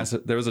 there was a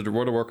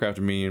World of Warcraft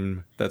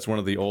meme that's one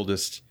of the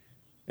oldest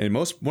and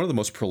one of the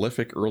most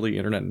prolific early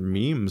internet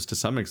memes to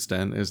some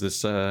extent. Is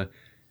this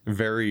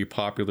very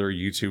popular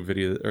YouTube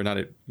video, or not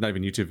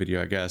even YouTube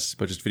video, I guess,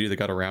 but just video that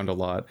got around a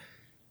lot,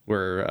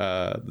 where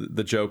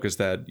the joke is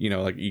that, you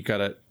know, like you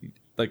gotta,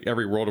 like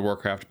every World of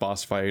Warcraft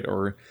boss fight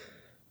or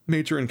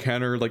major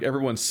encounter, like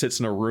everyone sits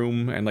in a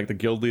room and like the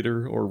guild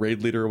leader or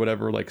raid leader or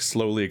whatever like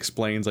slowly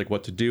explains like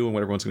what to do and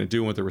what everyone's going to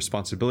do and what their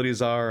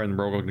responsibilities are, and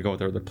we're all going to go with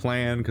their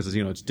plan because,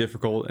 you know, it's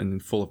difficult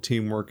and full of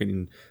teamwork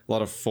and a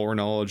lot of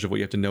foreknowledge of what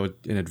you have to know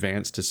in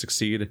advance to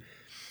succeed.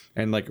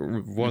 And like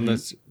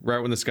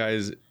right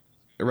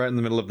in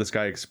the middle of this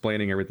guy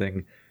explaining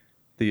everything,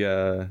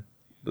 the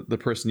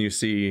person you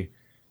see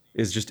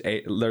is just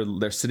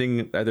they're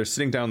sitting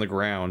down on the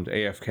ground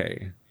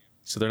AFK.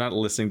 So they're not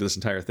listening to this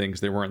entire thing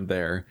because they weren't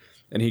there.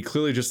 And he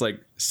clearly just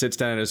like sits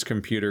down at his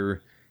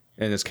computer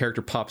and his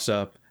character pops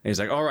up and he's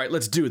like, all right,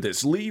 let's do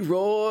this.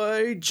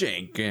 Leroy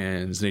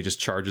Jenkins. And he just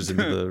charges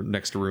into the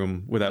next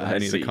room without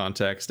any of the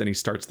context. And he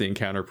starts the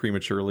encounter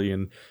prematurely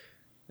and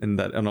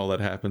all that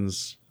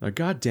happens.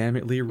 God damn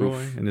it,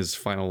 Leroy. Oof. And his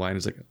final line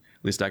is like, at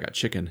least I got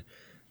chicken.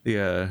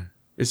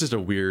 It's just a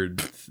weird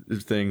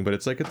thing, but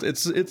it's like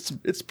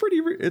it's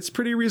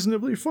pretty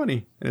reasonably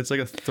funny, and it's like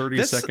a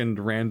 30-second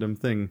random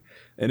thing,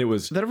 and it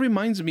was that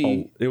reminds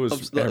me. It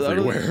was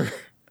everywhere.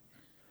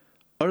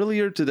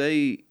 Earlier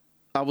today,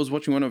 I was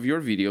watching one of your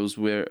videos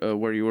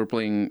where you were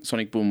playing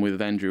Sonic Boom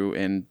with Andrew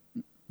and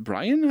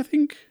Brian. I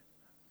think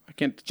I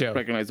can't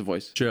recognize the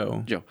voice.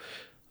 Joe.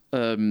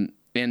 And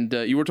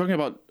you were talking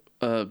about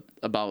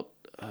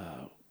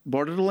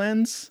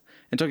Borderlands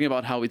and talking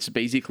about how it's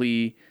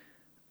basically,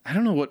 I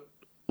don't know what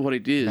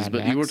it is, Mad but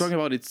Max? you were talking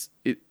about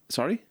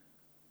sorry?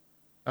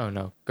 Oh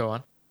no, go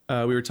on.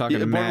 We were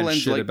talking mad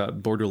shit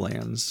about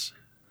Borderlands.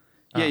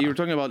 Yeah, you were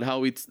talking about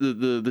how it's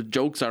the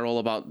jokes are all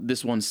about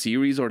this one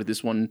series or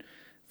this one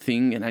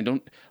thing, and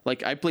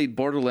I played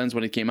Borderlands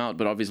when it came out,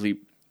 but obviously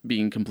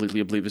being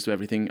completely oblivious to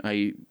everything,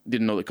 I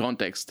didn't know the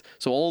context.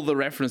 So all the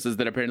references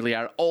that apparently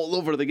are all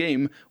over the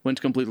game went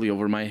completely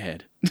over my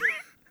head.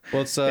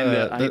 Well, it's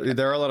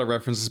there are a lot of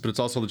references, but it's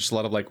also just a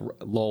lot of like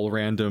lol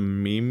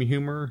random meme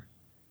humor.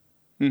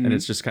 Mm-hmm. And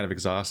it's just kind of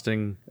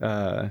exhausting.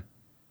 It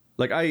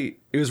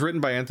was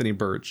written by Anthony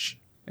Birch,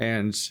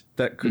 and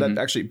that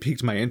actually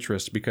piqued my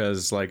interest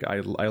because like I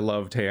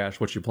loved Hey Ash,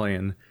 What You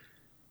Playing?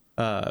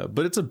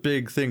 But it's a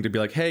big thing to be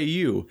like, hey,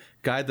 you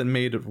guy that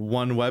made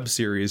one web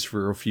series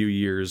for a few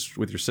years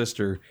with your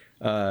sister,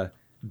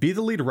 be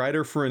the lead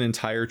writer for an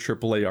entire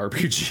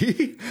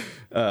AAA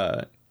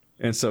RPG.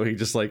 And so he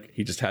just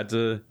had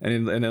to,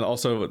 and then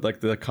also like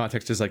the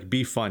context is like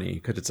be funny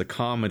because it's a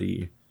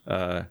comedy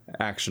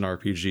action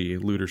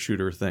RPG looter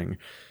shooter thing.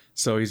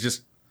 So he's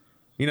just,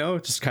 you know,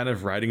 just kind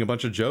of writing a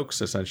bunch of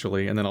jokes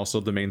essentially, and then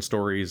also the main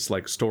story's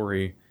like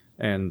story,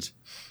 and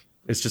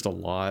it's just a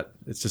lot.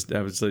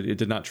 It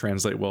did not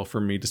translate well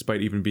for me,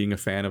 despite even being a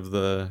fan of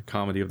the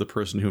comedy of the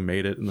person who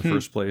made it in the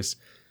first place.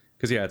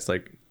 Because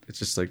it's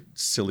just like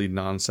silly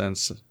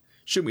nonsense.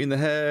 Shoot me in the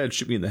head,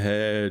 shoot me in the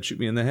head, shoot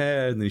me in the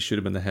head, and then you shoot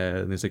him in the head,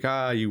 and he's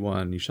like, you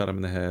won, you shot him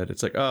in the head.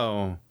 It's like,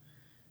 oh.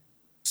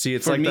 See,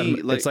 it's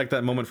it's like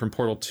that moment from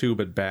Portal 2,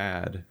 but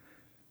bad.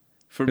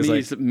 For me,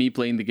 like, me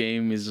playing the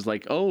game is just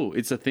like, oh,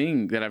 it's a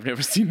thing that I've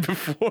never seen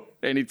before,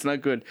 and it's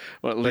not good.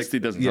 Well, at least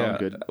it doesn't sound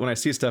good. When I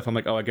see stuff, I'm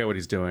like, oh, I get what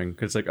he's doing.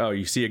 Because it's like, oh,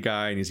 you see a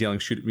guy, and he's yelling,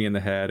 shoot me in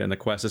the head, and the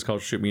quest is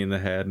called shoot me in the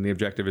head, and the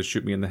objective is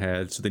shoot me in the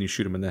head, so then you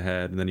shoot him in the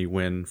head, and then you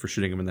win for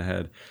shooting him in the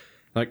head.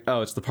 Like,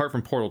 oh, it's the part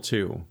from Portal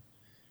 2.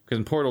 Because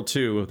in Portal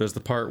 2, there's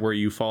the part where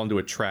you fall into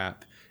a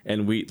trap,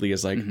 and Wheatley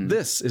is like,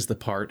 this is the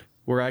part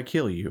where I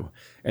kill you.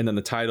 And then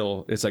the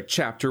title is like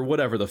chapter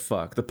whatever the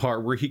fuck, the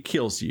part where he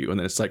kills you. And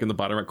then it's like in the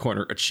bottom right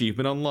corner,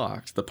 achievement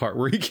unlocked, the part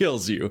where he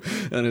kills you.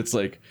 And it's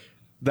like,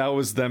 that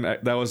was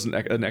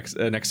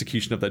an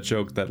execution of that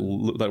joke that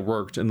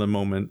worked in the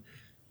moment,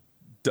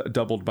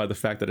 doubled by the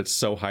fact that it's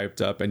so hyped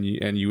up, and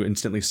you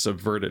instantly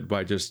subvert it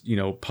by just, you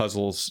know,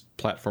 puzzles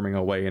platforming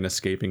away and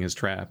escaping his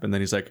trap. And then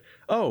he's like,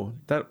 oh,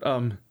 that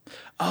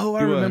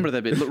I remember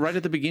that bit right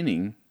at the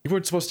beginning. You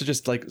weren't supposed to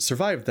just like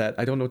survive that.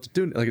 I don't know what to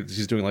do. Like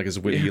he's doing like his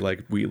witty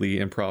like Wheatley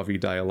improv-y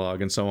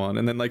dialogue and so on.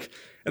 And then like,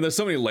 and there's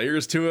so many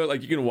layers to it.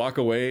 Like you can walk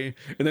away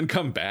and then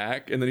come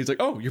back, and then he's like,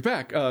 oh, you're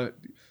back. Don't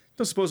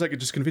suppose I could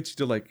just convince you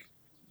to like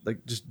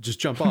just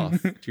jump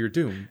off to your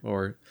doom,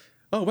 or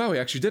oh wow, we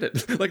actually did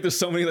it. Like there's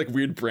so many like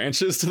weird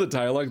branches to the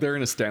dialogue there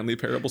in a Stanley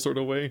Parable sort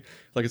of way.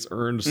 Like it's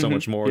earned so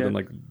much more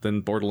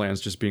than Borderlands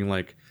just being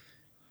like,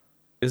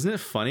 isn't it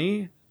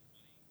funny?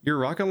 Your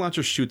rocket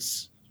launcher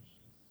shoots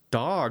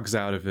dogs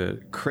out of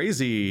it.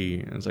 Crazy.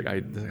 And it's like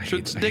I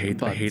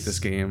hate this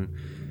game.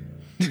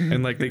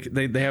 And like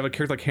they have a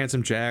character like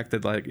Handsome Jack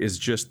that like is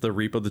just the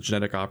Repo the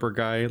Genetic Opera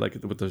guy, like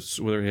with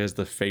the where he has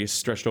the face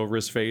stretched over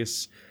his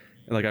face.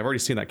 And like I've already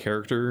seen that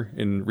character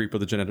in Repo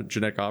the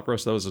Genetic Opera,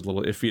 so that was a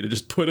little iffy to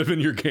just put him in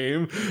your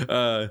game.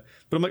 But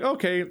I'm like,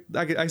 okay,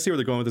 I see where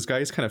they're going with this guy.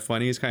 He's kind of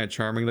funny, he's kind of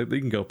charming. Like they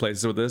can go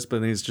places with this, but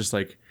then he's just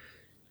like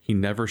he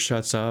never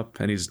shuts up,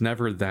 and he's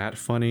never that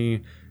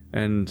funny,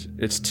 and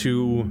it's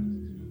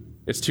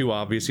too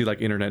obvious. He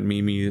like internet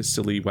meme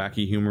silly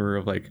wacky humor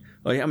of like,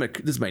 oh yeah,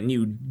 this is my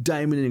new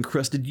diamond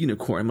encrusted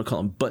unicorn, I'm gonna call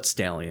him Butt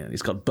Stallion.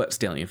 He's called Butt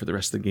Stallion for the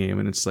rest of the game,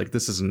 and it's like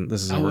this isn't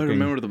working. I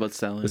remember the Butt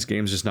Stallion. This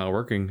game's just not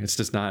working. It's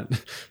just not.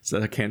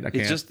 So I can't.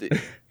 It's just.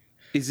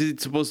 Is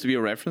it supposed to be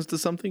a reference to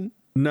something?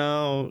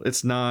 No,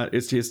 it's not.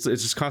 It's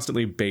just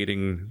constantly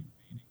baiting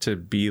to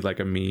be like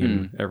a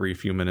meme every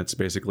few minutes,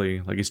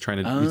 basically. Like he's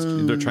trying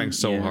to. They're trying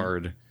so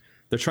hard.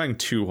 They're trying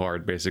too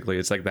hard, basically.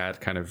 It's like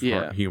that kind of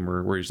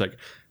humor where he's like,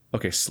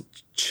 okay,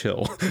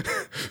 chill.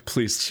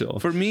 Please chill.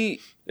 For me,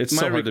 it's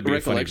so hard to be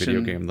a funny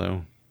video game,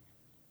 though.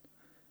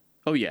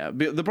 Oh, yeah.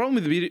 The problem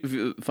with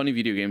funny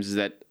video games is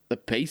that the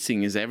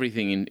pacing is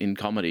everything in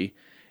comedy.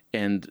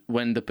 And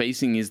when the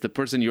pacing is the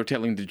person you're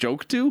telling the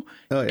joke to,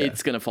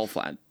 it's going to fall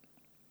flat.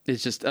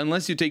 It's just,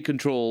 unless you take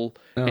control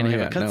and have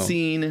a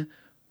cutscene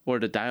or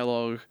the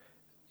dialogue.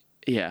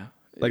 Yeah.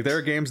 Like there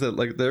are games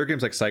like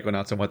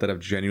Psychonauts and what that have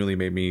genuinely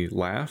made me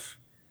laugh,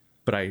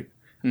 but I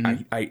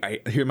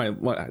hear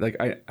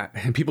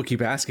and people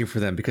keep asking for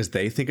them because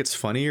they think it's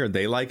funny or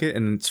they like it,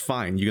 and it's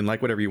fine. You can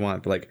like whatever you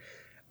want, but like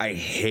I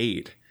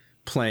hate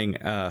playing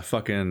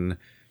fucking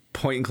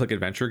point and click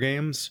adventure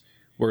games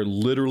where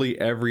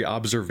literally every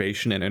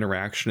observation and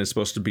interaction is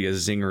supposed to be a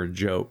zinger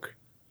joke.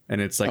 And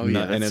it's like, and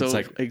it's so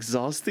like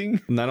exhausting.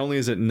 Not only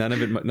is it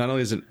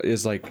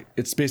like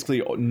it's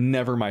basically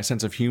never my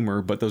sense of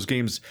humor, but those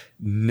games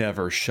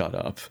never shut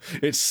up.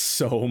 It's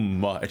so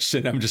much,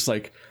 and I'm just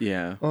like,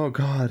 oh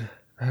god,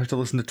 I have to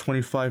listen to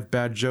 25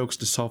 bad jokes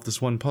to solve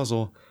this one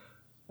puzzle.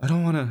 I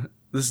don't want to.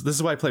 This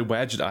is why I play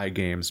Wadget Eye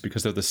games,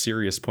 because they're the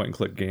serious point and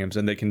click games,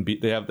 and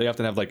they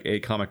often have like a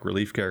comic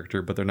relief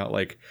character, but they're not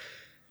like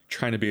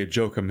trying to be a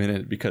joke a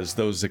minute, because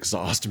those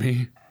exhaust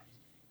me.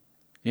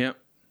 Yep.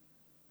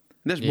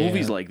 There's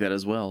movies like that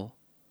as well,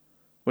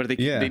 where they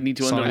need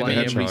to underline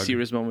every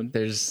serious moment.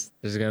 There's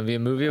gonna be a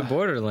movie of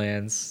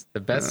Borderlands. The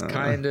best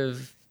kind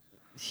of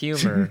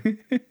humor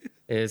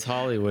is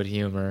Hollywood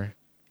humor.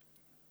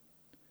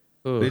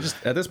 Ooh, they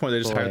just at this point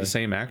they hire the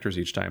same actors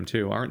each time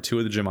too. Aren't two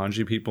of the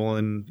Jumanji people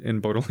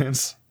in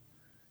Borderlands?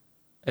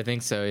 I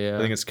think so. Yeah, I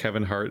think it's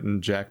Kevin Hart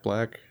and Jack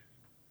Black.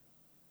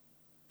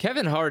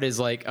 Kevin Hart is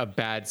like a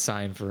bad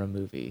sign for a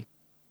movie.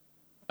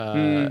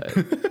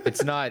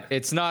 It's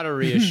not a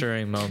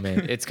reassuring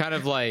moment. It's kind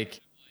of like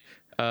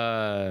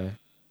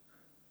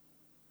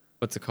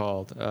what's it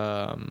called?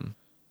 I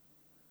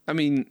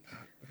mean,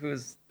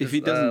 if he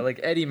doesn't like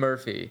Eddie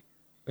Murphy.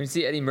 When you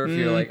see Eddie Murphy,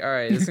 you're like, all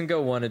right, this can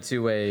go one of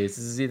two ways.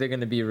 This is either going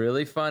to be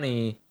really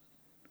funny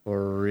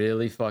or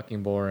really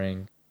fucking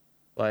boring.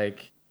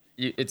 Like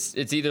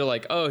it's either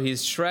like, oh,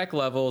 he's Shrek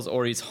levels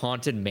or he's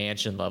Haunted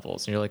Mansion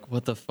levels, and you're like,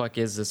 what the fuck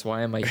is this?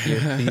 Why am I here?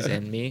 Please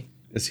end me.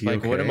 Is he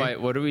like, okay?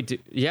 What do we do?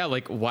 Yeah,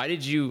 like, why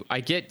did you? I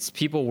get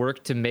people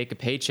work to make a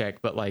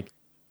paycheck, but like,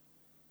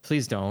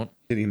 please don't.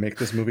 Did he make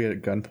this movie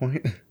at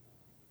gunpoint?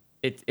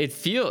 It's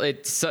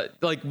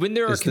like when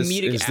there are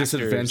comedic actors. Is this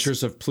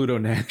Adventures of Pluto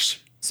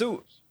Nash?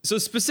 So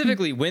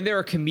specifically, when there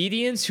are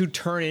comedians who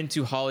turn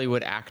into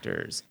Hollywood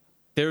actors,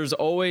 there's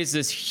always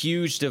this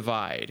huge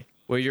divide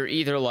where you're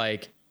either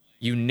like,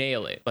 you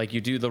nail it. Like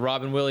you do the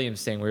Robin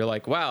Williams thing where you're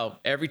like, wow,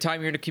 every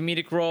time you're in a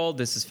comedic role,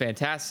 this is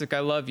fantastic.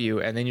 I love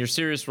you. And then your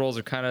serious roles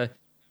are kind of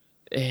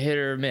hit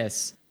or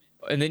miss.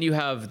 And then you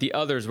have the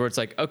others where it's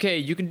like, okay,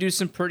 you can do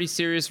some pretty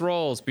serious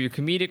roles, but your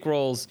comedic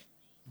roles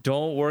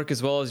don't work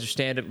as well as your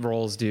stand-up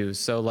roles do.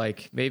 So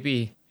like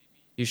maybe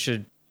you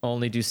should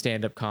only do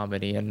stand-up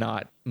comedy and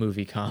not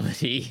movie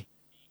comedy.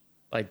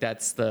 Like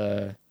that's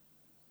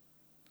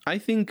I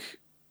think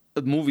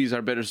movies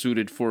are better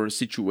suited for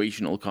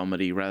situational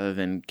comedy rather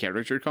than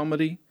character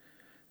comedy,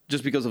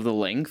 just because of the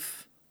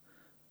length.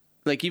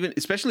 Like even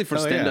especially for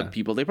stand-up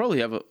people, they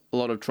probably have a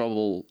lot of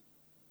trouble.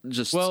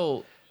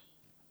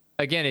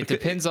 Again, it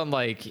depends on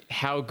like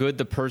how good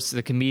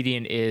the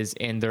comedian is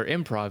in their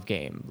improv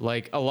game.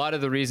 Like a lot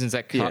of the reasons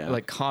that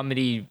like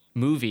comedy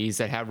movies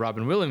that have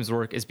Robin Williams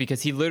work is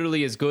because he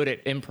literally is good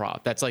at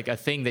improv. That's like a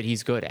thing that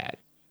he's good at.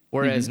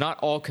 Whereas not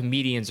all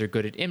comedians are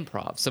good at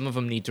improv. Some of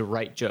them need to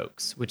write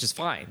jokes, which is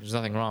fine. There's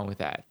nothing wrong with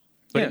that.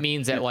 But it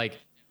means that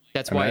like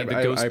that's why the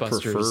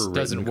Ghostbusters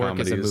doesn't work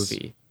as a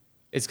movie.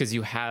 It's because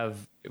you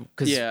have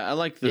I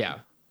like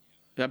the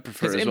I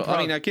prefer it as well. I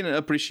mean, I can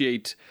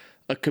appreciate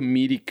a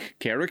comedic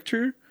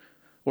character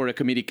or a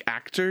comedic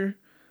actor.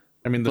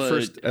 I mean,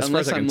 as far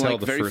as I can tell,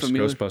 the first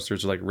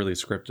Ghostbusters are like really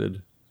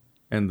scripted,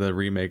 and the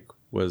remake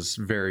was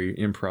very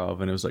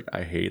improv, and it was like,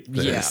 I hate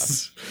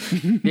this.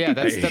 Yeah,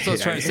 that's what I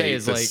was trying to say.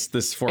 Is like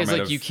this format is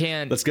like of, you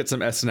can't. Let's get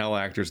some SNL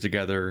actors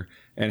together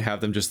and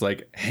have them just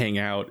like hang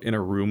out in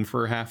a room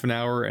for half an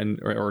hour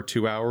or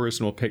 2 hours,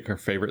 and we'll pick our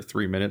favorite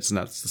 3 minutes, and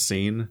that's the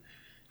scene.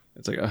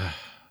 It's like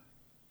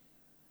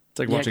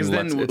watching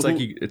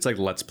it's like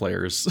Let's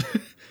Players.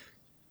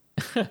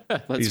 You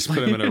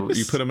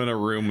put them in a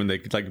room and they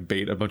like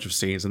bait a bunch of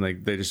scenes and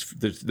they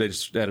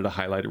just added a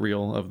highlight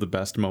reel of the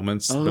best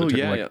moments. Oh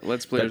yeah,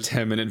 Let's Players. That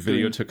 10-minute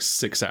video took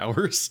 6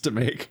 hours to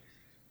make.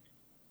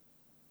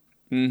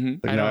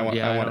 Mm-hmm.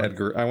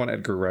 I want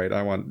Edgar Wright.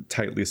 I want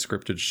tightly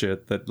scripted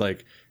shit that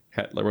like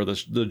where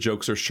the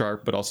jokes are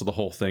sharp, but also the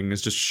whole thing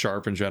is just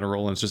sharp in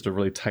general, and it's just a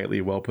really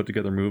tightly well put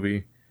together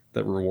movie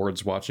that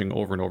rewards watching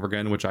over and over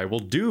again, which I will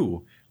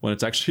do when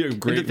it's actually a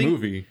great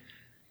movie.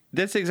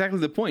 That's exactly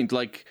the point.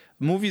 Like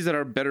movies that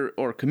are better,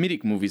 or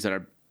comedic movies that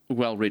are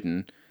well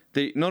written,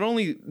 they not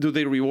only do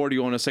they reward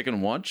you on a second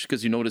watch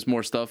because you notice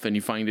more stuff and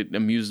you find it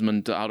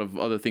amusement out of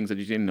other things that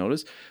you didn't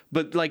notice,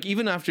 but like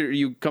even after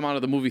you come out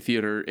of the movie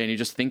theater and you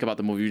just think about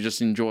the movie, you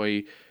just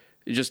enjoy,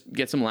 you just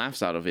get some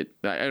laughs out of it.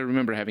 I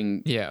remember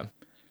having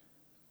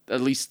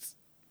at least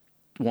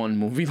one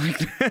movie like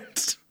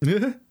that.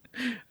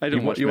 I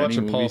don't watch. You watch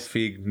a movies. Paul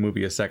Feig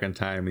movie a second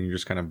time and you're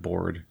just kind of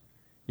bored.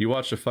 You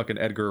watch a fucking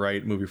Edgar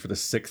Wright movie for the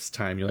 6th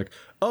time, you're like,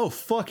 oh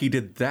fuck, he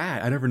did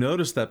that. I never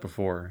noticed that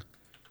before.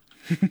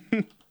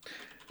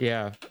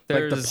 Yeah,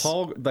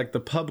 like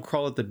the pub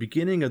crawl at the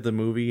beginning of the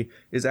movie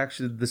is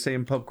actually the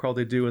same pub crawl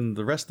they do in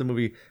the rest of the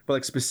movie, but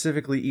like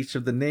specifically each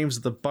of the names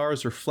of the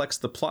bars reflects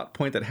the plot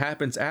point that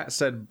happens at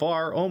said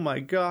bar. Oh my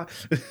god.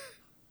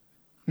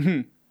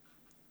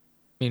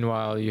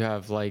 Meanwhile, you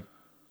have like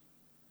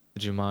the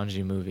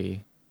Jumanji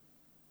movie,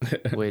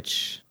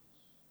 which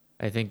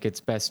I think its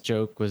best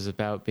joke was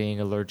about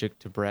being allergic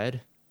to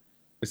bread.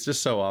 It's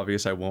just so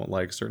obvious I won't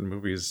like certain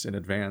movies in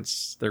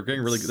advance. They're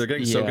getting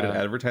so good at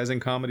advertising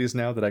comedies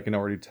now that I can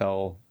already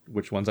tell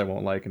which ones I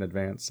won't like in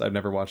advance. I've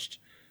never watched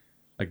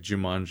like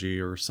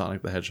Jumanji or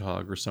Sonic the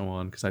Hedgehog or so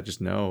on because I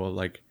just know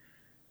like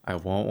I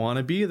won't want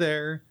to be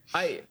there.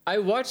 I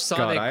watched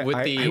Sonic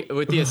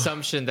with the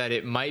assumption that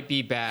it might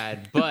be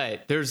bad,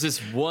 but there's this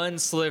one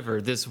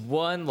sliver, this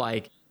one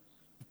like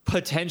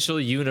potential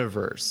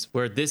universe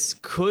where this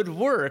could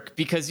work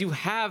because you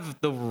have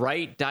the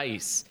right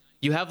dice.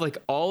 You have like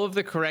all of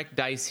the correct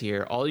dice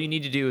here. All you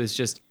need to do is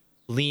just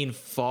lean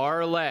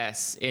far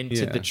less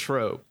into the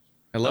trope.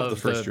 I love the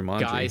first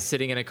Jumanji. Guy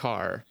sitting in a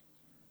car.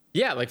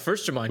 Yeah, like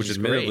first Jumanji, which is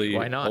great.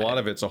 Why not? A lot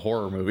of it's a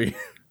horror movie.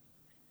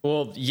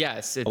 Well,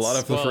 yes, a lot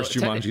of the first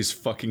Jumanji is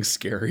fucking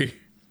scary.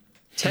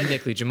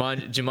 Technically,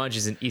 Jumanji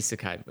is an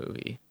isekai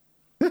movie.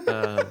 It's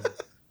kind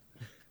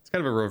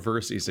of a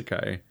reverse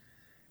isekai.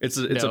 It's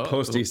a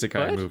post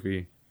isekai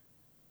movie.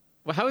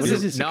 Well, how is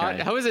it not?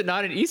 How is it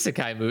not an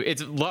isekai movie?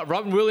 It's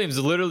Robin Williams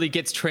literally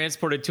gets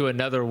transported to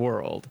another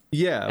world.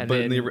 Yeah,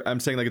 but I'm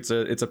saying like it's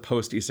a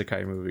post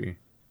isekai movie.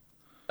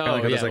 Kind of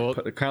like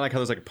how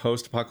there's like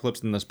post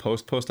apocalypse and there's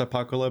post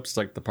apocalypse,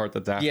 like the part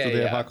that's after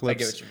the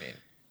apocalypse. I get what you mean.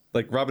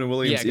 Like Robin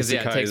Williams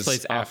isekai takes place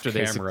is after off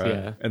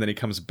camera, and then he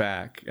comes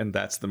back, and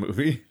that's the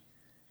movie.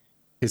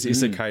 His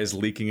isekai is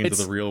leaking into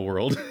the real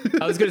world.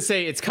 I was gonna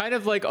say it's kind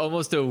of like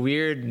almost a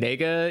weird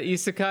nega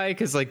isekai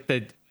because like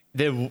the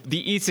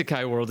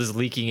isekai world is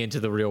leaking into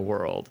the real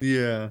world.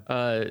 Yeah.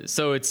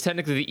 So it's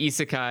technically the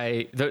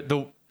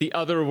isekai. The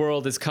other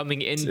world is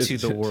coming into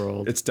the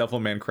world. It's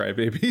Devilman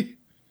Crybaby.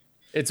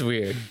 It's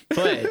weird,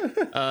 but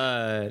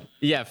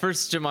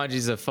first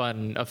Jumanji's a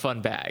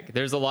fun bag.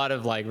 There's a lot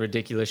of like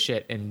ridiculous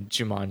shit in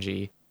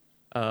Jumanji,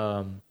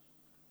 but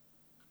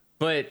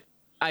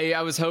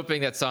I was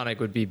hoping that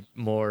Sonic would be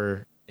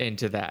more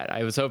into that.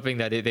 I was hoping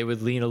that they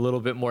would lean a little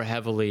bit more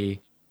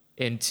heavily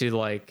into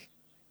like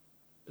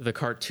the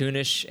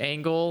cartoonish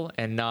angle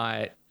and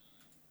not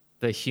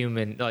the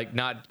human, like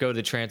not go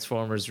the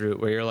Transformers route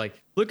where you're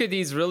like, look at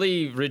these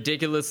really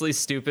ridiculously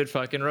stupid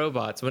fucking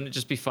robots. Wouldn't it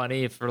just be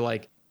funny if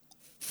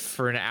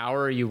for an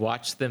hour you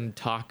watch them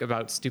talk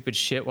about stupid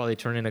shit while they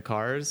turn into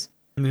cars?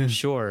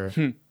 Sure.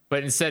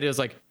 But instead it was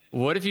like,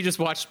 what if you just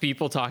watched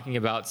people talking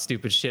about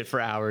stupid shit for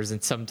hours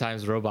and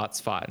sometimes robots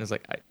fought? And it's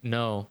like,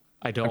 no,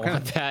 I don't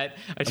want that.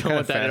 I don't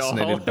want that at all. I'm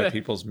fascinated by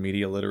people's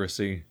media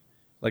literacy.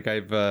 Like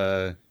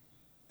there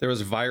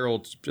was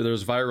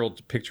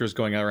viral pictures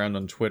going around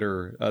on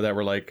Twitter that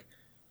were like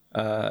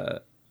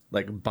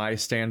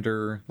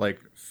bystander like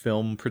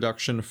film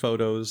production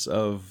photos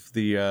of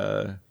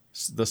the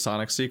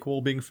Sonic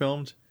sequel being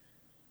filmed.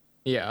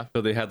 Yeah.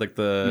 So they had like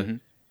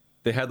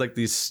they had like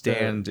these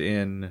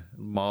stand-in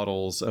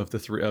models of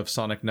of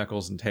Sonic,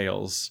 Knuckles, and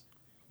Tails,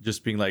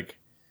 just being like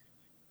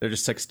they're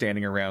just like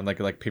standing around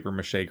like paper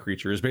mache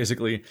creatures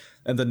basically.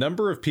 And the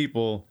number of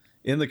people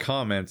in the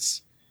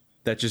comments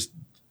that just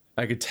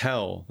I could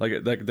tell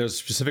like there's a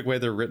specific way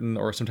they're written,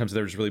 or sometimes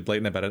they're just really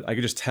blatant about it. I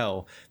could just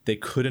tell they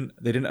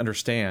didn't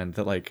understand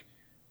that like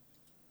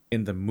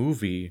in the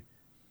movie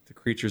the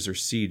creatures are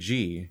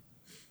CG.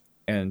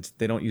 And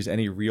they don't use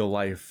any real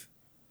life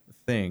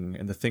thing,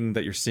 and the thing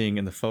that you're seeing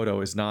in the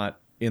photo is not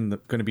going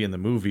to be in the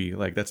movie.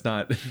 Like that's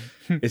not.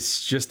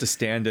 It's just a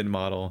stand-in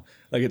model.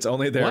 Like it's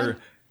only there. What?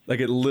 Like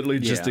it literally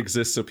just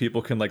exists so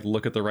people can like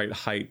look at the right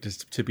height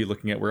to be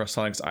looking at where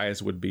Sonic's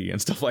eyes would be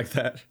and stuff like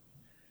that.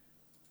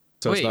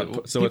 So Wait, it's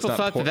not. So people it's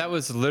not thought that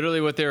was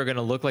literally what they were going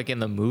to look like in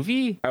the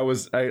movie. I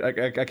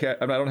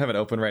can't. I don't have it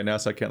open right now,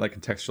 so I can't like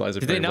contextualize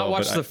it. Did they not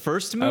watch the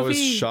first movie? I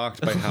was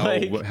shocked by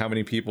how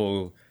many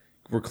people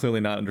were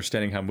clearly not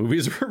understanding how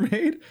movies were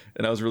made,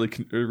 and it was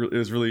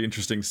really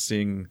interesting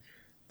seeing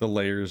the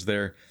layers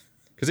there.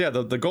 Because yeah,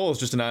 the goal is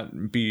just to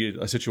not be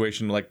a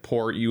situation like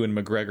poor Ewan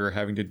McGregor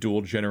having to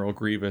duel General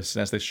Grievous,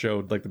 and as they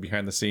showed like the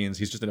behind the scenes,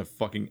 he's just in a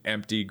fucking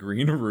empty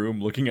green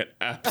room looking at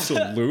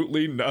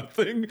absolutely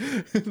nothing.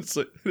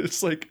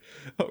 It's like,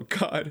 oh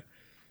god,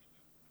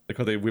 like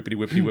how they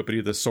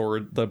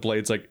whippity the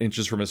blade's like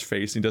inches from his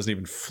face, and he doesn't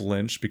even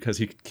flinch because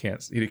he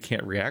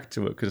can't react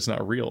to it because it's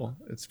not real.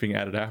 It's being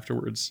added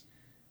afterwards.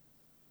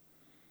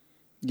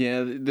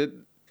 Yeah,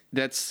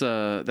 that's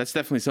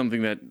definitely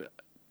something that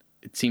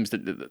it seems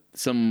that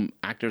some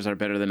actors are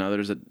better than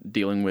others at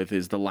dealing with,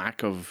 is the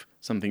lack of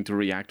something to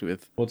react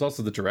with. Well, it's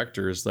also the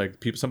directors. Like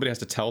somebody has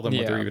to tell them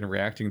what they're even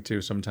reacting to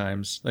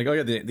sometimes. Like, oh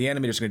yeah, the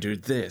animator's going to do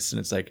this.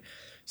 And it's like,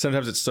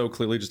 sometimes it's so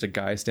clearly just a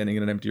guy standing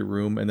in an empty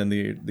room. And then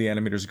the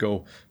animators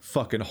go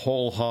fucking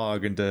whole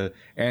hog into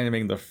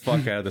animating the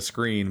fuck out of the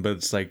screen. But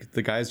it's like,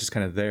 the guy's just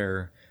kind of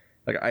there.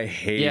 Like, I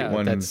hate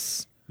when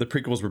the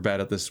prequels were bad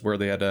at this, where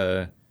they had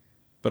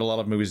but a lot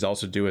of movies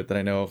also do it that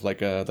I know of, like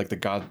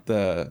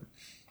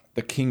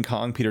the King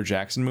Kong Peter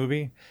Jackson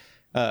movie.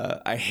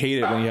 I hate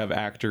it when you have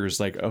actors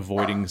like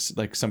avoiding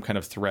like some kind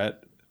of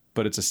threat,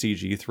 but it's a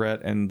CG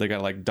threat, and they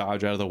gotta like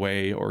dodge out of the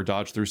way or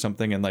dodge through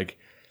something, and like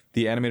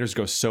the animators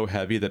go so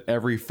heavy that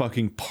every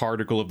fucking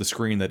particle of the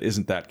screen that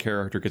isn't that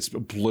character gets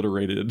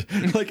obliterated.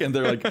 Like, and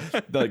they're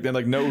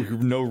like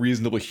no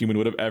reasonable human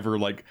would have ever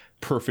like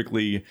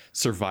perfectly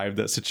survived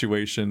that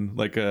situation.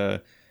 Like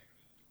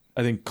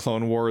I think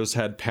Clone Wars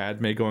had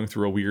Padme going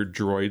through a weird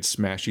droid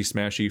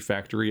smashy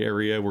factory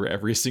area where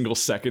every single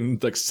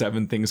second, like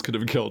 7 things could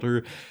have killed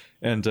her.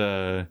 And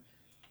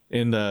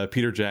in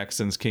Peter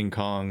Jackson's King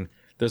Kong,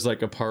 there's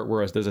like a part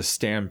where there's a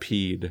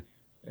stampede,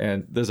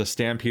 and there's a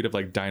stampede of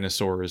like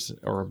dinosaurs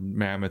or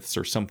mammoths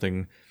or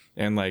something.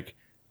 And like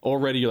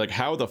already you're like,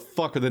 how the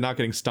fuck are they not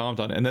getting stomped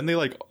on? And then they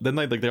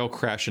all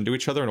crash into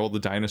each other, and all the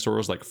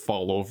dinosaurs like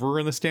fall over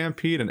in the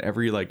stampede, and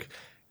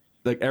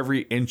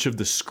every inch of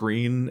the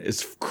screen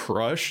is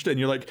crushed, and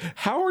you're like,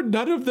 how are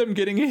none of them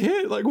getting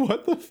hit? Like,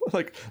 what the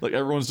fuck? Like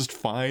everyone's just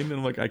fine. And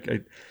I'm like,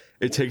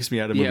 it takes me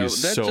out of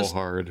movies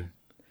hard.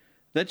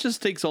 That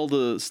just takes all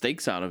the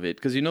stakes out of it,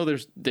 because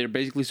they're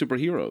basically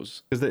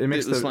superheroes. Because it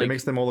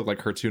makes them all look like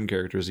cartoon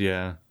characters.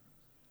 Yeah.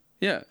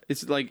 Yeah,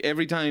 it's like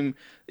every time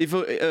if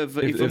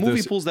a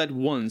movie pulls that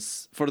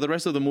once, for the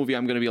rest of the movie,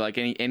 I'm gonna be like,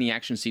 any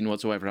action scene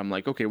whatsoever, I'm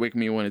like, okay, wake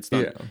me when it's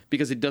done,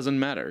 because it doesn't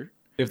matter.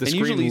 If the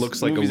screen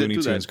looks like a Looney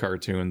Tunes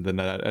cartoon, then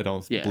I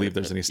don't believe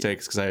there's any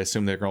stakes, because I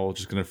assume they're all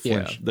just going to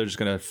flinch. They're just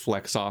going to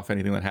flex off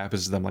anything that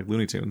happens to them like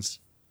Looney Tunes.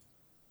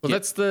 Well,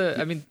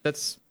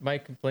 that's my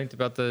complaint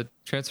about the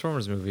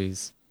Transformers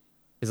movies.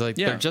 Is like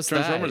they're just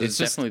Transformers that. It's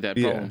definitely that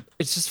problem.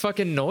 It's just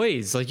fucking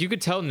noise. Like, you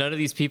could tell none of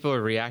these people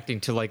are reacting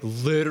to like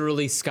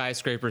literally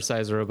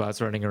skyscraper-sized robots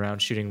running around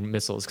shooting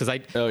missiles. Because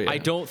I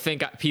don't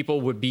think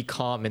people would be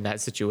calm in that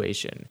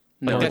situation.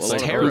 No, that's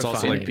terrifying. It's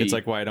also it's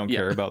like why I don't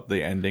care about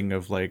the ending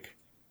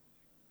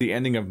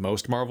of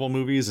most Marvel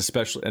movies,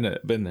 especially and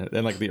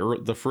like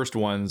the first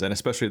ones, and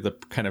especially the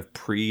kind of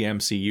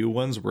pre-MCU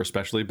ones were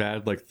especially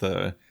bad. Like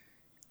the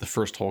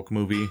first Hulk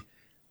movie,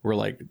 where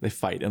like they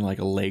fight in like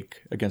a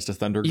lake against a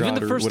thunder god, even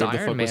the first or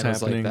whatever Iron the fuck Man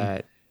was happening. was like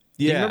that.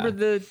 Yeah,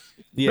 remember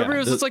remember it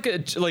was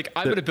just like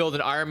I'm gonna build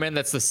an Iron Man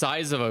that's the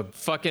size of a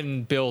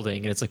fucking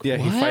building, and it's like, yeah,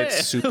 what? he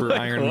fights Super like,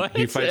 Iron. What?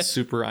 He fights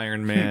Super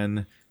Iron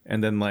Man,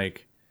 and then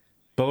like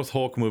both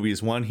Hulk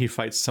movies, one he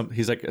fights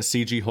he's like a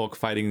CG Hulk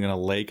fighting in a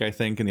lake, I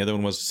think, and the other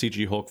one was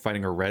CG Hulk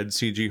fighting a red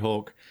CG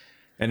Hulk.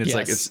 And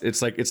it's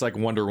it's like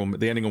Wonder Woman,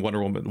 the ending of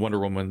Wonder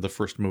Woman, the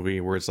first movie,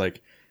 where it's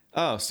like,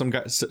 oh,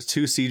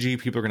 two CG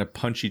people are going to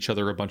punch each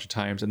other a bunch of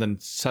times, and then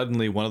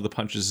suddenly one of the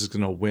punches is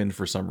going to win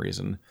for some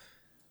reason.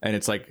 And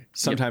it's like,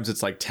 sometimes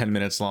it's like 10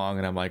 minutes long,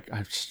 and I'm like,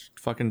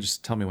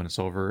 just tell me when it's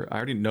over. I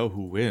already know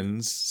who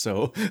wins,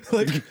 so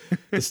like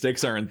the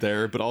stakes aren't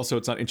there, but also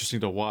it's not interesting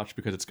to watch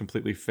because it's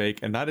completely fake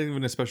and not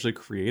even especially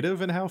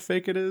creative in how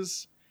fake it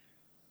is.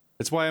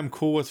 It's why I'm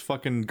cool with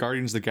fucking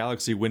Guardians of the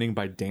Galaxy winning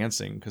by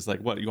dancing, because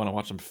like, what, you want to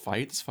watch them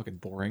fight? It's fucking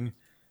boring.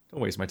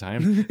 Don't waste my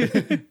time.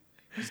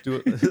 Just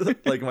do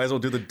it. Like, might as well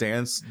do the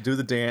dance,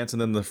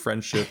 and then the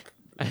friendship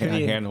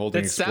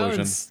hand-holding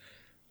explosion.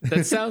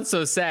 That sounds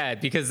so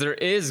sad, because there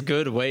is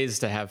good ways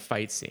to have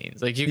fight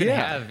scenes. Like, you can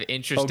have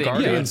interesting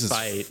Guardians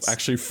fights. Is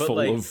actually full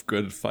of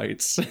good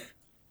fights.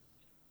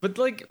 But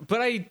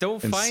I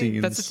don't find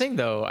scenes. That's the thing,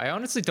 though. I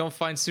honestly don't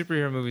find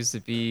superhero movies to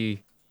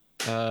be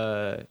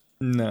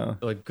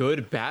like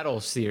good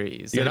battle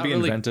series. You gotta They're not be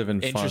really inventive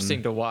and interesting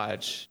fun to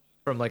watch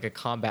from like a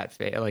combat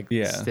phase. Like,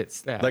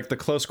 like the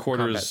close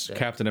quarters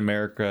Captain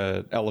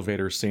America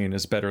elevator scene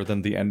is better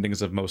than the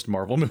endings of most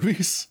Marvel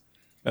movies,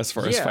 as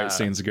far as fight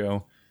scenes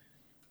go.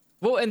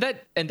 Well, and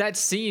that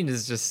scene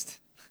is just,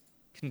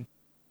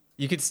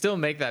 you could still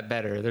make that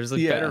better. There's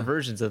like better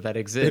versions of that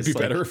exist. It'd be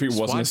better if he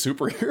wasn't a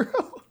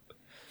superhero.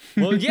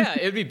 Well, yeah,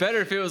 it'd be better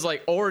if it was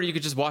like, or you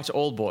could just watch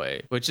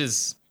Oldboy, which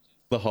is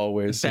the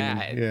hallway scene.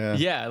 bad. Yeah,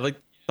 Yeah, like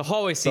the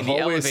hallway scene, the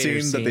hallway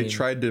elevator scene that they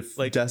tried to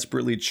like,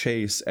 desperately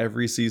chase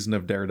every season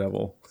of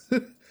Daredevil.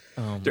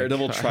 oh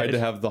Daredevil God. tried to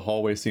have the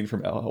hallway scene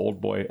from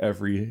Oldboy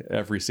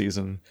every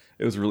season.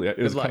 It was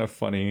kind of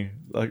funny.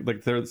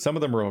 Like there, some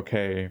of them were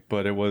okay,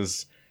 but it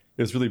was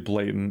really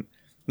blatant.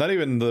 Not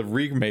even the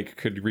remake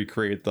could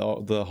recreate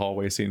the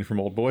hallway scene from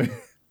Oldboy.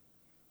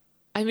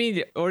 I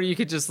mean, or you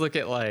could just look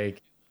at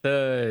like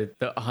the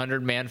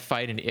 100-man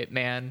fight in Ip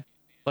Man.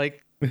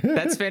 Like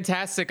that's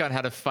fantastic on how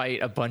to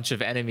fight a bunch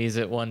of enemies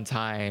at one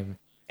time.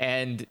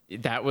 And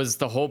that was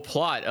the whole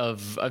plot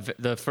of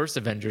the first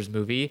Avengers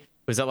movie,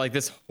 was that like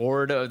this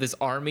horde of this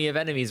army of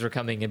enemies were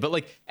coming in. But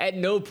like at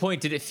no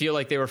point did it feel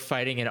like they were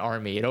fighting an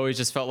army. It always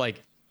just felt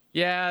like,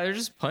 yeah, they're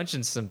just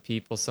punching some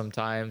people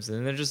sometimes and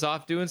then they're just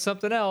off doing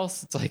something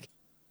else. It's like,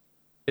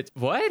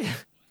 what?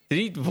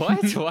 Did he,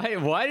 what?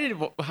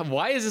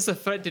 Why is this a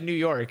threat to New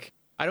York?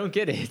 I don't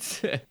get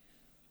it.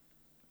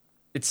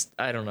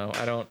 I don't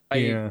know.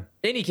 In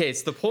any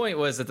case, the point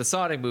was that the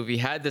Sonic movie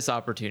had this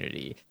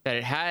opportunity, that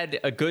it had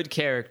a good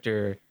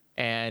character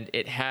and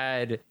it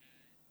had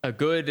a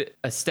good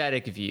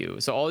aesthetic view.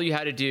 So all you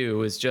had to do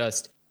was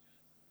just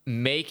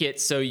make it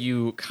so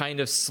you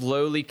kind of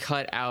slowly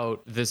cut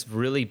out this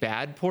really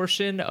bad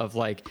portion of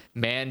like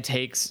man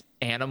takes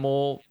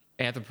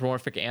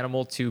anthropomorphic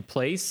animal to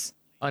place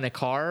on a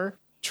car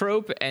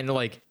trope, and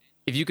like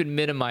if you could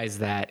minimize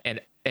that and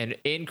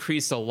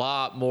increase a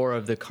lot more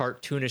of the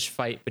cartoonish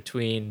fight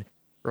between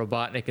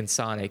Robotnik and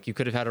Sonic, you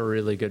could have had a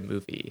really good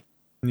movie.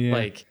 Yeah.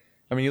 Like,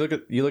 I mean, you look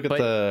at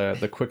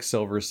the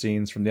Quicksilver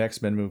scenes from the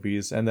X-Men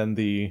movies, and then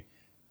the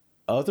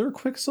other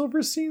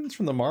Quicksilver scenes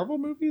from the Marvel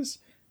movies,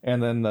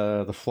 and then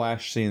the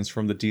Flash scenes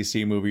from the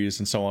DC movies,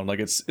 and so on. Like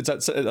it's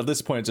at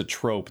this point, it's a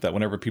trope that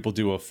whenever people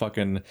do a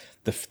fucking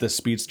the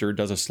speedster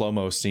does a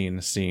slow-mo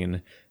scene,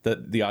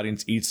 that the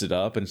audience eats it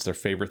up, and it's their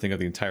favorite thing of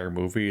the entire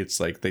movie. It's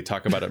like they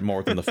talk about it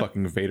more than the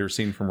fucking Vader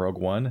scene from Rogue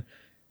One.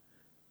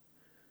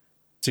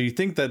 So you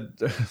think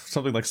that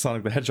something like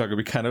Sonic the Hedgehog would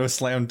be kind of a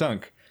slam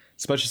dunk,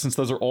 especially since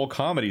those are all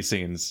comedy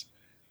scenes.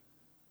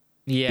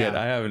 Yeah,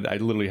 I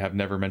literally have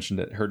never mentioned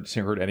it.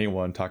 Heard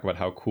anyone talk about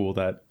how cool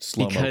that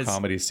slow-mo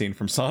comedy scene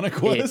from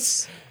Sonic was.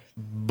 It's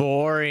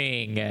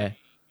boring.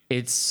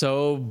 It's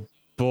so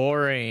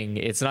boring.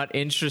 It's not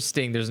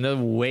interesting. There's no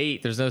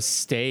weight. There's no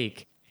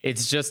stake.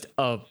 It's just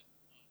a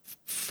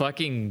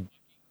fucking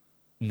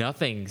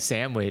nothing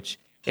sandwich.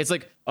 It's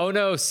like, oh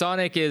no,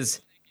 Sonic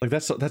is like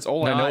that's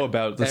all I know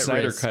about the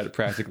Snyder Cut.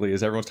 Practically,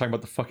 is everyone's talking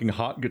about the fucking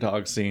hot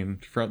dog scene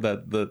from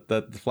that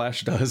the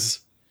Flash does.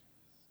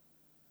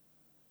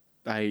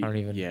 I don't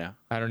even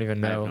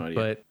know. No,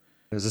 but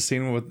there's a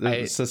scene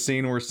it's a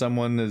scene where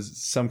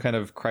some kind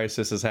of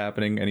crisis is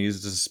happening, and he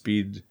uses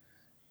speed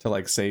to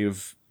like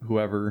save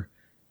whoever.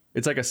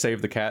 It's like a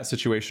save the cat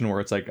situation where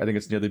it's like, I think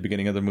it's near the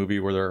beginning of the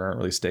movie where there aren't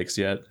really stakes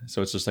yet,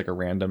 so it's just like a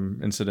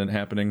random incident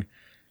happening,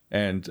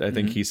 and I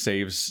think he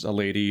saves a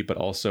lady, but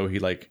also he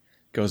like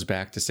goes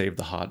back to save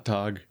the hot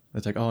dog.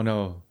 It's like, oh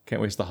no,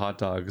 can't waste the hot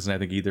dogs, and I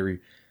think either he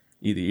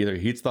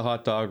eats the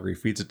hot dog or he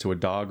feeds it to a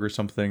dog or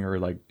something, or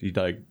like he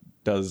like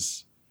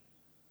there's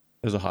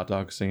a hot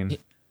dog scene.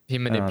 He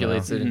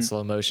manipulates it in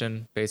slow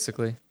motion,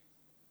 basically.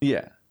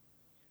 Yeah.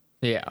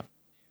 Okay.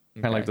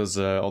 Kind of like those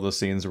all those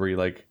scenes where you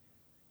like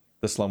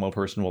the slow-mo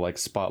person will like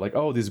spot like,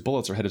 oh, these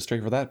bullets are headed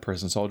straight for that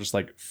person, so I'll just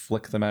like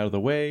flick them out of the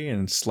way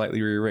and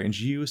slightly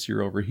rearrange you so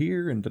you're over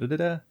here and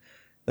da-da-da-da.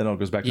 Then it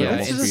goes back to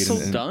normal speed. It's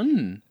so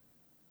done.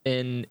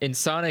 In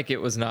Sonic,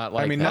 it was not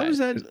like. I mean, that. How was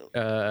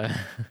that?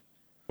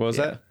 What was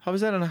that? How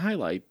is that on a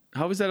highlight?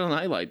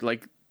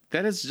 Like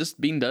that has just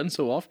been done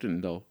so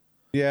often, though.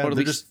 Yeah, I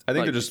think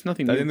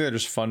they're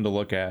just fun to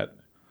look at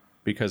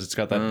because it's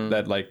got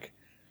that like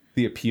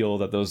the appeal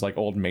that those like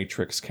old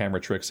Matrix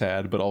camera tricks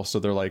had, but also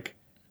they're like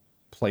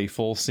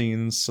playful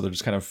scenes, so they're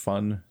just kind of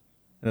fun,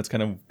 and it's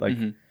kind of like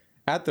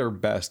at their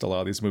best, a lot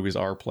of these movies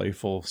are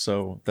playful,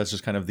 so that's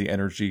just kind of the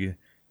energy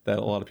that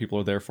a lot of people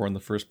are there for in the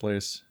first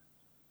place.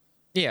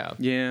 Yeah.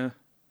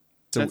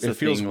 So it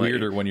feels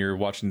weirder when you're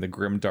watching the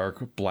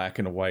grimdark black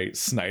and white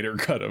Snyder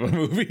cut of a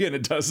movie and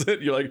it does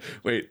it. You're like,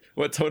 wait,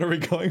 what tone are we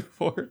going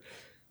for?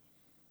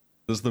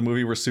 This is the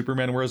movie where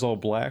Superman wears all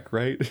black,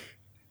 right?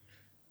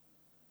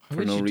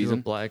 For no reason.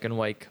 Do a black and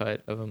white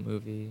cut of a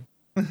movie.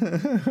 Of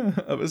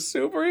a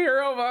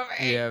superhero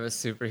movie. Yeah, of a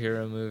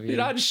superhero movie. You're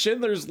not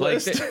Schindler's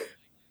List.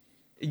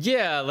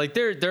 Like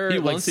they're he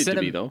like wants it to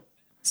be though.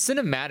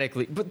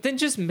 Cinematically, but then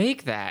just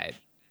make that.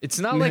 It's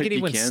not like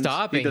anyone's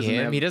stopping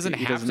him. He doesn't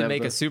have to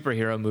make a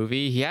superhero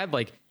movie. He had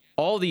like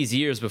all these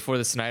years before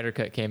the Snyder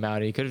Cut came out,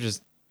 and he could have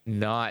just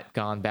not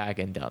gone back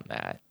and done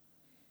that.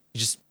 He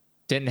just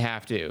didn't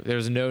have to. There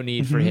was no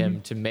need for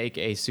him to make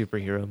a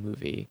superhero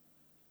movie,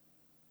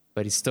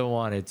 but he still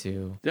wanted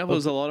to. That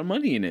was a lot of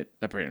money in it,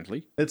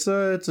 apparently. It's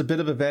a bit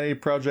of a vanity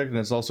project, and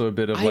it's also a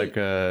bit of like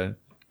a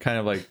kind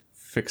of like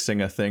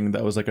fixing a thing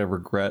that was like a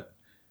regret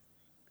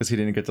because he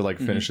didn't get to like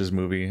finish his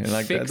movie, and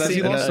like he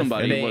lost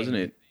somebody, wasn't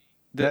it?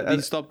 That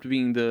he stopped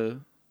being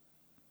the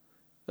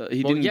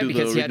He didn't do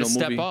because the he had to original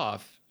step movie.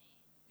 off.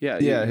 Yeah,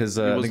 Yeah,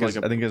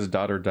 I think his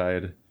daughter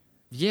died.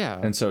 Yeah,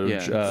 and so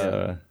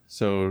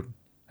so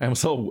I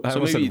almost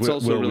said it's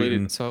also Will related.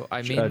 Wheaton. So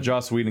I mean,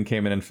 Joss Whedon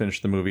came in and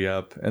finished the movie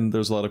up, and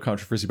there's a lot of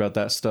controversy about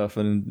that stuff.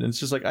 And it's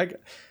just like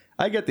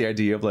I get the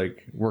idea of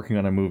like working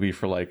on a movie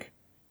for like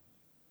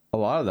a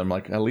lot of them,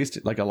 like at least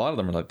like a lot of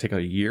them are like take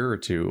a year or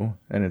two,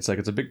 and it's like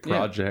it's a big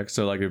project.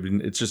 So like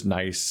it's just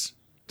nice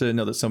to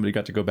know that somebody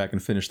got to go back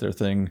and finish their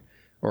thing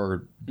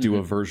or do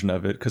a version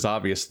of it, because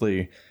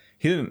obviously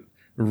he didn't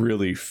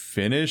really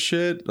finish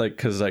it, like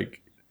because like.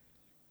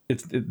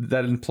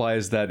 That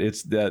implies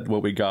that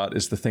what we got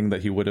is the thing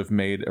that he would have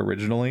made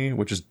originally,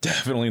 which is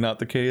definitely not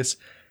the case,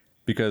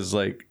 because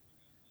like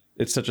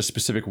it's such a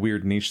specific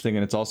weird niche thing,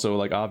 and it's also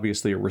like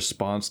obviously a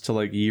response to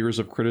like years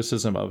of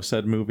criticism of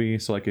said movie.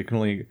 So like it can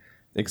only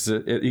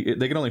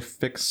they can only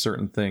fix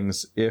certain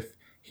things if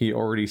he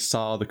already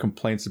saw the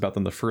complaints about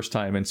them the first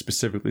time and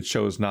specifically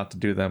chose not to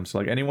do them. So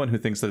like anyone who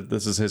thinks that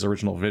this is his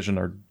original vision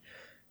are,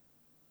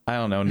 I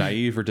don't know,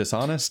 naive or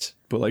dishonest,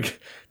 but like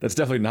that's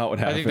definitely not what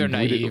happened. I think they're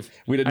naive.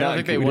 We did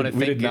not get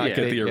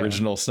the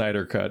original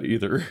Snyder cut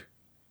either.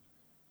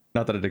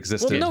 Not that it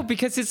existed. Well, no,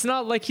 because it's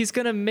not like he's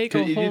gonna make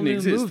a whole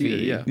new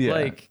movie. Either, yeah.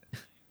 Like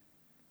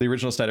the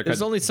original Snyder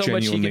cut only so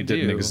much genuinely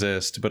didn't do.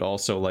 exist, but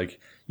also like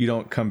you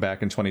don't come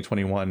back in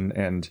 2021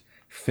 and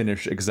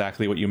finish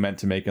exactly what you meant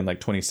to make in like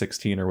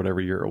 2016 or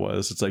whatever year it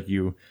was. It's like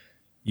you're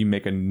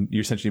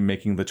essentially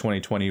making the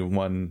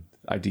 2021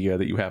 idea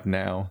that you have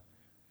now.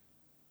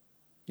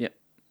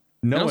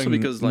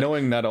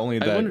 Knowing not only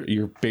that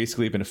you're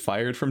basically been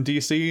fired from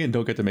DC and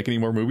don't get to make any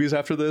more movies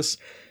after this,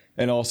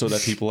 and also that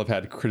people have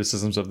had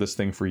criticisms of this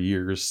thing for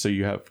years, so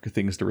you have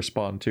things to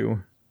respond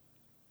to.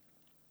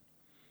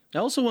 I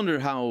also wonder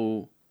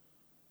how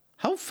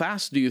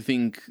fast do you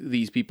think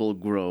these people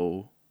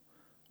grow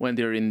when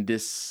they're in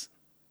this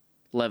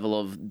level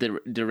of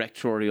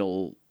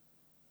directorial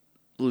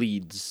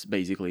leads,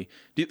 basically?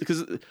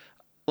 Because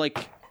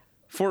like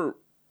for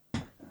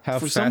how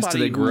fast do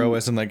they grow,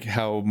 as in like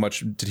how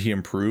much did he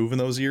improve in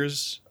those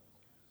years?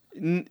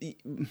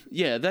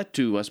 Yeah, that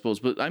too, I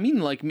suppose. But I mean,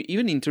 like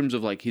even in terms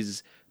of like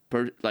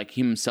like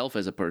himself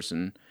as a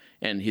person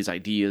and his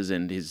ideas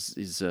and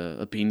his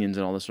opinions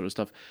and all this sort of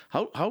stuff.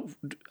 How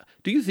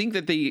do you think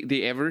that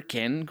they ever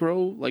can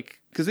grow?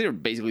 Like, because they're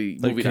basically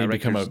like movie can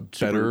directors. Become a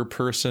better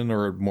person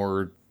or a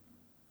more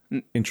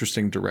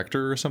interesting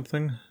director or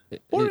something?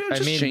 Or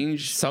just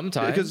change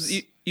sometimes,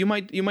 because you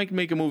might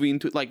make a movie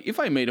into, like, if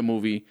I made a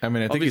movie. I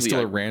mean, I think he's still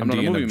a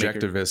Randian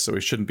objectivist, maker, so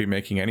he shouldn't be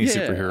making any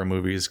superhero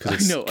movies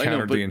because it's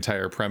countered the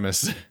entire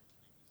premise.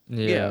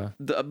 Yeah,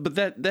 but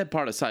that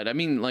part aside, I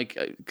mean, like,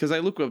 because I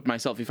look at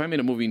myself, if I made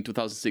a movie in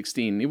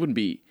 2016, it wouldn't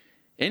be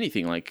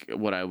anything like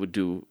what I would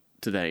do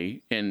today,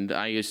 and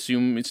I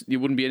assume it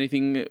wouldn't be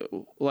anything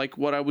like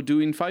what I would do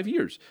in 5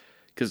 years,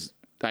 because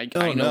I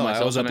know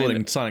myself. I was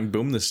uploading Sonic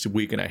Boom this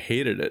week and I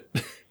hated it.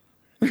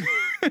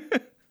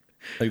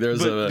 Like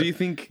do you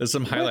think there's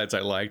some highlights I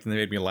liked and they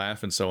made me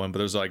laugh and so on, but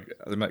there's like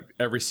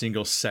every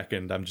single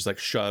second I'm just like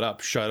shut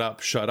up,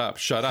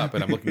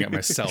 and I'm looking at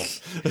myself.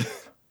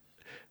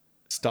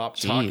 Stop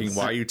talking.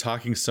 Why are you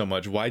talking so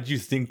much? Why did you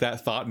think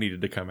that thought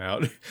needed to come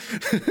out?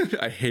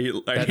 I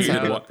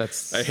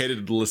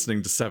hated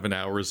listening to 7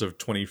 hours of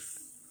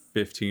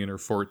 2015 or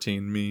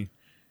 14 me.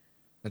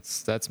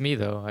 That's me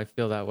though. I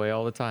feel that way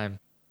all the time.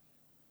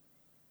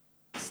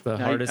 It's the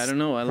hardest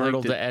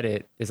hurdle to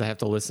edit is I have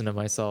to listen to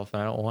myself,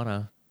 and I don't want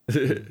to.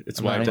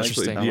 It's why I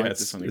desperately. Yeah,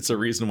 it's a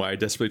reason why I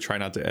desperately try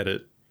not to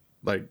edit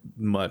like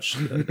much.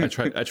 I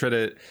try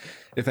to.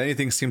 If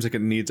anything seems like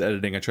it needs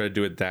editing, I try to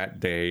do it that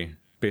day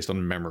based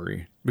on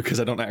memory, because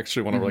I don't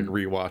actually want to like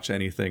rewatch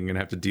anything and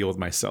have to deal with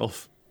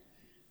myself.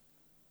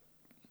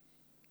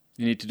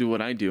 You need to do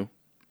what I do,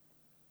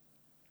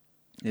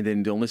 and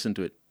then don't listen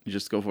to it. You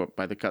just go for it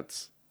by the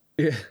cuts.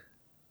 Yeah,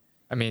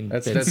 I mean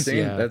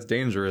that's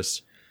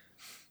dangerous.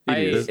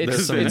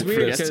 It's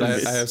weird.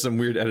 I have some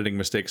weird editing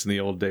mistakes in the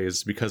old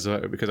days because I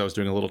was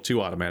doing a little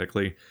too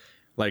automatically.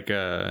 Like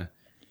I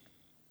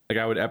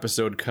would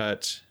episode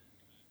cut.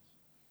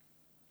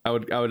 I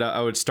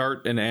would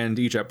start and end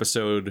each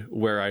episode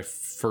where I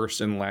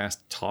first and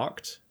last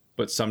talked,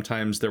 but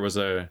sometimes I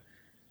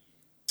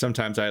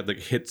had like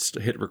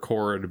hit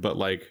record, but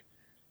like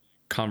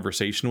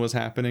conversation was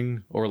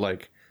happening, or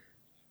like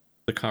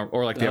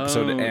the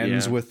episode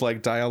ends with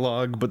like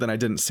dialogue, but then I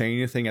didn't say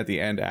anything at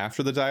the end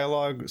after the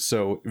dialogue,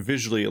 so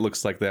visually it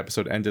looks like the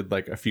episode ended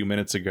like a few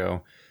minutes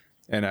ago,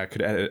 and I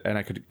could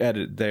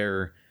edit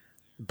there,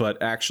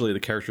 but actually the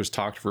characters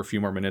talked for a few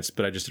more minutes,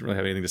 but I just didn't really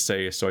have anything to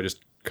say, so I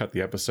just cut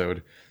the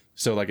episode.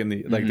 So like I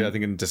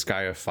think in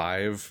Disgaea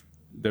 5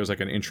 there's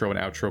like an intro and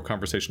outro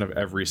conversation of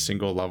every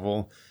single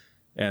level,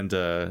 and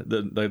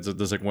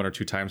there's like one or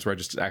two times where I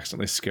just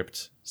accidentally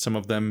skipped some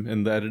of them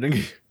in the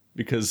editing.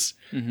 Because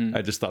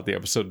I just thought the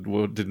episode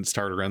didn't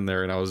start or end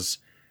there, and I was,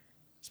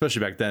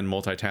 especially back then,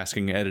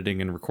 multitasking,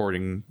 editing, and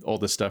recording all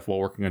this stuff while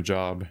working a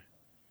job.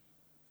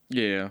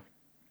 Yeah.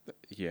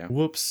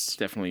 Whoops. It's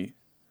definitely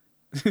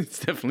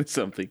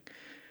something.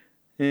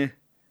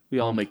 We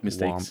all make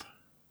mistakes. Womp.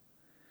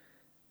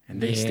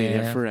 And they stay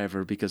there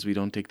forever because we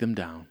don't take them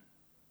down.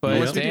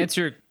 But to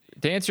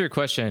answer your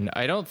question,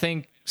 I don't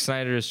think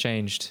Snyder has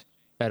changed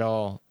at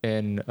all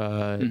in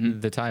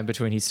the time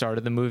between he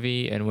started the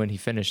movie and when he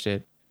finished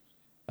it.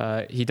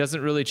 He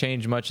doesn't really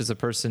change much as a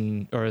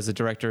person or as a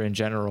director in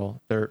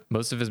general.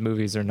 Most of his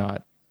movies are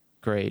not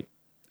great.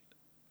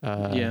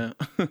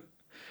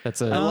 That's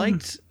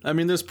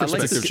there's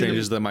perspective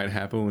changes that might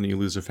happen when you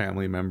lose a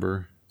family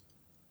member.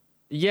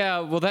 Yeah,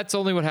 well, that's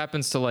only what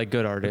happens to like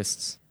good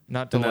artists,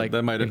 not to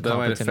that might affect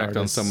artists.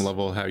 On some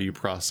level how you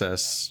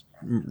process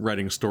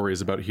writing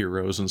stories about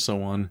heroes and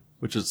so on,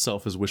 which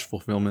itself is wish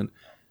fulfillment.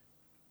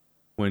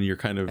 When you're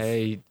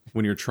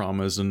when your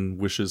traumas and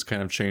wishes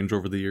kind of change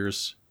over the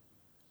years.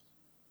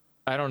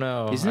 I don't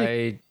know.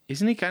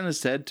 Isn't it kind of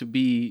sad to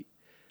be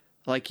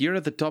like you're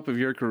at the top of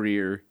your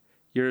career,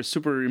 you're a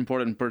super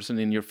important person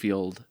in your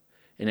field,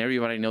 and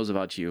everybody knows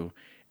about you,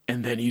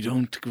 and then you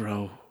don't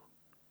grow.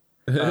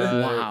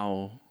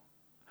 Wow.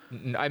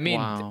 I mean,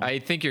 I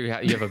think you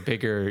have a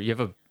bigger.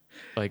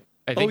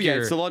 I think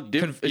it's a lot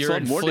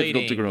more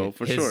difficult to grow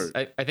for sure.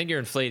 I think you're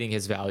inflating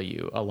his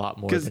value a lot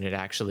more than it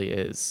actually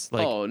is.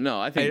 Like,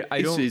 I think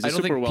he's a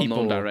super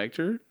well-known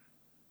director.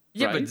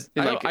 Yeah, right?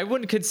 but I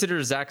wouldn't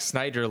consider Zack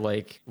Snyder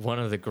like one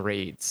of the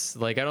greats.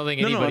 Like, I don't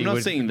think anybody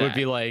would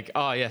be like,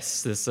 oh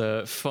yes, this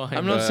fun.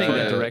 I'm not saying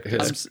that director.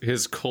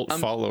 His cult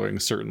following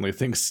certainly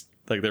thinks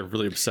like they're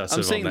really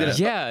obsessive on that.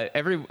 Yeah,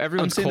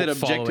 everyone's cult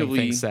following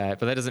thinks that,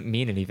 but that doesn't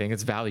mean anything.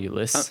 It's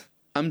valueless.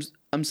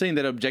 I'm saying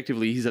that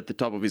objectively, he's at the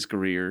top of his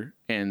career,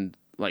 and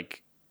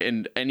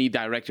any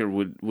director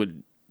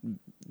would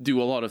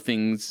do a lot of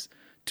things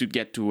to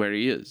get to where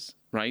he is,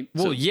 right?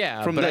 Well,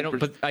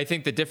 but I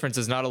think the difference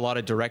is not a lot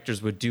of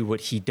directors would do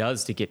what he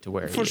does to get to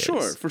where he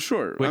is. For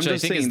sure. Which I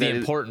think is the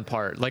important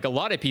part. Like, a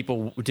lot of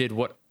people did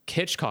what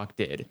Hitchcock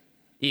did,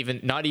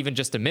 not even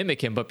just to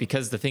mimic him, but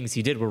because the things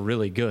he did were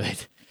really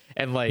good.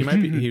 And like,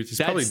 he's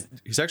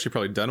actually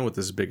probably done with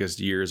his biggest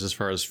years as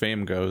far as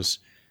fame goes.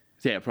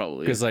 Yeah,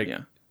 probably. Because like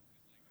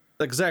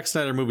Zack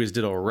Snyder movies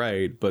did all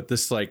right, but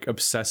this like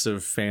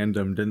obsessive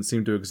fandom didn't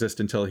seem to exist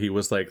until he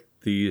was like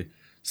the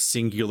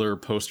singular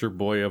poster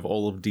boy of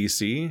all of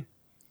DC,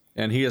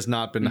 and he has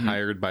not been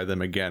hired by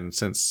them again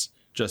since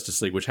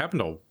Justice League, which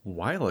happened a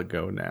while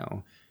ago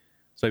now.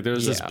 It's like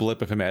there's this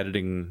blip of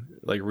him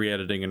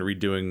re-editing and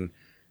redoing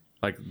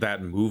like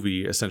that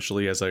movie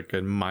essentially as like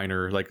a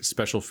minor like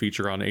special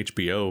feature on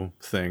HBO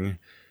thing,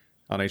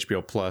 on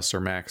HBO Plus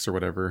or Max or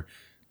whatever.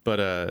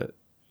 But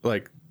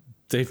like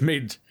they've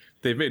made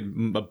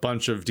a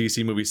bunch of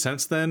DC movies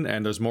since then,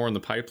 and there's more in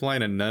the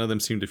pipeline, and none of them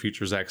seem to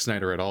feature Zack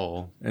Snyder at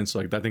all. And so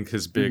like I think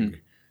his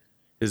big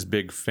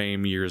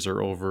fame years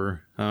are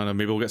over. I don't know,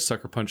 maybe we'll get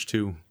Sucker Punch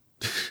 2.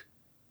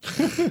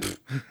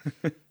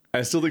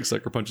 I still think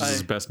Sucker Punch is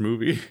his best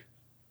movie.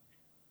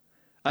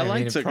 I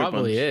like Sucker Punch. It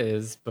probably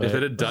is, but if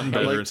it had done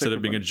better instead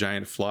of being a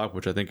giant flop,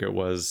 which I think it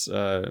was,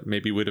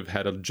 maybe we'd have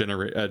had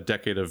a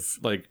decade of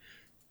like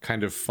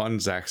kind of fun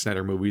Zack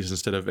Snyder movies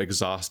instead of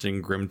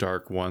exhausting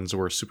grimdark ones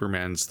where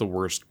Superman's the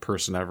worst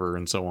person ever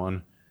and so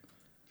on.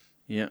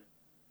 Yeah.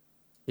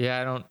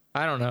 Yeah,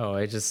 I don't know.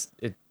 It's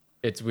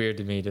weird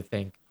to me to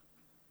think.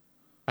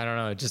 I don't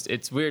know.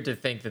 It's weird to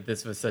think that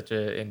this was such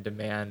a in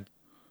demand.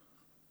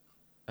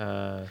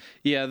 The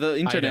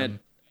internet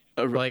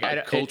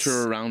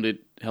culture around it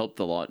helped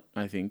a lot,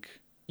 I think.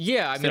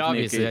 Yeah, I mean,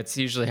 obviously that's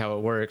usually how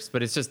it works,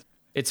 but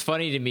it's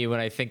funny to me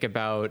when I think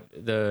about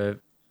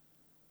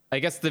I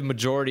guess the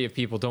majority of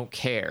people don't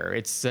care.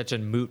 It's such a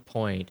moot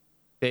point.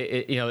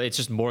 It's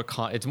just more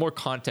it's more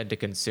content to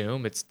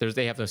consume.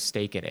 They have no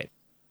stake in it.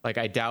 Like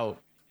I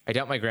doubt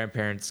my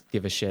grandparents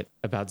give a shit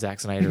about Zack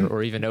Snyder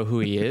or even know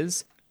who he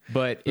is.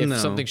 But if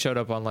something showed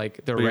up on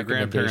like their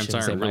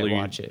recommendations, they might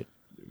watch it.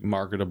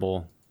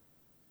 Marketable.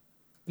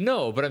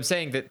 No, but I'm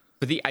saying that.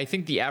 But I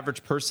think the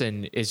average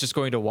person is just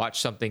going to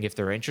watch something if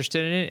they're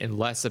interested in it, and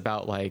less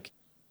about like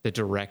the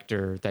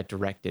director that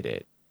directed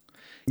it.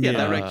 Yeah,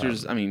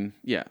 directors. I mean,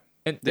 yeah,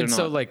 and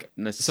so like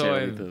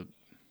necessarily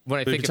when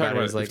I think about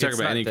it, it's like if you talk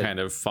about any kind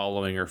of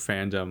following or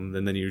fandom,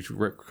 and then you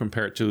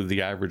compare it to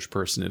the average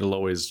person, it'll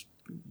always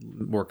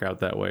work out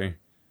that way.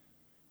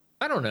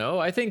 I don't know.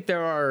 I think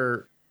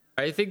like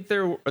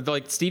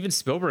Steven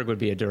Spielberg would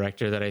be a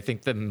director that I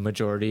think the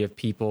majority of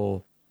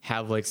people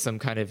have like some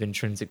kind of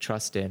intrinsic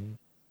trust in,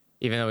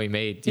 even though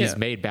he's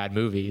made bad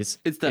movies.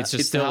 It's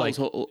just still like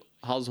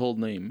household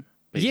name.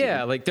 Basically.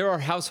 Yeah, like there are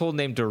household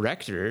name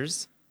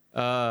directors,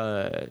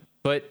 but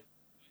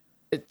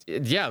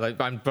like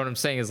what I'm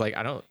saying is like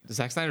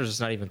Zack Snyder's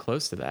just not even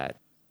close to that.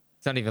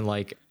 It's not even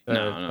like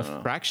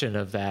a fraction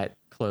of that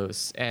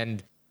close,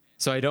 and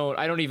so I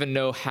don't even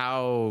know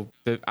how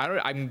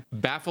I'm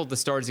baffled the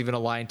stars even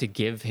aligned to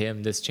give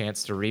him this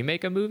chance to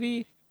remake a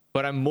movie,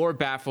 but I'm more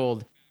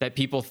baffled that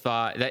people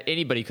thought that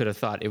anybody could have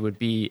thought it would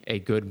be a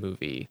good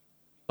movie.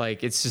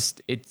 Like it's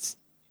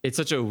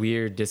such a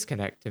weird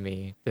disconnect to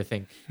me to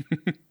think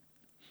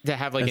to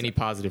have like any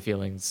positive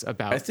feelings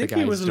about. I think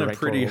he was in a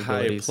pretty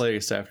high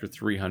place after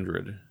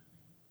 300.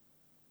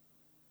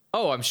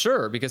 Oh, I'm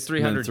sure, because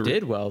 300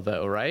 did well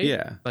though, right?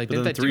 Yeah, like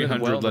didn't that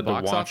 300 well led to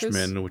Watchmen,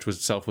 office? Which was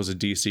itself was a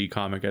DC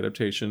comic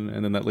adaptation,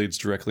 and then that leads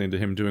directly into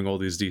him doing all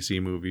these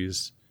DC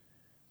movies.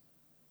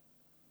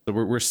 So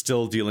we're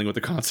still dealing with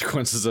the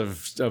consequences of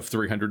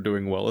 300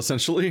 doing well,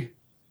 essentially.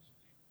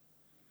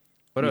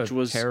 What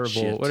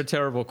a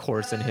terrible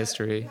course in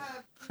history.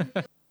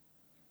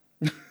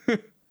 Yeah.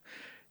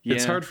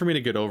 It's hard for me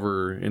to get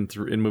over in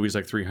movies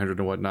like 300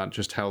 and whatnot,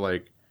 just how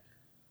like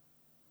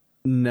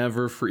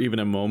never for even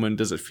a moment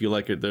does it feel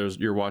like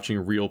you're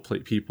watching real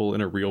people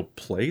in a real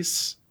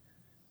place.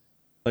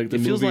 Like the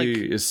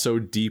movie is so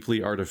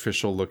deeply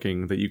artificial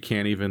looking that you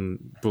can't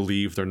even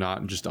believe they're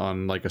not just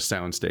on like a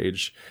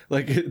soundstage.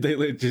 Like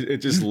it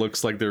just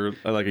looks like they're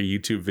like a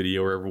YouTube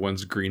video where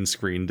everyone's green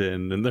screened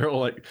in, and they're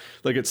all like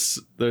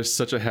there's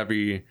such a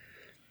heavy.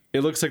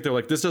 It looks like they're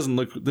like this doesn't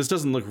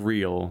look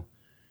real.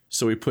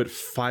 So we put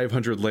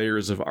 500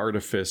 layers of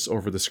artifice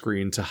over the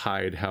screen to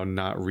hide how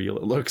not real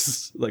it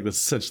looks. Like that's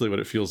essentially what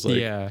it feels like.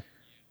 Yeah.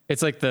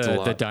 It's like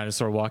the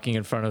dinosaur walking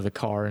in front of the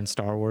car in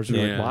Star Wars.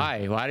 We're like,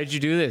 why? Why did you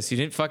do this? You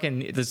didn't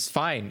fucking... It's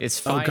fine. It's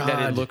fine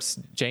that it looks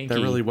janky.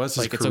 That really was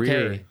his career.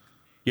 It's okay.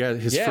 Yeah,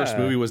 his first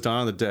movie was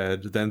Dawn of the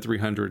Dead, then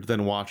 300,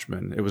 then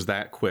Watchmen. It was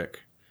that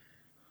quick.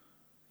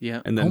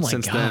 Yeah. And then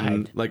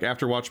then, like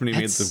after Watchmen, he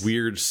made the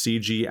weird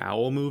CG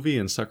owl movie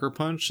and Sucker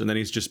Punch, and then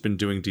he's just been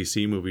doing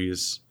DC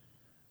movies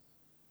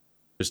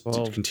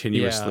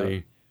continuously.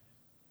 Yeah.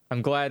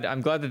 I'm glad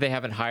that they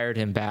haven't hired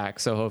him back,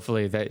 so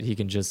hopefully that he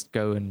can just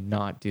go and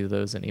not do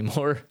those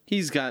anymore.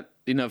 He's got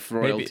enough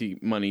royalty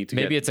money to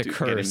maybe it's a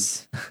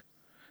curse.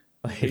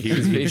 Like,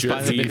 he's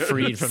finally been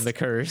freed from the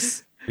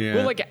curse. Yeah.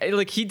 Well,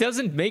 like he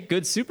doesn't make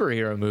good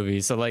superhero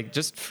movies, so like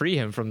just free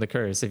him from the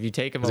curse. If you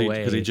take him away,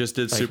 because he just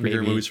did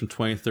superhero movies from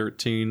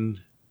 2013,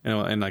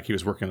 and like he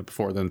was working on it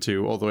before then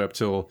too, all the way up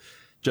till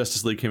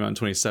Justice League came out in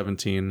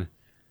 2017.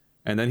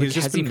 And then he's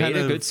just made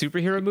a good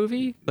superhero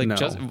movie? Like no.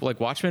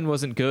 Watchmen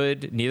wasn't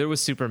good. Neither was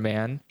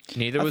Superman.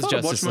 Neither was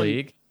Justice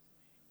League.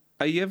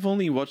 I have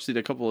only watched it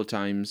a couple of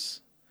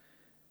times,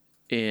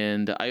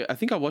 and I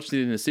think I watched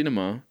it in the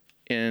cinema,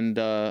 and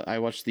I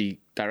watched the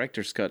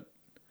director's cut.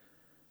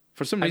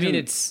 For some reason, I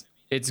mean,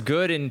 it's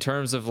good in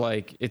terms of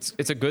like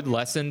it's a good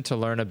lesson to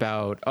learn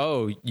about.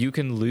 Oh, you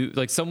can lose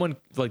like someone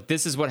like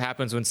this is what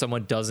happens when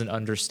someone doesn't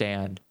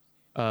understand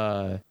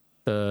the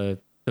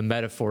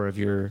metaphor of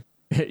your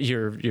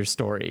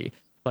story.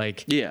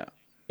 Like, yeah,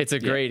 it's a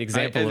great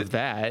example of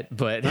that.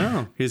 But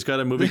he's got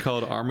a movie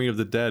called Army of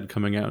the Dead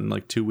coming out in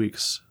like 2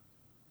 weeks.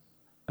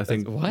 I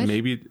think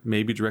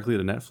maybe directly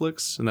to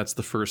Netflix, and that's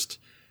the first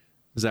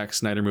Zack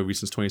Snyder movie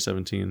since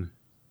 2017.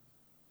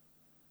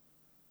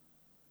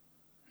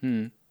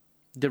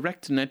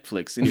 Direct to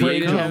Netflix.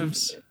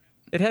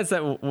 It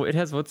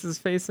has what's his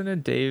face in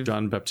it?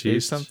 John Baptiste.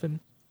 Dave something.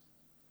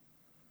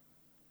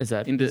 Is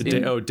that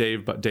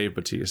Dave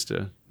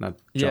Bautista, not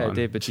John. Yeah,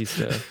 Dave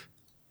Bautista.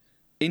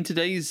 In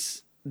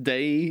today's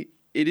day,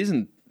 it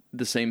isn't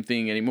the same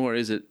thing anymore,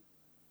 is it?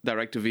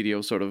 Direct to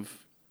video sort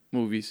of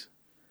movies,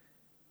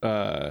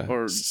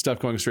 or stuff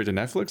going straight to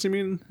Netflix. You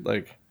mean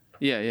like?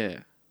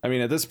 Yeah. I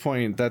mean, at this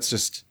point, that's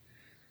just,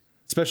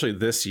 especially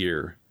this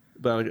year.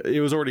 But it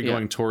was already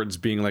going towards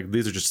being like,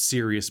 these are just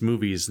serious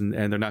movies, and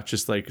they're not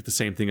just like the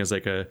same thing as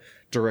like a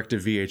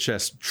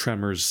direct-to-VHS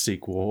Tremors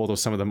sequel, although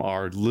some of them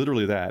are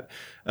literally that.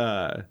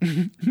 But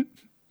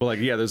like,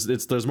 yeah,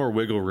 there's more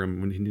wiggle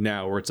room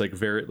now where it's like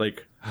very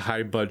like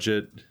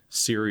high-budget,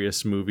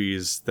 serious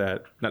movies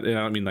that, I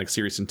don't mean like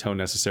serious in tone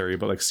necessarily,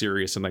 but like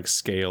serious in like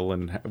scale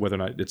and whether or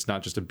not it's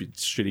not just a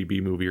shitty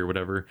B movie or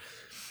whatever.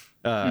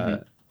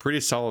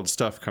 Pretty solid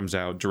stuff comes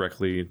out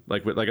directly.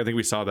 Like I think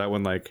we saw that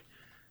when like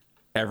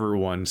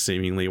everyone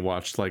seemingly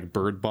watched like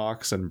Bird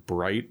Box and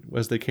Bright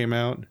as they came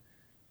out,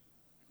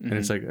 and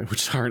it's like,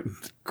 which aren't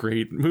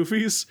great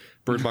movies.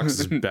 Bird Box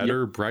is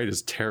better. Bright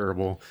is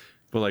terrible,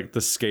 but like the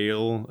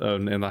scale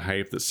and the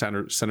hype that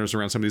centers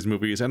around some of these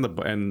movies, and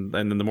then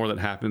the more that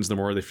happens, the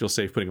more they feel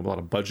safe putting a lot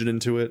of budget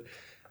into it.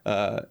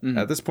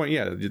 At this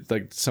point,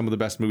 like some of the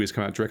best movies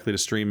come out directly to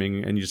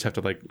streaming, and you just have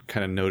to like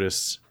kind of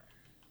notice.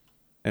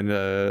 And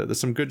there's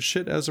some good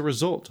shit as a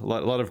result. A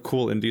lot of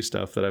cool indie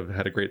stuff that I've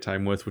had a great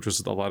time with, which was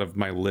a lot of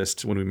my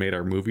list when we made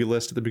our movie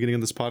list at the beginning of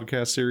this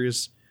podcast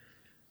series.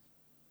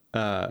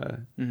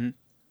 But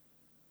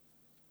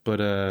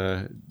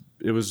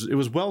it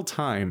was well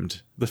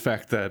timed, the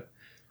fact that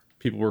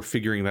people were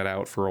figuring that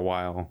out for a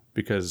while,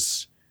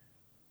 because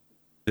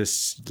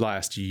this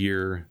last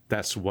year,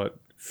 that's what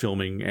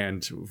filming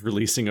and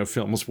releasing of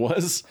films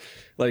was.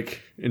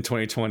 Like in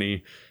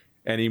 2020,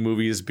 any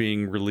movies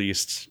being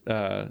released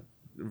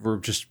were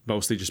just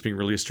mostly just being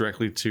released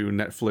directly to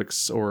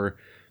Netflix or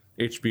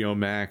HBO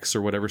Max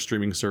or whatever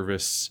streaming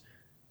service,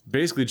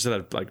 basically just out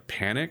of like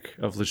panic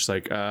of just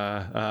like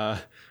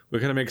we're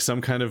gonna make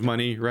some kind of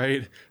money,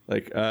 right?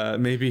 Like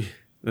maybe.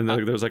 And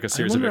there was like a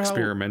series of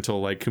experimental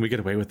like, can we get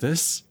away with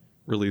this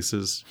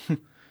releases?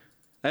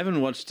 I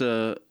haven't watched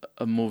a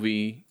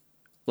movie,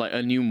 like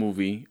a new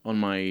movie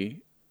on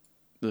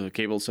the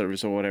cable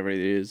service or whatever it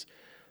is,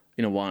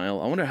 in a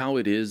while. I wonder how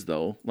it is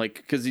though, like,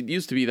 because it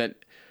used to be that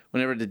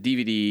whenever the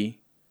DVD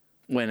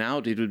went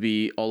out, it would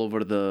be all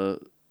over the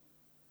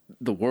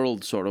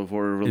world, sort of,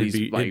 or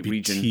released by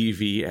region.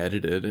 TV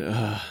edited.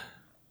 Ugh.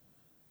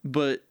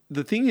 But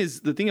the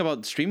thing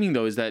about streaming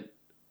though is that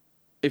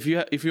if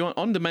you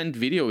on-demand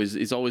video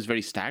is always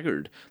very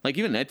staggered. Like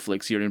even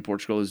Netflix here in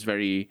Portugal is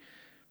very,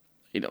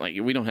 like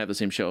we don't have the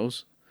same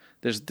shows.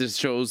 There's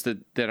shows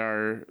that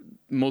are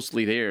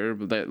mostly there,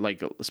 that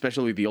like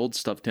especially the old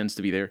stuff tends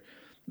to be there,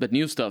 but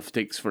new stuff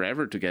takes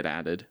forever to get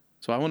added.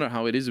 So I wonder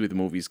how it is with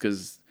movies,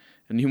 because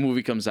a new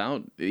movie comes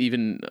out,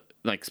 even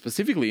like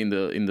specifically in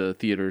the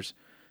theaters,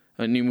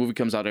 a new movie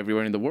comes out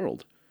everywhere in the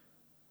world.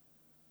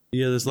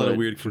 Yeah, there's a lot of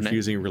weird,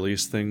 confusing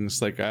release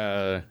things. Like,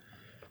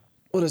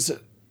 what is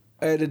it?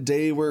 I had a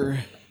day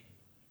where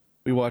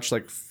we watched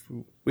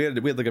we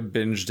had like a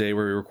binge day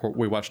where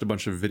we watched a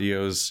bunch of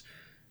videos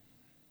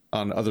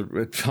on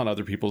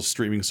other people's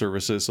streaming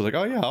services. So like,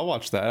 oh yeah, I'll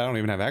watch that. I don't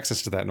even have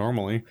access to that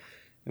normally.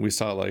 And we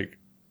saw like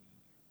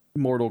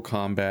Mortal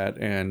Kombat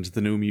and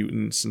the New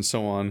Mutants and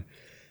so on.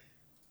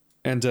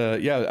 And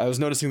yeah, I was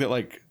noticing that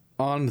like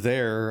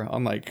there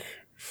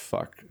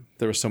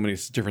were so many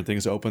different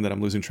things open that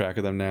I'm losing track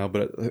of them now.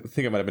 But I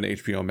think it might have been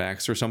HBO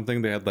Max or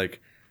something. They had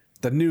like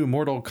the new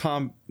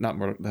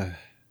the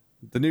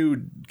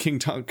new King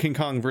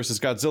Kong versus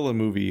Godzilla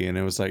movie, and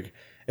it was like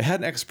it had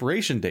an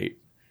expiration date.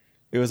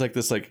 It was like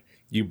this, like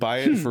you buy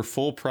it for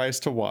full price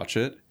to watch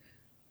it,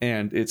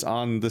 and it's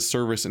on the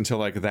service until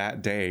like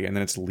that day, and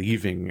then it's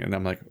leaving. And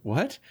I'm like,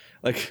 what?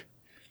 Like,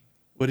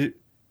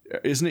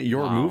 isn't it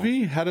your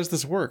movie? How does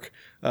this work?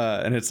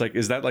 And it's like,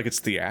 is that like its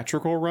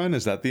theatrical run?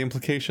 Is that the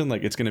implication?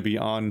 Like it's going to be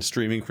on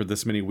streaming for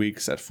this many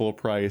weeks at full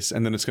price,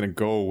 and then it's going to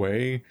go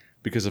away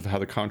because of how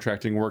the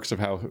contracting works, of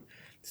how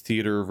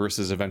theater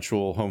versus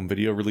eventual home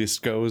video release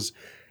goes.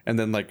 And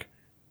then like,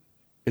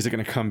 is it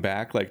going to come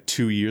back like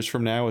 2 years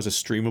from now as a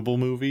streamable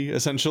movie,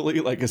 essentially?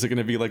 Like, is it going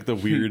to be like the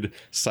weird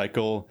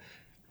cycle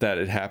that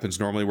it happens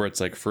normally, where it's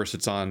like first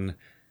it's in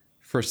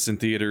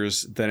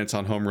theaters, then it's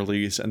on home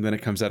release, and then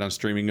it comes out on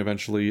streaming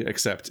eventually,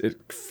 except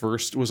it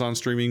first was on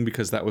streaming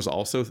because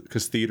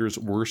theaters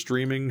were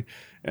streaming,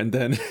 and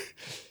then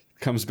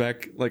comes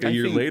back like a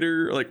year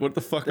later? Like, what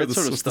the fuck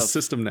what's the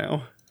system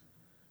now?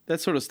 That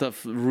sort of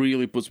stuff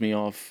really puts me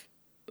off.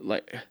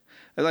 Like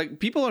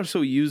people are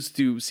so used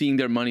to seeing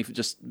their money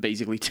just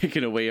basically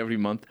taken away every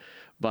month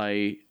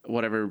by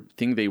whatever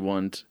thing they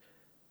want.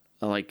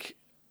 Like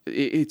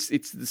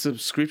it's the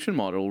subscription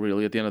model,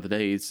 really. At the end of the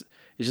day, it's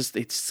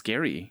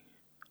scary.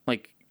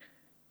 Like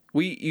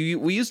we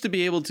used to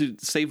be able to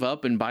save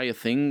up and buy a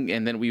thing,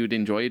 and then we would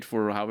enjoy it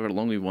for however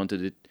long we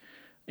wanted it,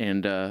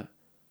 and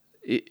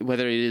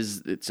whether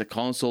it's a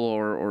console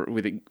or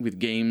with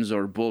games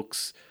or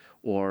books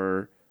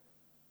or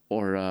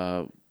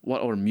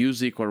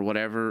music or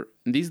whatever.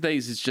 These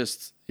days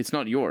it's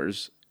not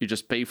yours. You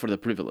just pay for the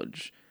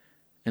privilege.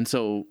 And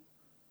so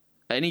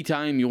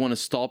anytime you want to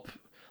stop,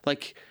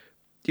 like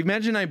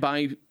imagine I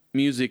buy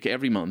music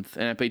every month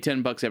and I pay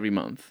 $10 every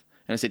month.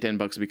 And I say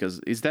 $10 because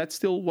is that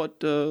still what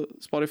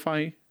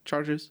Spotify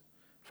charges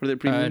for their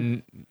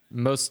premium?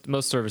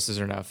 Most services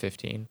are now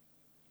 15.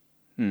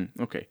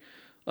 Okay.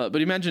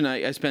 But imagine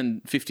I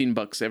spend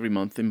 $15 every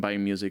month in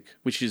buying music,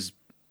 which is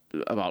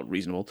about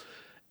reasonable.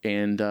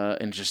 And I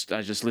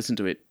just listen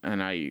to it,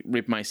 and I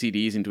rip my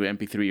CDs into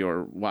MP3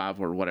 or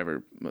WAV or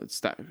whatever.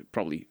 It's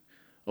probably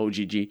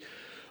OGG,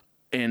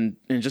 and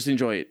just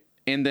enjoy it.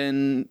 And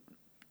then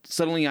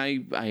suddenly I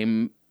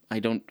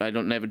don't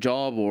have a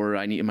job, or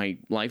my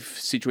life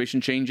situation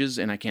changes,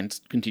 and I can't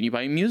continue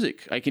buying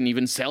music. I can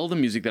even sell the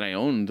music that I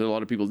own. A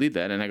lot of people did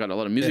that, and I got a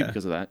lot of music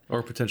because of that.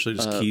 Or potentially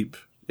just keep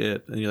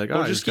it, and you're like,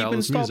 I just got all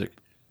this music.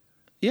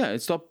 Yeah,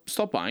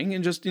 stop buying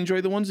and just enjoy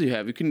the ones you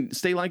have. You can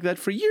stay like that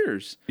for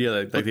years. Yeah,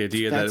 like the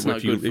idea that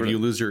if you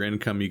lose your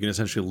income, you can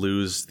essentially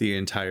lose the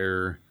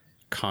entire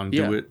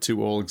conduit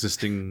to all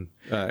existing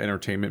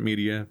entertainment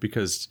media,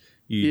 because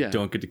you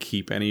don't get to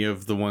keep any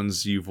of the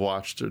ones you've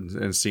watched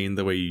and seen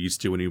the way you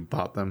used to when you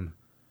bought them.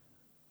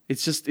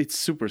 It's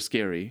super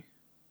scary.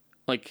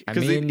 Like,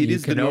 because it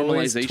is the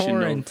normalization.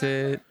 Torrent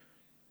it.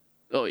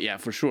 Oh yeah,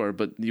 for sure.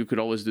 But you could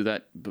always do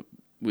that. But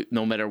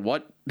no matter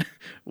what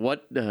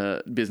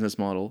business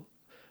model.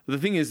 The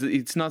thing is,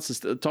 it's not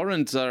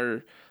torrents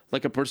are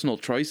like a personal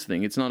choice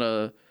thing. It's not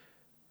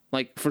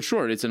for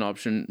sure it's an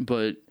option,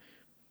 but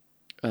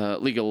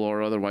legal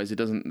or otherwise, it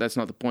doesn't. That's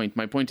not the point.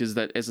 My point is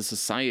that as a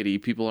society,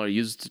 people are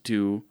used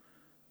to.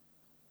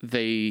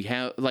 They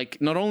have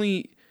not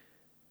only.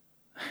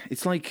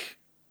 It's like.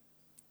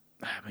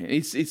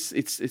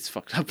 It's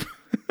fucked up.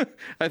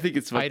 I think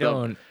it's fucked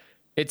up.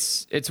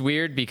 It's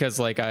weird because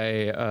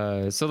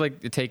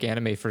take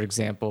anime for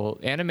example.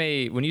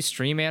 Anime, when you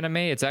stream anime,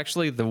 it's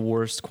actually the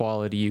worst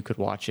quality you could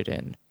watch it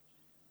in.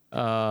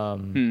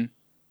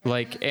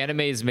 Like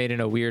anime is made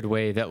in a weird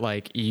way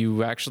that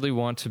you actually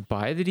want to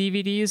buy the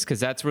DVDs, because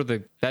that's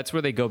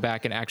where they go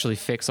back and actually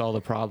fix all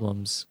the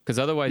problems. Because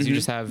otherwise you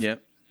just have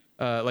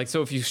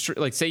so if you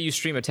say you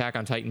stream Attack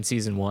on Titan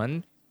season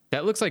 1,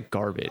 that looks like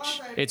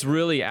garbage. It's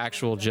really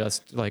actual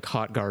just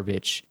hot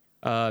garbage.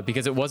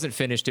 because it wasn't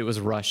finished. It was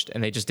rushed,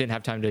 and they just didn't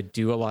have time to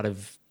do a lot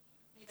of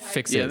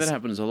fixes. Yeah, that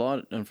happens a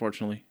lot,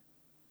 unfortunately,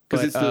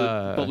 because it's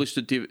the published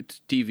to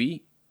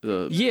TV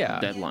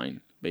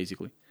deadline,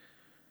 basically.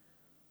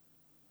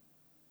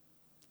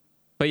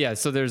 But yeah,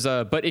 so there's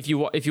but if you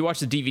watch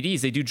the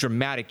DVDs, they do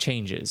dramatic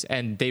changes,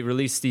 and they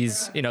release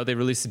these, they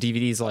release the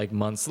DVDs like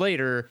months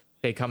later.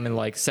 They come in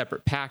like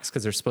separate packs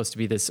because they're supposed to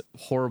be this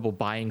horrible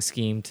buying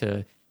scheme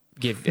to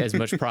give as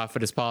much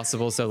profit as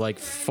possible. So like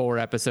 4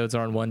 episodes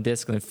are on one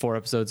disc, and then 4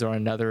 episodes are on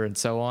another, and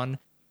so on.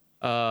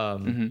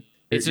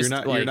 It's you're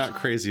not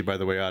crazy, by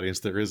the way,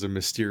 audience. There is a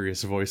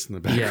mysterious voice in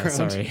the background. Yeah,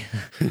 sorry.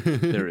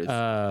 There is.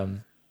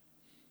 Sorry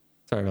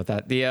about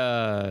that.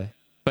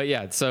 But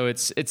yeah, so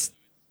it's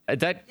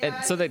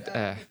that so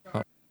that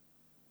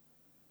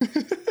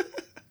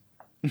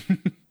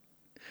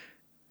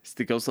It's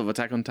the ghost of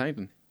Attack on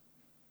Titan.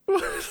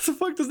 What the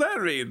fuck does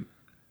that mean?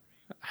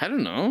 I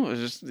don't know.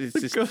 It's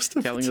just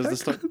telling us the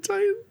story.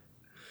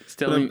 It's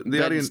telling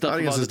the audiences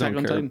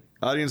don't care.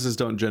 Audiences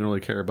don't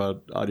generally care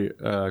about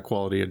audio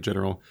quality in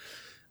general.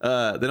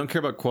 They don't care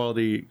about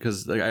quality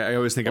because I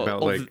always think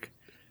about like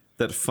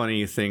that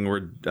funny thing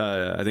where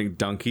I think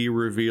Donkey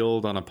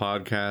revealed on a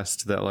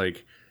podcast that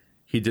like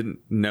he didn't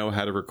know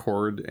how to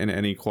record in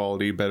any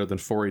quality better than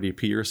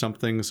 480p or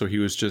something, so he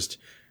was just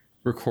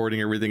recording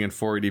everything in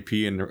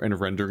 480p and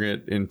rendering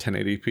it in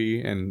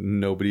 1080p, and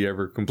nobody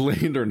ever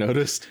complained or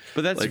noticed.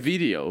 But that's like,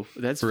 video.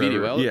 That's forever.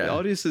 Video. Yeah.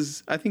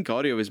 Audiences, I think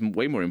audio is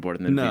way more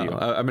important than video. No,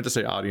 I meant to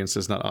say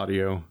audiences, not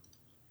audio.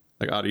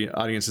 Like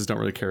audiences don't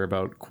really care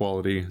about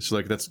quality. So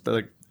like that's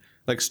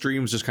like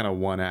streams just kind of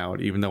won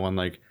out, even though on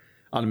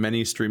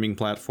many streaming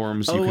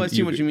platforms. I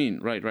see what you mean.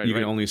 Right. You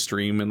can only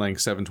stream in like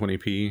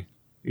 720p.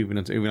 Even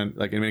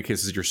like in many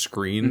cases, your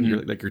screen,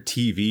 your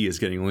TV is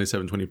getting only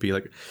 720p.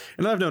 Like,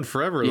 and I've known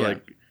forever,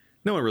 like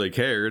no one really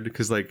cared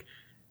because like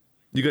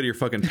you go to your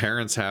fucking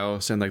parents'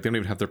 house and like they don't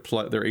even have their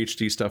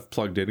HD stuff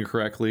plugged in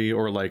correctly,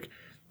 or like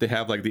they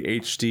have like the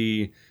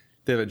HD,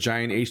 they have a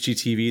giant HD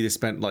TV they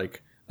spent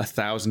like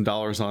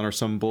 $1,000 on or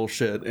some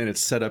bullshit, and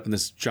it's set up in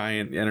this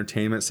giant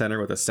entertainment center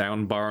with a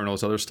sound bar and all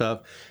this other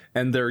stuff,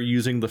 and they're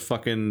using the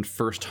fucking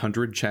first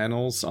 100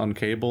 channels on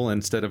cable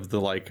instead of the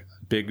like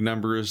big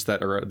numbers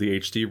that are the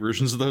HD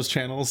versions of those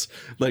channels.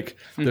 Like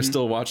they're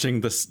still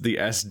watching the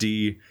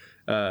SD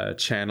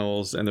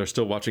channels, and they're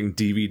still watching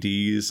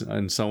DVDs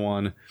and so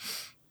on,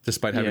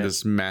 despite having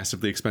this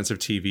massively expensive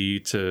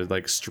TV to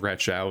like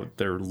stretch out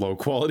their low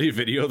quality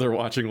video they're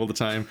watching all the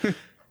time.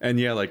 And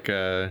yeah, like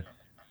I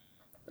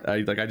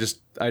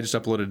just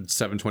uploaded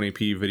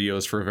 720p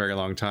videos for a very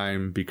long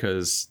time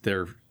because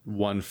they're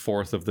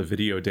 1/4 of the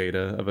video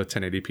data of a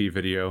 1080p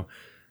video.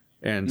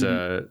 And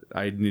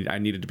I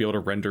needed to be able to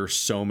render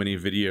so many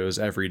videos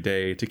every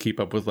day to keep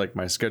up with like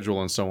my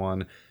schedule and so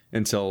on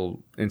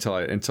until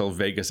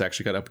Vegas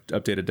actually got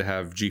updated to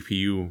have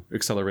GPU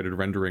accelerated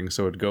rendering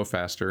so it'd go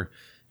faster.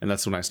 And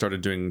that's when I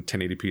started doing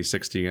 1080p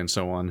 60 and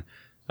so on,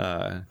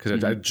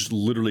 because I just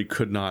literally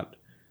could not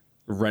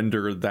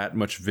render that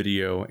much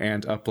video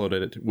and upload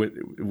it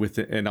with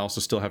it, and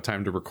also still have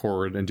time to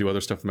record and do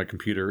other stuff on my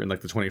computer in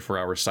like the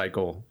 24-hour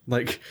cycle.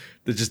 Like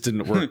that just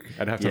didn't work.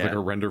 I'd have to have like a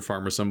render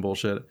farm or some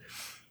bullshit.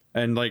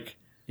 And like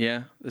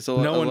there's a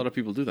lot of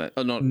people do that.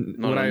 Oh, not on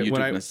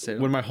YouTube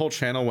necessarily. When my whole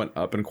channel went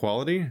up in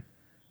quality,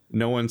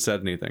 no one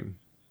said anything.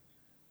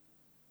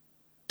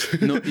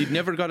 No, you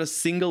never got a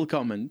single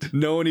comment.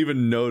 No one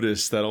even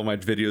noticed that all my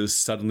videos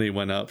suddenly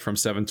went up from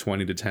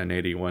 720 to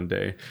 1080 one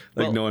day.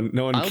 Like no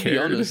one I'll cared. Be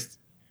honest,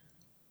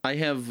 I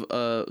have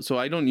so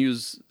I don't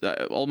use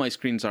all my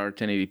screens are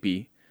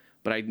 1080p,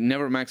 but I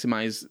never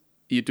maximize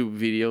YouTube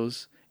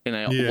videos, and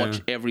I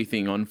watch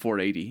everything on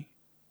 480.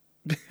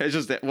 I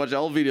just watch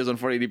all videos on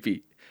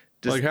 480p.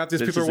 Like half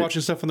these people are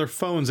watching stuff on their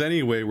phones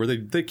anyway, where they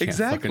can't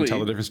fucking tell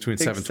the difference between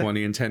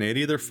 720 and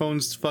 1080. Their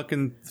phone's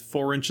fucking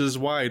 4 inches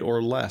wide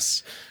or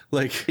less.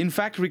 Like, in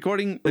fact,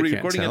 recording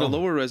at a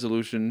lower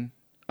resolution.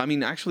 I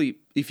mean, actually,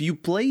 if you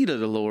played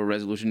at a lower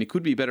resolution, it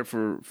could be better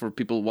for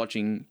people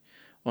watching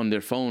on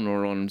their phone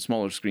or on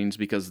smaller screens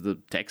because the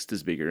text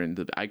is bigger and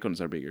the icons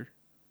are bigger.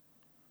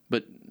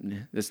 But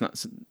that's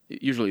not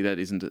usually that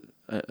isn't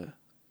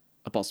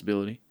a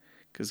possibility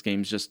because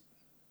games just.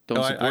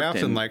 I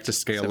often like to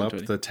scale up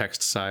the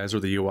text size or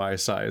the UI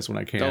size when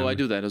I can. Oh, I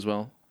do that as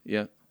well.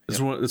 Yeah. It's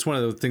one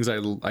of the things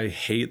I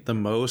hate the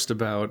most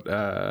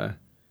about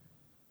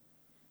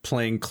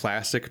playing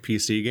classic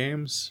PC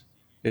games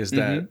is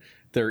that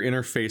their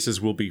interfaces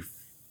will be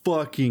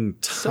fucking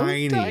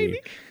tiny. So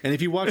tiny. And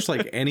if you watch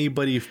like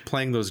anybody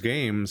playing those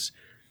games,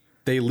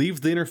 they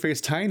leave the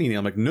interface tiny. And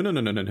I'm like,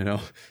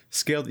 no.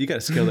 Scale. You got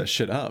to scale that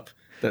shit up.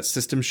 That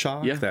System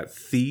Shock, that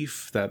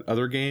Thief, that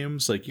other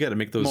games, like you got to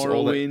make those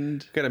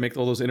Morrowind. Got to make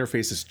all those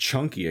interfaces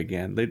chunky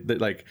again. They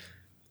like,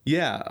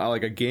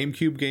 like a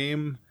GameCube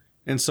game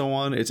and so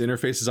on. Its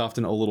interface is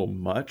often a little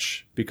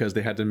much because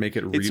they had to make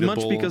it readable. It's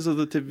much because of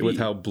the TV with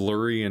how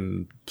blurry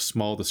and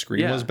small the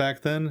screen was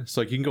back then.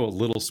 So like you can go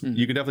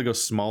you can definitely go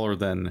smaller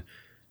than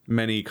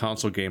many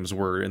console games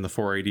were in the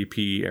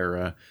 480p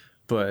era,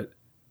 but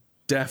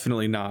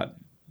definitely not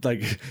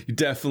like you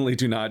definitely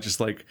do not just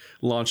like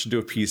launch into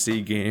a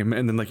PC game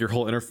and then like your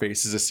whole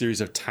interface is a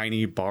series of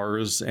tiny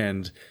bars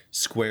and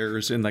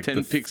squares and like 10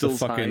 pixels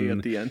the fucking high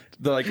at the end.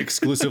 The like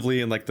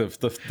exclusively in like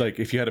the like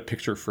if you had a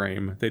picture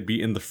frame, they'd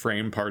be in the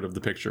frame part of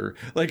the picture.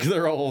 Like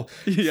they're all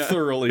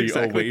thoroughly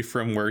away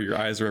from where your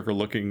eyes are ever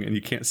looking and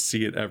you can't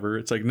see it ever.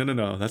 It's like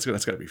no, that's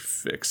got to be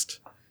fixed.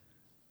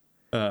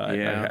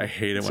 I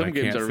hate it when I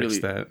can't fix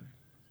that.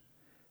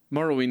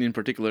 Morrowind in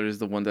particular is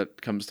the one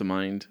that comes to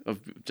mind of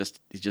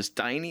just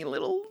tiny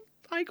little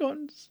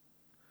icons.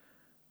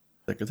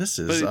 Like this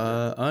is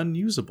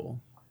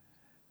unusable.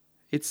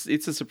 It's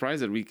a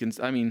surprise that we can.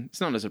 I mean,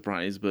 it's not a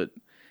surprise, but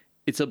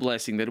it's a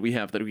blessing that we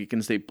have that we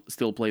can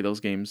still play those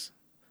games.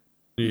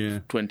 Yeah,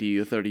 20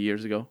 or 30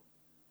 years ago.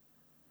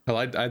 Well,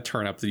 I'd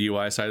turn up the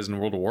UI size in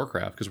World of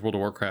Warcraft because World of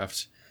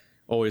Warcraft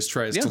always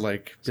tries to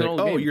like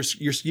oh,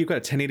 you've got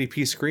a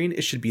 1080p screen,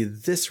 it should be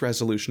this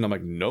resolution. I'm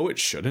like, no, it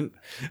shouldn't.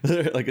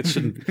 Like it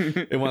shouldn't.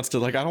 It wants to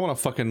like, I don't want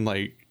to fucking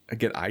like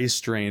get eye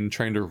strain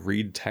trying to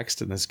read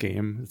text in this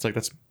game. It's like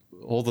that's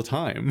all the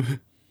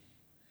time.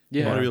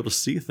 Yeah, I want to be able to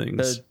see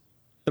things.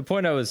 The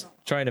point I was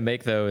trying to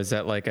make though is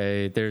that like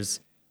there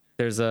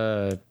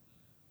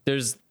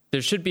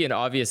should be an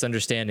obvious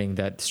understanding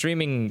that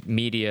streaming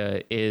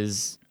media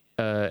is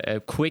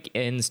a quick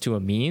ends to a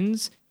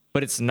means,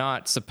 but it's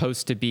not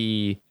supposed to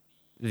be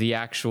the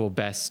actual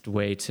best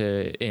way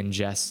to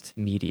ingest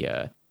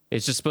media.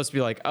 It's just supposed to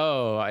be like,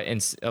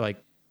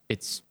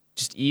 it's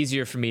just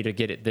easier for me to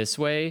get it this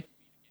way.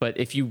 But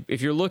if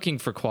you're looking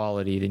for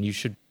quality, then you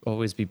should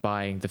always be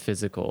buying the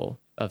physical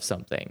of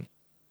something.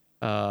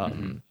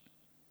 And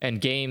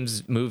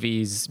games,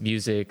 movies,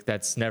 music,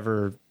 that's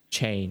never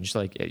changed.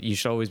 Like you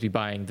should always be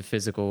buying the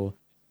physical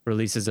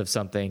releases of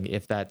something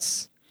if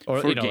that's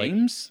for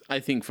games. I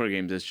think for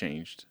games has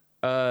changed.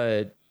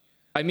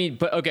 I mean,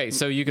 but okay,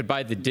 so you could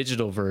buy the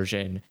digital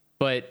version,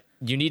 but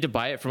you need to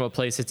buy it from a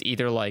place that's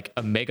either like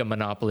a mega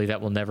monopoly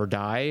that will never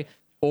die,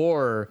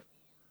 or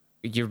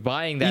you're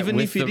buying that even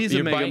if it is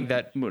you're buying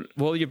that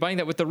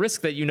with the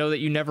risk that you know that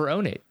you never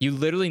own it. You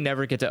literally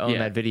never get to own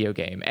that video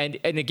game. And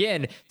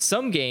again,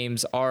 some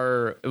games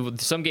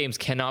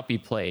cannot be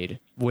played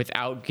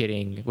without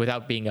being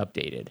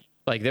updated.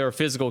 Like there are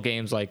physical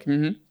games like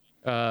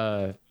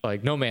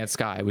No Man's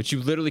Sky, which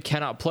you literally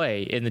cannot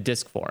play in the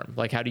disc form.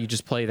 Like, how do you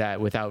just play that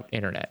without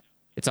internet?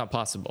 It's not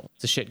possible.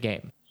 It's a shit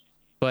game.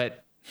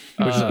 But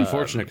which is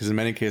unfortunate because in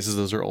many cases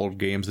those are old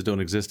games that don't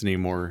exist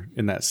anymore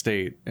in that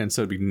state, and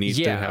so it'd be neat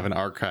to have an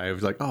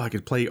archive. Like, oh, I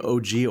could play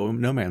OG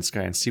No Man's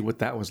Sky and see what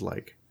that was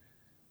like.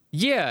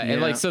 Yeah,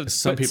 and like so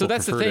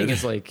that's the thing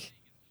is like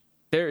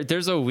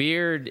there's a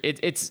weird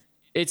it's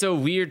a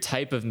weird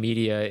type of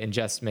media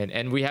ingestment,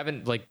 and we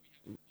haven't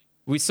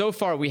we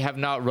have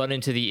not run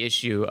into the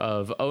issue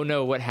of, oh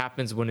no, what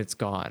happens when it's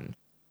gone?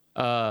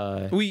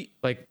 We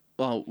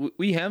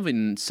have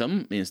in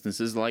some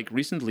instances, like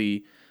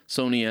recently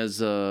Sony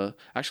has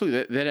actually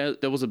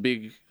that was a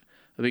big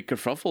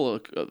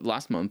kerfuffle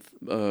last month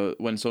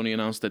when Sony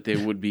announced that they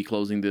would be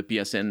closing the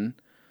PSN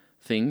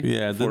thing.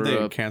 Yeah, then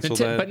they canceled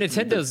that. But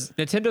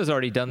Nintend's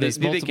already done this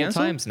multiple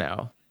times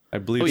now. I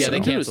believe. Oh yeah, so. they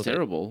canceled. It was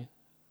terrible.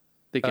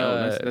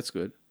 That's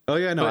good. Oh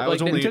yeah, no, I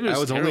was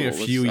only a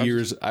few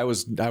years. I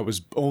was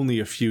only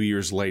a few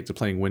years late to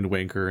playing Wind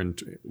Waker and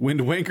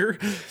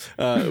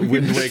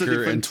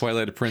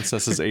Twilight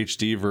Princess's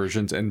HD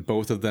versions, and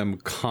both of them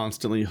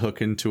constantly hook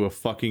into a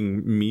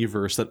fucking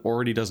Miiverse that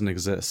already doesn't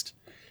exist.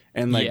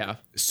 And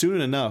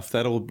soon enough,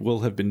 will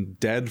have been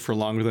dead for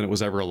longer than it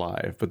was ever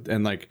alive. They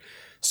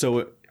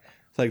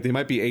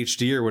might be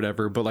HD or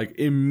whatever, but like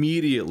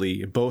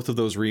immediately, both of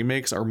those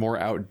remakes are more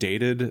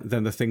outdated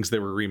than the things they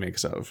were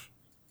remakes of.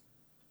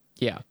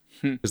 Yeah,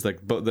 it's like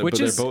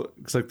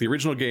it's like the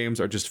original games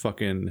are just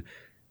fucking,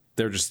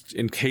 they're just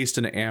encased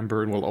in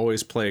amber and will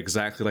always play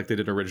exactly like they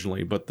did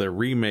originally. But the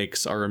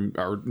remakes are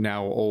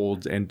now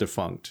old and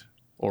defunct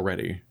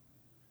already.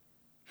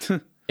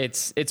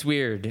 It's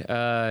weird,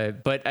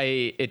 but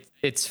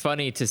it's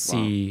funny to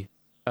see.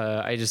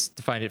 Wow. I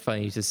just find it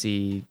funny to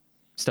see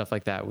stuff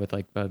like that with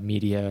like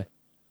media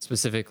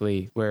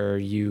specifically, where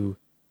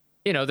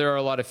there are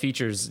a lot of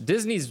features.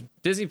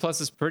 Disney Plus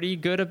is pretty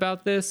good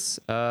about this.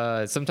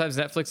 Sometimes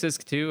Netflix is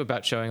too,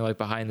 about showing like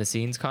behind the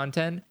scenes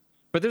content.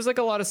 But there's like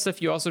a lot of stuff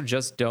you also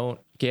just don't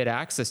get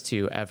access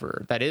to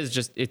ever. That is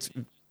just, it's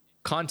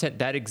content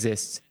that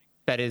exists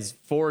that is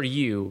for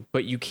you,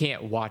 but you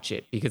can't watch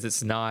it because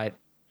it's not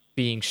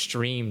being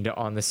streamed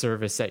on the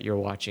service that you're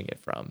watching it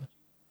from.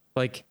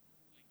 Like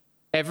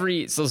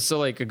so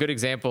like a good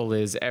example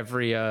is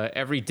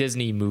every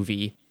Disney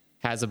movie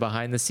has a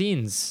behind the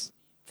scenes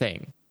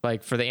thing.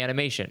 Like for the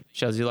animation,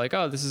 shows you like,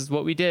 oh, this is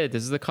what we did.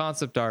 This is the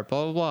concept art,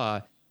 blah, blah,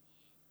 blah.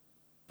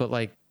 But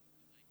like,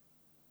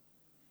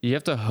 you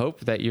have to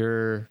hope that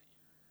the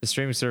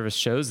streaming service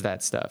shows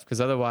that stuff,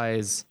 because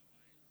otherwise,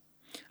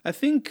 I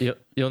think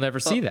you'll never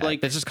see that.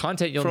 Like, that's just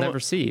content you'll never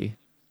see.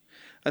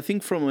 I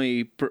think from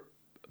a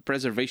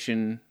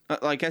preservation,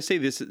 like I say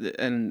this,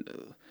 and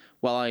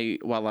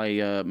while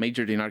I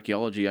majored in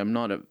archaeology, I'm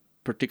not a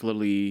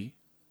particularly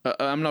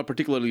I'm not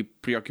particularly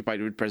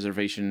preoccupied with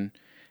preservation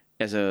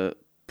as a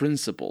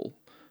principle.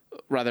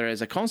 Rather,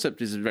 as a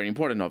concept, is very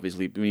important.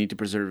 Obviously, we need to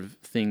preserve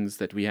things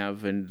that we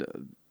have and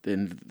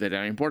that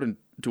are important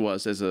to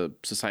us as a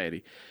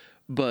society.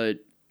 But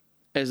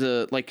as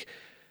a like,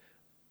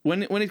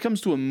 when it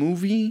comes to a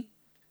movie,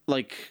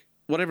 like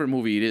whatever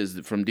movie it is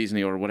from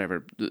Disney or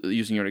whatever,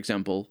 using your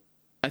example,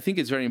 I think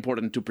it's very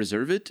important to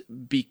preserve it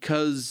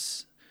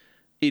because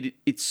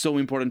it's so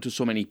important to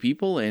so many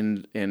people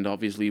and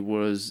obviously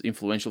was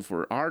influential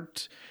for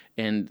art.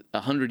 And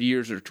 100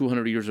 years or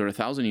 200 years or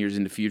 1,000 years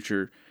in the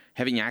future,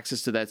 having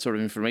access to that sort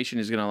of information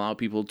is going to allow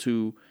people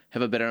to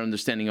have a better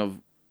understanding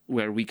of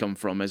where we come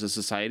from as a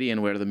society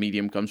and where the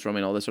medium comes from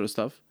and all that sort of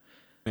stuff.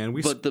 Man,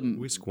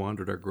 we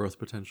squandered our growth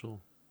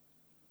potential.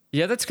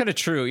 Yeah, that's kind of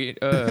true.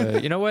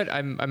 You know what?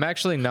 I'm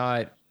actually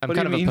not. I'm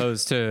kind of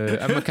opposed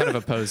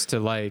to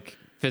like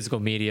physical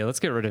media. Let's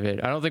get rid of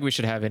it. I don't think we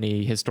should have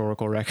any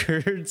historical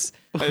records.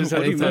 I just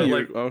had to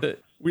say,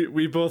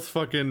 we both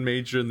fucking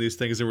major in these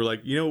things, and we're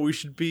like, you know what we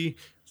should be?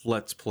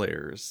 Let's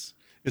Players.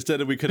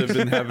 Instead of we could have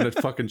been having a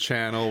fucking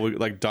channel with,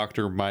 like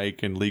Dr.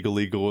 Mike and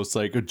Legal. It's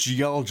like a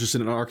geologist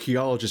and an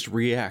archaeologist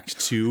react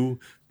to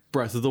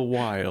Breath of the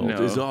Wild.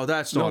 No,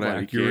 that's not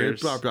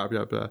accurate. Blah, blah,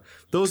 blah, blah.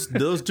 Those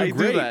do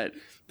great. That.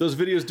 Those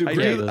videos do great.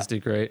 Yeah, those do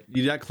great.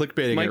 You're not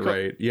clickbaiting it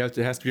right.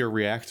 It has to be a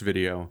React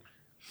video.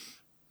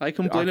 I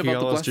complain about the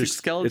plastic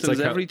skeletons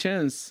every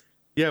chance.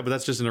 Yeah, but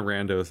that's just an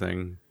rando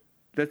thing.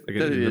 That's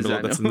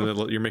in the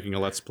middle. You're making a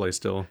Let's Play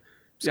still.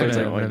 So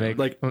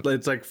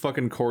it's like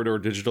fucking Corridor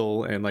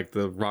Digital and like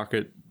the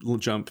Rocket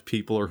Jump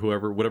people or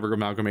whatever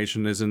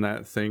amalgamation is in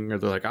that thing, or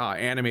they're like,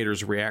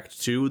 animators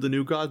react to the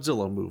new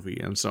Godzilla movie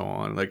and so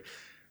on. Like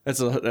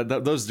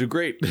those do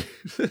great.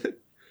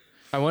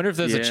 I wonder if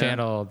there's a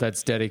channel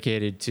that's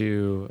dedicated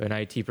to an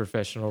IT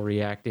professional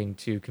reacting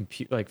to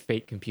like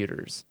fake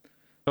computers.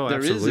 Oh, there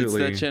absolutely. Is,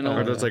 it's that channel.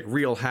 Or there's like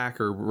Real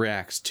Hacker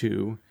reacts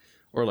to,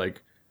 or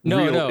like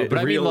but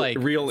I mean like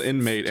Real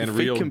Inmate and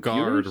Real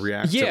Guard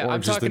react to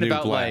Orange is the New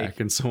Black like,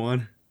 and so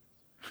on.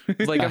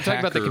 Like I'm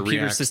talking about the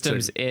computer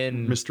systems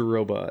in Mr.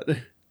 Robot.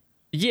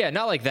 Yeah,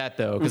 not like that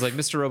though, because like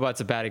Mr. Robot's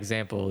a bad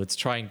example. It's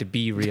trying to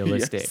be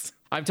realistic. Yes.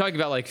 I'm talking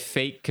about like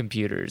fake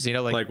computers, you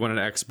know, like when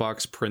an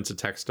Xbox prints a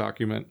text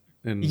document.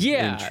 Or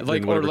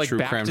like true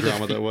back crime to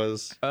drama that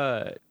was.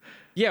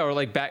 Yeah, or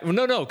like back.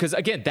 No, because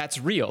again, that's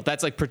real.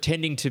 That's like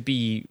pretending to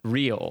be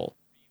real.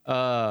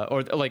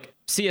 Or like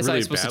CSI really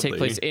is supposed to take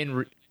place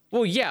in.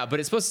 Well, yeah, but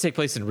it's supposed to take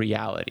place in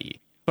reality.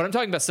 But I'm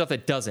talking about stuff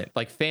that doesn't,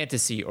 like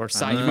fantasy or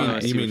sci-fi,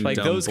 you mean like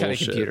those bullshit. kind of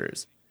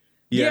computers.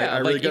 Yeah, I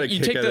really got a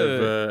kick out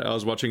of. I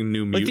was watching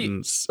New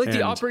Mutants.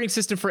 The operating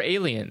system for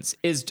Aliens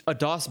is a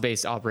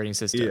DOS-based operating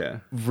system. Yeah,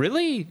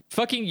 really?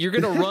 Fucking, you're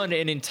gonna run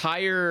an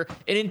entire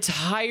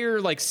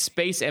like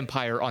space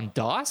empire on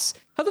DOS?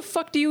 How the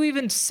fuck do you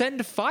even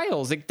send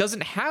files? It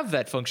doesn't have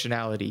that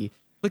functionality.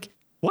 Like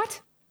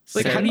what?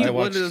 Like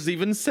what does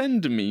even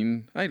send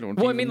mean? I don't.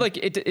 Well, I mean, like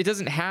it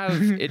doesn't have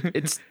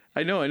it's.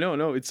 I know.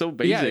 No, it's so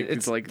basic. Yeah,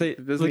 it's like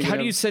how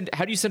do you send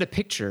a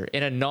picture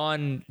in a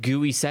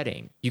non-GUI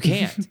setting? You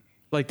can't.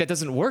 Like that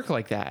doesn't work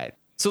like that.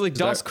 So like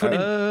DOS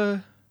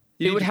couldn't.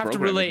 It would have to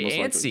relay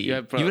ANSI.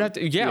 You would have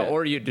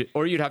to,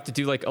 or you'd have to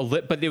do like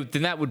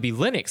then that would be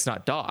Linux,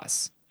 not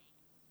DOS,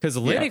 because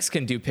Linux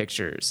can do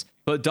pictures,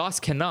 but DOS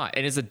cannot,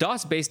 and it's a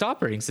DOS-based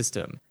operating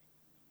system.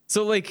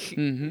 So like,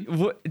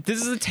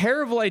 this is a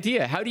terrible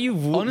idea. How do you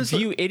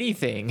view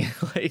anything?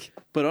 Like,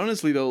 but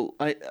honestly though,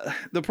 I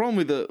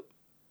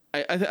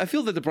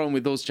feel that the problem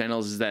with those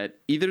channels is that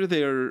either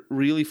they're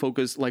really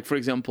focused, like for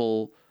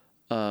example,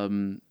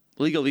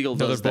 Legal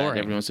does that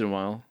every once in a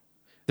while.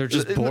 They're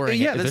just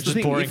boring. Yeah, that's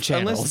just boring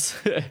channels.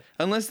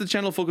 Unless the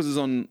channel focuses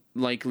on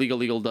like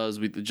Legal does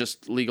with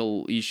just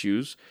legal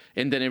issues,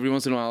 and then every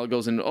once in a while it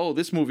goes in,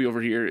 this movie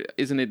over here,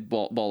 isn't it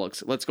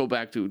bollocks? Let's go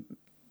back to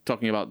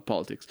talking about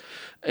politics.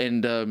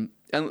 And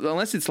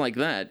unless it's like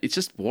that, it's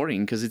just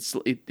boring because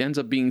it ends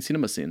up being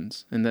cinema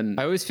sins. And then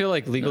I always feel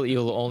like Legal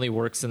Eagle only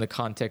works in the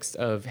context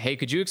of, hey,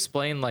 could you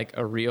explain like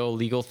a real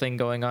legal thing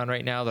going on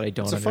right now that I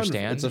don't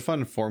understand? It's a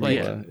fun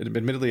formula.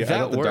 Admittedly,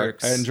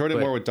 I enjoyed it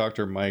more with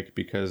Dr. Mike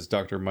because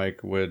Dr.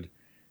 Mike would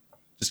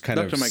just kind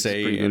of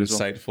say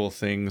insightful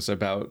things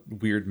about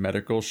weird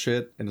medical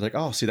shit, and it's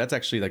like, see, that's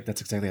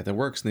exactly how that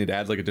works, and they'd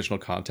add like additional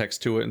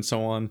context to it and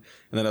so on.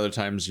 And then other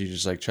times you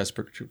just like chest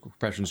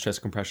compressions,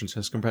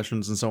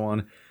 and so on.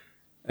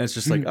 And it's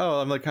just like,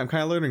 I'm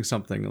kind of learning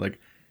something. Like,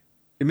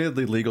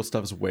 admittedly, legal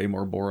stuff is way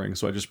more boring,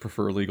 so I just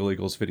prefer Legal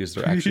Eagle's videos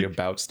that are actually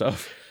about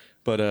stuff.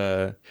 But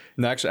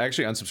no,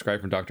 actually, I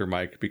unsubscribed from Dr.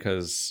 Mike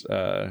because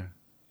there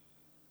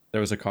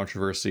was a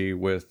controversy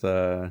with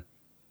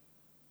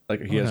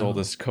he has all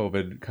this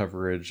COVID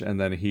coverage, and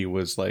then he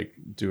was like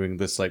doing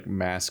this like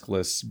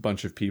maskless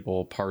bunch of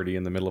people party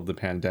in the middle of the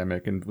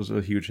pandemic, and was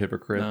a huge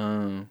hypocrite.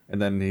 And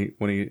then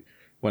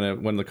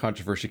when the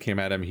controversy came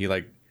at him, he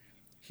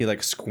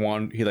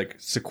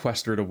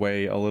sequestered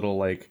away a little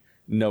like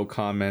no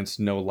comments,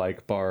 no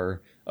like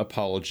bar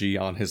apology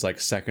on his like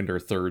second or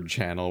third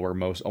channel where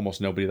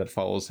almost nobody that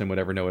follows him would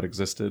ever know it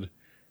existed.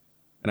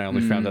 and I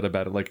only found out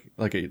about it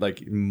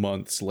like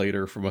months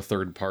later from a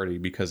third party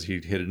because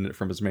he'd hidden it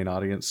from his main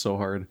audience so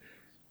hard.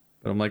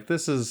 But I'm like,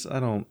 I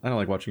don't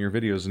like watching your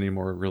videos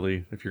anymore,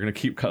 really. If you're gonna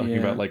keep talking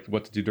about like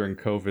what to do during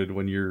COVID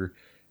when you're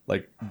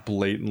like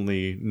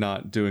blatantly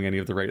not doing any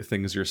of the right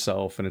things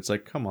yourself, and it's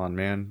like, come on,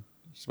 man,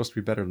 you're supposed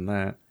to be better than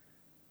that.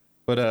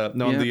 But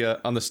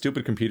on the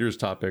stupid computers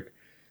topic,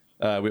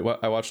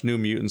 I watched New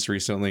Mutants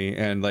recently,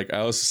 and like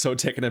I was so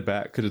taken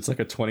aback because it's like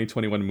a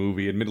 2021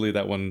 movie. Admittedly,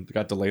 that one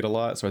got delayed a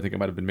lot, so I think it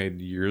might have been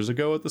made years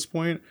ago at this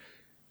point.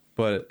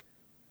 But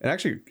I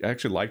actually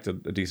liked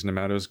it a decent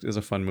amount. It was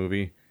a fun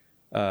movie.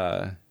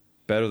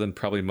 Better than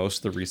probably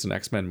most of the recent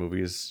X-Men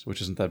movies,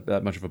 which isn't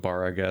that much of a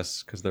bar, I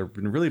guess, because they've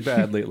been really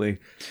bad lately.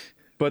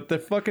 But the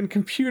fucking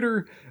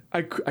computer,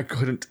 I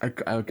couldn't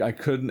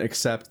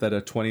accept that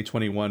a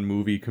 2021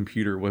 movie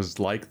computer was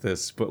like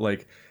this. But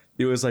like,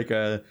 it was like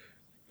a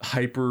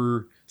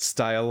hyper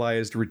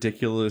stylized,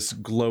 ridiculous,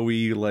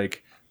 glowy,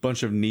 like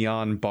bunch of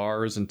neon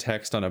bars and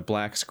text on a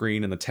black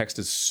screen, and the text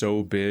is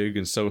so big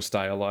and so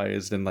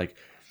stylized, and like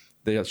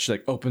she's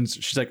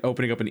like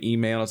opening up an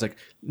email. I was like,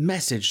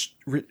 message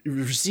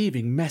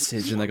receiving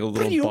message, and like a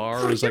little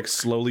bar is like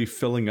slowly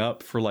filling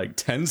up for like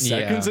 10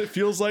 seconds. It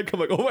feels like, I'm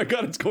like, oh my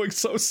god, it's going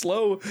so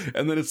slow.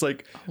 And then it's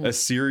like a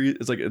series.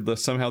 It's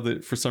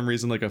like for some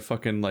reason like a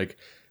fucking like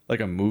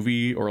a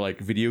movie or like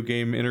video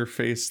game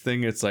interface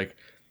thing. It's like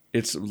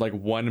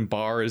one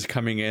bar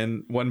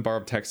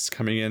of text is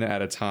coming in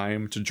at a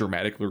time to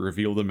dramatically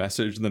reveal the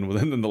message, and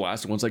then the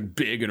last one's like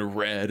big and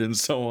red and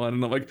so on.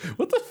 And I'm like,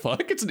 what the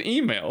fuck? It's an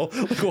email.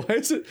 Like, why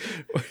does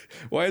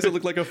it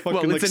look like a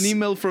fucking? Well, it's an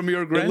email from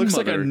your grandmother. It looks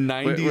like a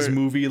 90s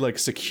movie like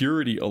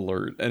security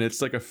alert, and it's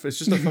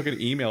just a fucking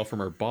email from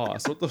her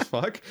boss. What the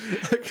fuck?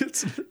 Like,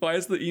 why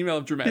is the email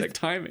of dramatic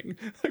timing?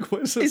 Like,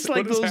 what is this? It's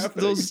like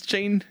those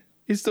chain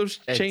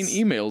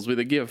emails with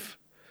a GIF.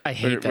 I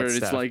hate that where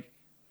stuff. It's like.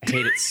 I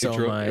hate it so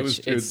much.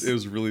 It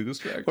was really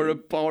distracting. Or a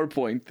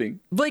PowerPoint thing.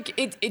 Like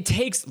it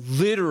takes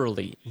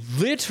literally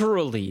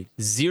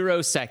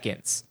 0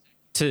 seconds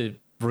to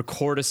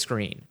record a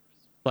screen.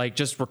 Like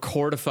just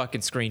record a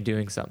fucking screen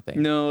doing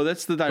something. No,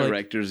 that's the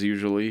directors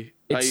usually.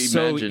 I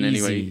imagine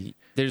anyway.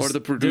 Or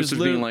the producers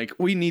being like,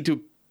 we need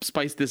to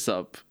spice this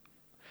up.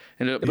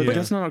 And but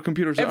that's not how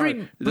computers are.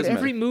 But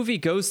every movie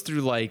goes through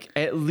like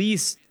at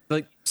least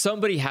like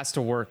somebody has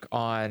to work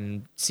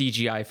on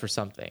CGI for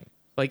something.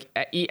 Like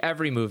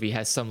every movie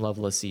has some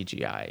level of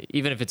CGI,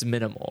 even if it's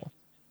minimal.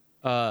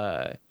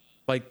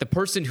 Like the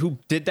person who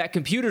did that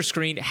computer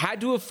screen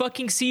had to have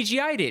fucking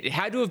CGI'd it. It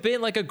had to have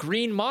been like a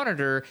green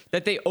monitor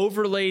that they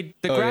overlaid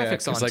the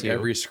graphics onto. Like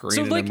every screen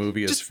in the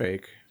movie is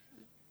fake.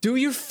 Do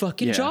your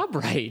fucking job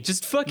right.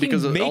 Just fucking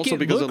make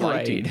it look of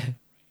lighting. Right.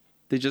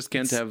 They just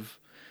can't have.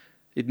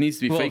 It needs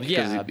to be fake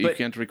because you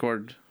can't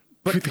record.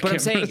 But I'm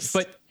saying,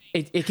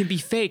 It can be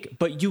fake,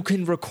 but you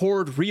can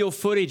record real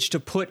footage to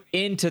put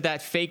into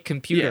that fake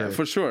computer. Yeah,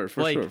 for sure.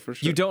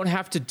 You don't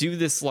have to do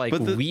this like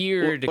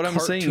weird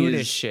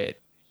cartoonish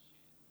shit.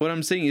 What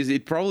I'm saying is,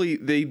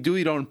 they do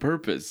it on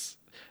purpose.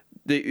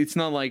 It's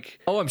not like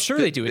I'm sure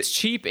they do. It's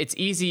cheap, it's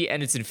easy,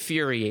 and it's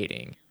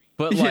infuriating.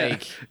 But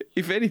like,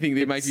 if anything,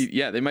 they might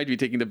be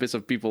taking the piss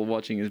of people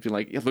watching and be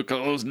like, look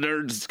at those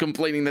nerds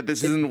complaining that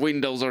this isn't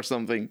Windows or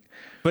something.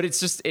 But it's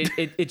just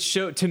it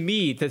showed to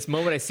me this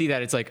moment I see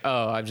that it's like,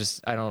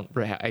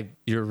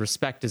 your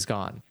respect is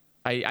gone.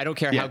 I don't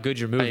care how good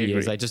your movie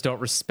is. I just don't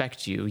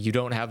respect you. You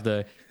don't have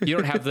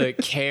the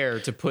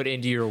care to put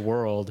into your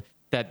world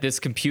that this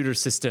computer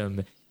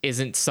system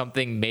isn't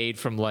something made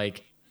from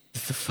like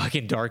the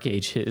fucking Dark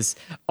Ages.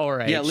 All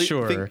right,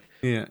 sure.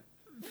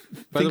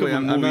 By the way,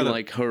 I'm not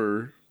like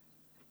Her.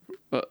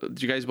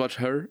 Did you guys watch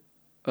Her?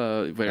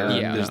 Where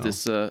there's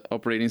this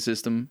operating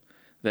system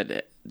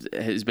that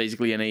is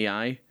basically an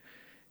AI,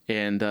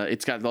 and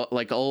it's got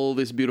like all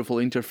this beautiful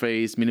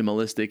interface,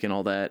 minimalistic and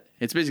all that.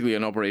 It's basically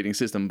an operating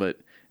system, but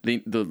the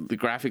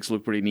graphics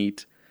look pretty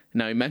neat.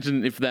 Now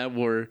imagine if that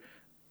were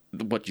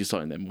what you saw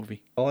in that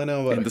movie. All I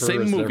know about Her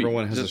is that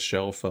everyone has a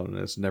shell phone and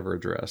it's never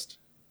addressed.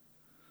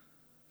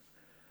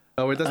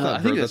 Oh wait, that's not.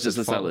 I think that's just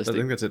a stylistic. I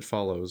think that's It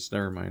Follows.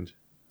 Never mind.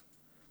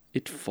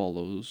 It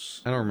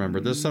Follows. I don't remember.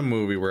 There's some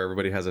movie where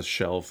everybody has a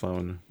shell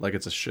phone, like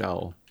it's a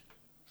shell.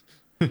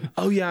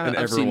 Oh yeah, and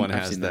everyone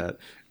has that,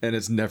 and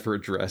it's never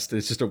addressed.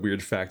 It's just a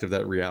weird fact of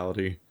that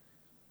reality.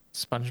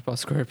 SpongeBob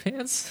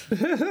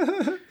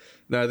SquarePants.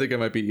 No, I think it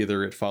might be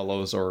either It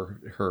Follows or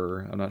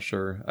Her. I'm not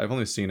sure. I've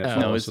only seen It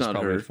Follows. No, it's not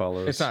Her. It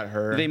Follows. It's not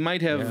Her. They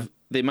might have.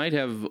 They might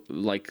have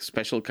like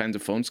special kinds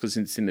of phones because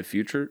it's in the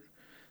future.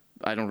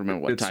 I don't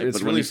remember what type. It's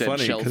but really when you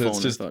funny said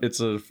because it's just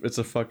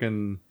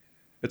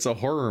it's a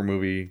horror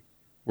movie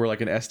where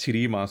like an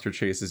STD monster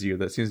chases you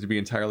that seems to be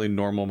entirely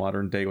normal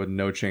modern day with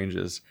no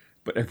changes,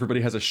 but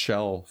everybody has a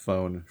shell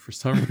phone for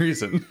some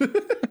reason.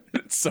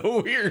 It's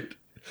so weird,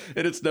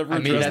 and it's never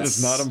addressed.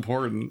 It's not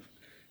important.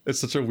 It's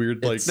such a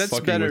weird like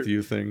fucking with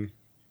you thing.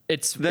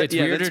 It's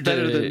weirder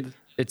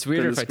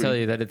if I tell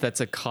you that that's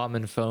a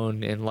common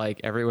phone in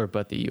like everywhere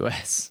but the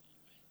US.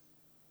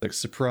 Like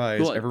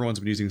surprise, everyone's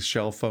been using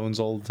shell phones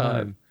all the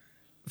time.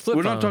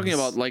 We're not talking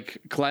about like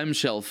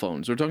clamshell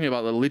phones. We're talking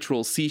about a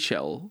literal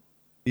seashell.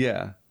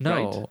 Yeah.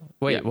 No. Right?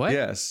 Wait, what?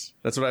 Yes.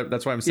 That's why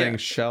I'm saying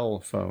shell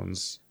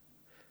phones.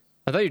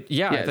 I thought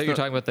you were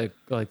talking about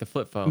the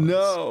flip phones.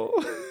 No.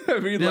 I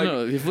mean,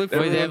 the flip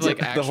phones. They have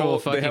like actual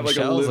fucking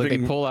shells. Like they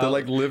pull out. They're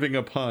like living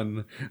a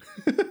pun.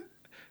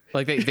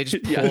 Like they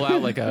just pull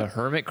out like a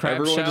hermit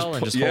crab shell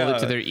and just hold it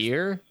to their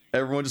ear.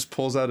 Everyone just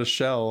pulls out a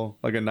shell,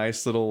 like a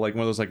nice little, like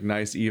one of those like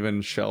nice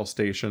even shell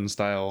station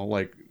style,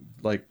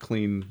 like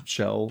clean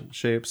shell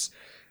shapes,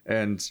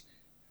 and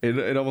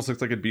it almost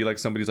looks like it'd be like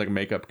somebody's like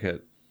makeup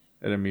kit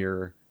in a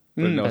mirror.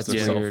 But no, it's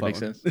their cell phone. Makes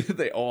sense.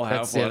 They all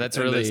have one. That's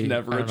and really. It's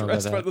never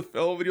addressed by the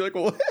film, and you're like,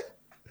 what?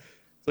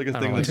 It's like a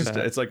thing that's just.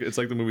 It's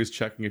like the movie's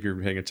checking if you're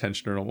paying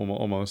attention or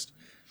almost.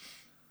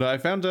 But I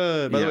found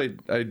by the way,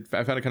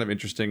 I found it kind of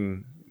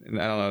interesting. And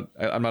I don't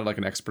know, I'm not like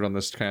an expert on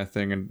this kind of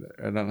thing, and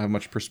I don't have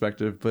much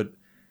perspective, but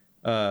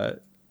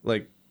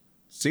like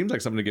seems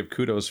like something to give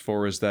kudos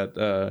for is that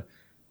the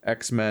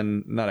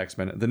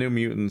New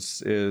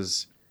Mutants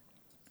is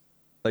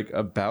like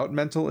about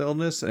mental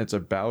illness, and it's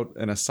about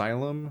an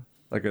asylum,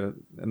 like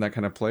in that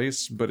kind of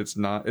place, but it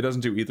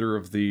doesn't do either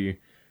of the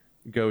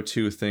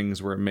go-to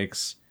things where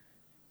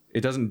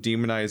it doesn't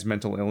demonize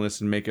mental illness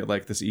and make it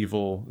like this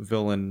evil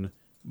villain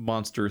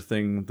monster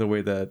thing the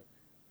way that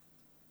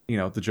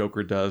the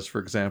Joker does, for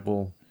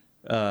example,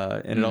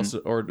 and it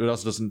also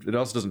doesn't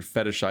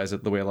fetishize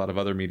it the way a lot of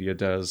other media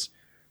does,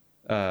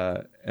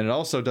 and it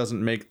also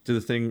doesn't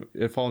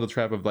fall into the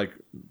trap of like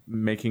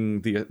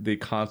making the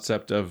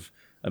concept of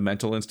a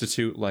mental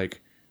institute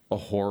like a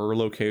horror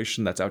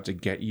location that's out to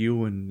get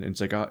you, and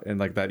it's like and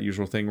like that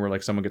usual thing where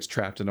like someone gets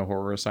trapped in a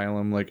horror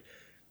asylum. Like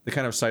they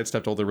kind of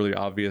sidestepped all the really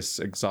obvious,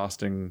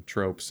 exhausting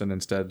tropes, and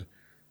instead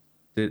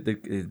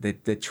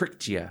they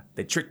tricked you.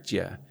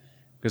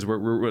 Because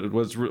what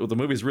the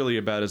movie's really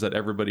about is that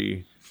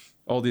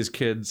all these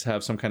kids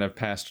have some kind of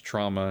past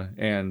trauma,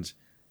 and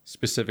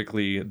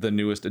specifically the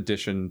newest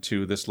addition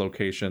to this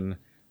location,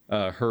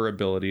 her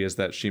ability is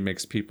that she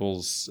makes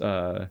people's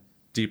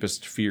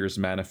deepest fears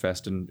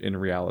manifest in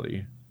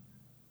reality.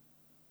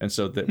 And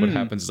so what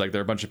happens is like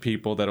there are a bunch of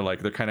people that are like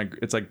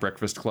it's like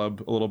Breakfast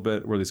Club a little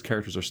bit, where these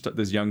characters are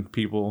these young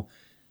people,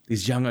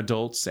 these young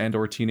adults and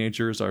or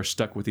teenagers are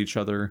stuck with each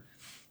other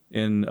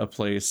in a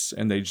place,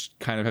 and they just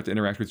kind of have to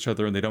interact with each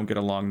other, and they don't get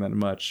along that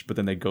much, but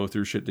then they go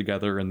through shit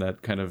together, and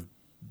that kind of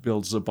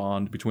builds a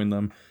bond between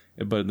them.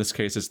 But in this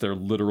case, it's their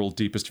literal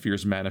deepest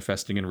fears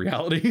manifesting in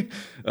reality.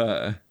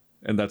 And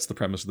that's the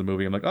premise of the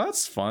movie. I'm like, oh,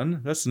 that's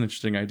fun. That's an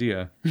interesting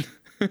idea.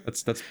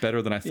 That's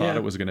better than I thought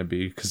it was going to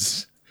be,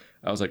 because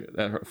I was like,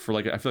 I feel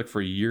like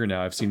for a year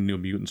now I've seen New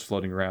Mutants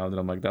floating around, and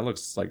I'm like, that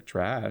looks like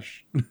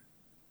trash.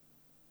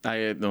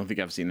 I don't think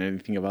I've seen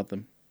anything about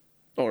them.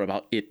 Or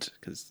about it,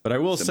 but I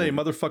will say,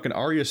 motherfucking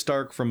Arya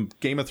Stark from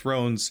Game of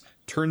Thrones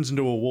turns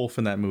into a wolf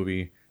in that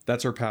movie.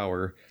 That's her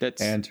power. That's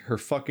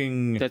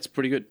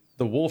pretty good.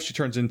 The wolf she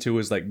turns into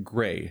is like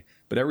gray,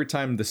 but every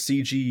time the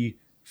CG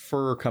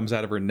fur comes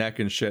out of her neck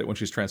and shit when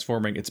she's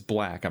transforming, it's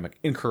black. I'm like,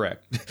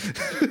 incorrect.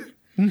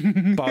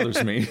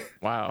 Bothers me.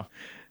 Wow.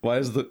 Why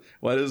is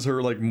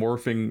her like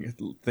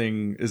morphing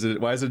thing?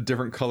 Why is it a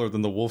different color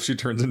than the wolf she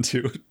turns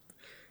into?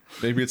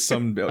 Maybe it's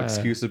some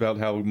excuse about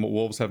how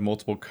wolves have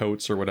multiple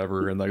coats or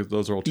whatever, and like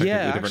those are all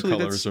technically different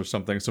colors or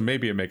something. So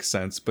maybe it makes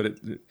sense, but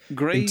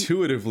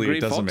intuitively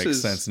it doesn't make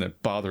sense, and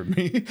it bothered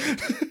me.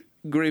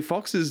 Gray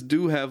foxes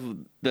do have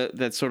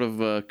that sort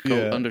of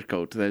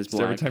undercoat that is black.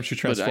 So every time she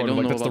transforms, I'm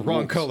like, that's the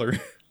wrong color.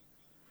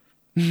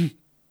 They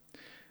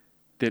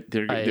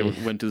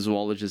went to the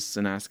zoologists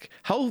and asked,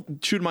 how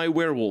should my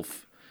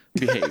werewolf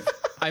behave?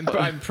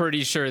 I'm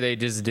pretty sure they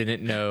just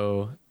didn't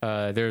know.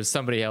 There's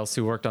somebody else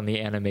who worked on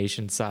the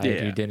animation side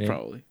who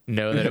didn't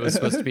know that it was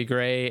supposed to be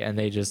gray, and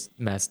they just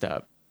messed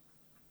up.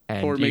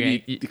 And or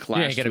maybe you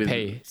ain't gonna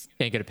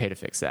pay to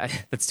fix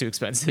that. That's too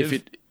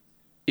expensive.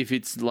 If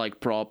it's like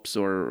props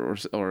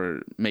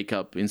or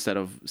makeup instead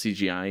of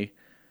CGI,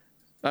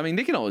 I mean,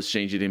 they can always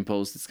change it in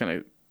post. It's kind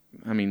of,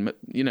 I mean,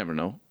 you never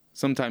know.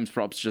 Sometimes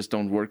props just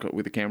don't work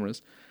with the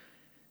cameras.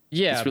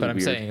 Yeah, really but I'm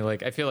saying,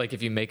 like, I feel like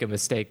if you make a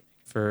mistake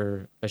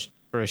for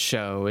a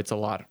show, it's a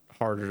lot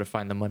harder to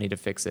find the money to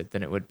fix it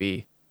than it would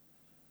be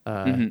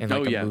in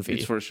like a movie.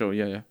 It's for a show.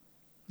 Yeah.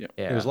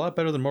 It was a lot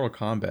better than Mortal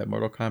Kombat.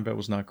 Mortal Kombat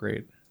was not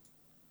great.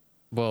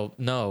 Well,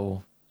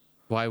 no.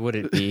 Why would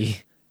it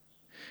be?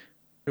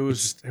 It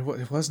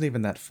wasn't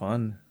even that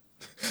fun.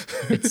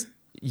 It's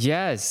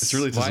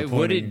really disappointing. Why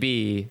would it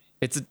be?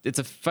 It's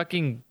a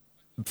fucking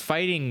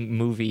fighting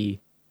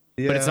movie.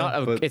 Yeah,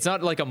 but it's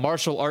not like a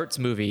martial arts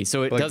movie,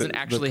 so it doesn't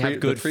actually have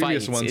good fights. The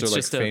previous ones are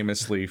like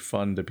famously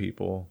fun to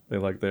people. They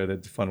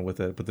had fun with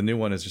it, but the new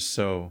one is just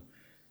so.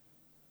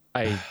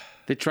 They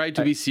tried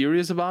to be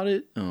serious about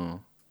it. Oh,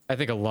 I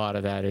think a lot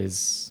of that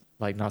is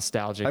like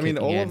nostalgic. I mean,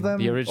 all of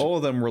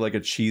them were like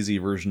a cheesy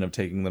version of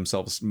taking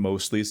themselves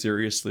mostly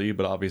seriously,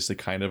 but obviously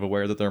kind of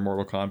aware that they're a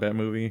Mortal Kombat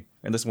movie.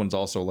 And this one's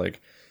also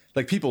like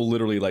people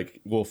literally like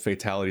will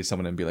fatality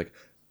someone and be like,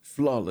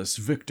 flawless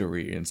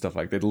victory and stuff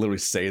like they literally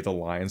say the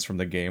lines from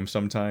the game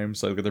sometimes,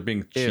 so they're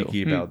being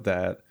cheeky about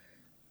that.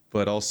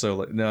 but also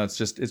like, no, it's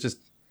just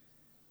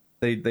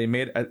they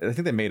made, I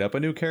think they made up a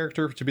new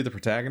character to be the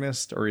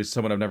protagonist, or he's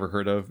someone I've never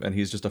heard of, and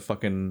he's just a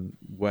fucking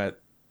wet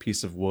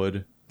piece of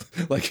wood.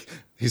 Like,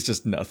 he's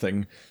just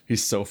nothing.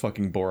 He's so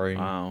fucking boring.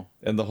 Wow.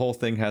 And the whole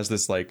thing has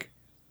this, like,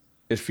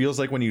 it feels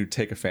like when you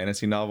take a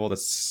fantasy novel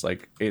that's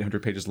like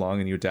 800 pages long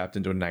and you adapt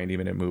into a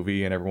 90-minute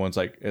movie, and everyone's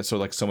like, so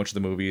like so much of the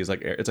movie is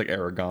like, it's like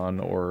Aragon,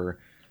 or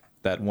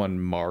that one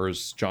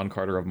Mars, John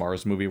Carter of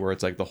Mars movie, where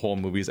it's like the whole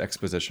movie's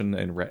exposition,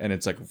 and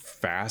it's like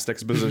fast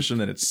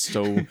exposition, and it's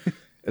so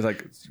it's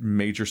like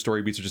major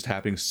story beats are just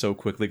happening so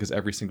quickly because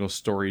every single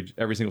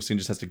scene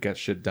just has to get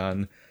shit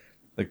done.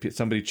 Like,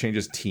 somebody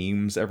changes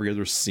teams every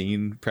other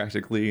scene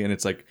practically, and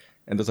it's like,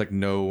 and there's like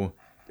no,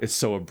 it's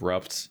so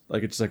abrupt.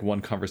 Like, it's just like one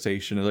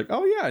conversation and like,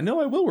 oh yeah,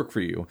 no, I will work for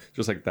you,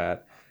 just like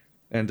that.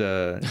 And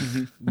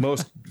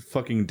most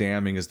fucking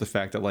damning is the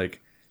fact that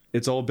like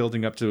it's all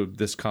building up to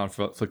this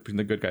conflict between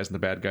the good guys and the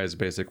bad guys,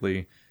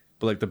 basically.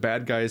 But like the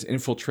bad guys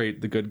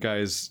infiltrate the good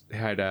guys'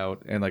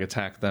 hideout and like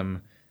attack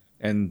them,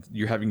 and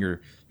you're having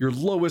your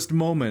lowest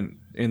moment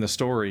in the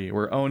story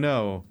where, oh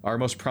no, our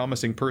most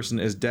promising person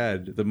is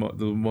dead,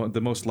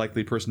 the most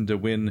likely person to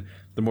win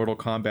the Mortal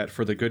Kombat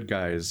for the good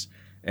guys,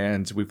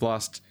 and we've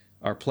lost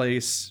our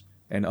place,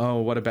 and oh,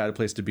 what a bad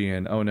place to be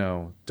in, oh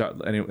no.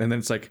 And then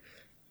it's like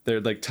they're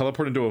like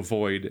teleport into a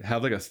void,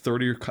 have like a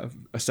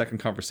 30-second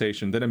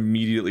conversation, then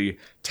immediately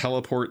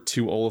teleport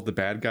to all of the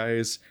bad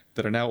guys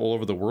that are now all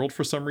over the world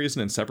for some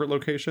reason in separate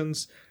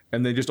locations,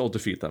 and they just all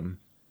defeat them.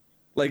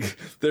 Like,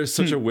 there's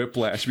such a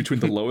whiplash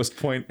between the lowest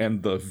point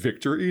and the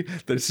victory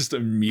that it's just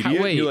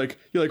immediate. You're like,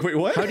 wait,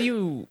 what? How do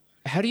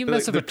you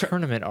mess up a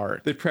tournament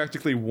arc? They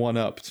practically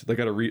one-upped. They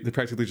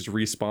practically just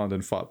respawned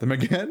and fought them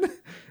again,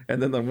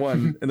 and then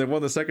won, and then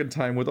won the second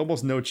time with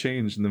almost no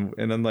change. And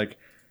then like,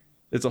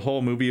 it's a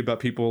whole movie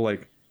about people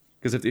like,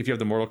 because if you have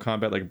the Mortal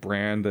Kombat like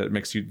brand that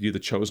makes you the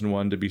chosen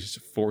one to be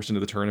forced into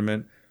the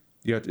tournament,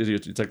 you have to,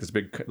 it's like this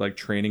big like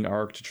training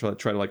arc to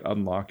try to like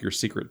unlock your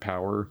secret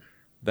power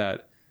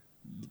that'll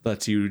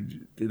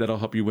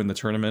help you win the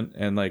tournament.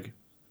 And like,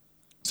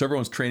 so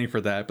everyone's training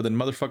for that, but then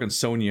motherfucking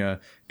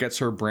Sonya gets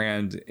her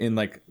brand in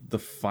like the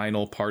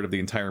final part of the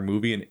entire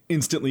movie and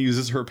instantly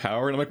uses her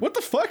power, and I'm like, what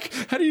the fuck?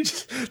 How do you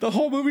the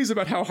whole movie's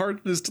about how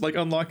hard it is to like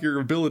unlock your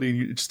ability, and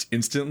you just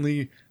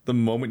instantly, the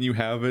moment you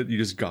have it, you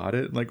just got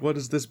it. Like, what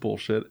is this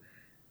bullshit?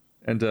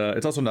 And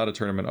it's also not a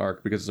tournament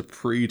arc because it's a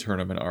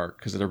pre-tournament arc,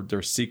 because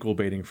they're sequel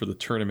baiting for the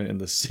tournament in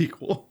the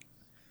sequel.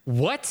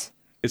 What?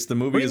 It's the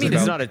movie. What do you mean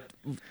it's not a?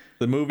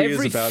 The movie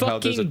is about how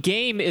there's a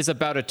game is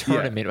about a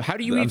tournament. Yeah. How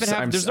do you even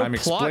have? There's no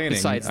plot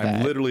besides that.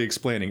 I'm literally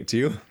explaining it to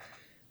you.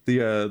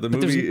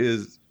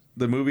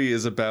 The movie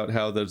is about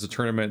how there's a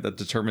tournament that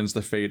determines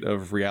the fate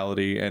of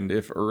reality, and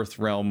if Earth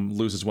Realm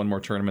loses one more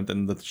tournament,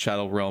 then the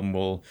Shadow Realm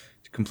will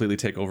completely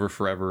take over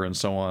forever, and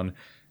so on.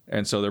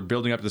 And so they're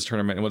building up this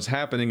tournament, and what's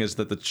happening is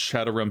that the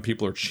Shadow Realm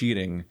people are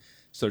cheating,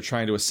 so they're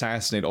trying to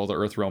assassinate all the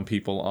Earth Realm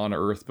people on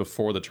Earth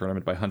before the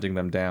tournament by hunting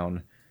them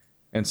down.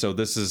 And so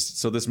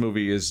this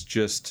movie is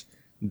just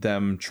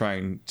them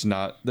trying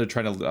to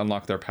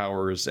unlock their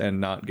powers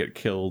and not get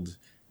killed.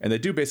 And they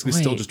do basically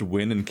still just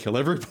win and kill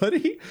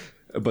everybody.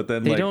 But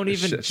then they don't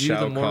even do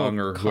Shao the Kahn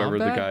or whoever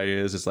combat? the guy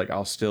is, it's like,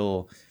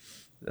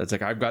 it's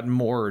like, I've got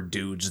more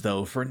dudes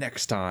though for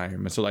next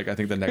time. And so like, I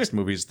think the next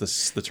movie's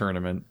the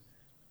tournament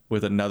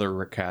with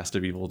another cast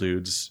of evil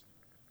dudes.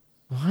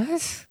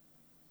 What?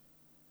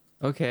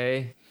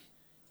 Okay.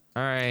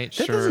 All right.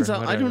 That sure. Doesn't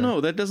sound, I don't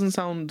know. That doesn't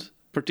sound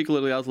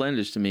particularly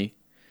outlandish to me.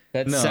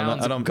 That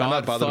sounds I'm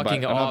not bothered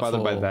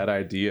by that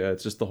idea.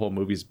 It's just the whole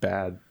movie's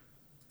bad.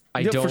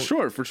 For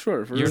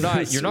sure. You're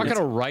not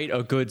gonna write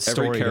a good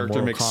story. Every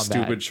character makes Kombat.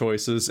 stupid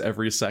choices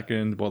every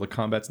second. Well, the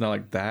combat's not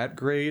like that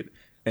great,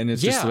 and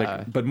it's just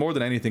like. But more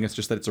than anything, it's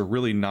just that it's a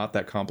really not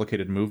that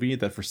complicated movie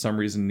that for some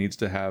reason needs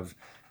to have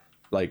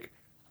like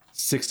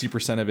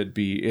 60% of it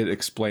be it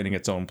explaining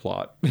its own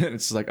plot. And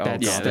it's like, oh god,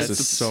 this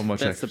is so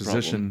much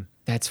exposition.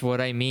 That's what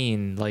I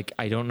mean. Like,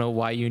 I don't know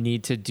why you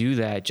need to do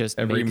that. Just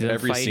make them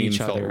fight each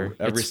other.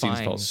 Every scene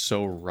felt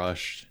so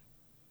rushed.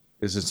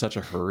 It's in such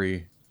a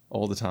hurry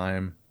all the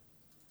time.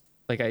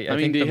 Like I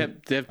mean, they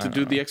have to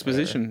do the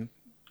exposition.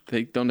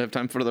 They don't have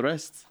time for the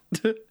rest.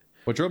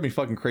 What drove me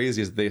fucking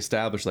crazy is they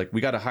established like,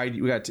 we got to hide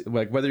you. We got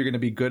like, whether you're going to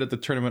be good at the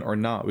tournament or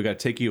not, we got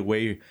to take you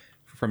away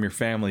from your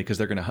family because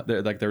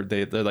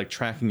they're like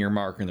tracking your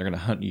mark and they're gonna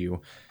hunt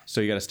you. So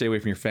you got to stay away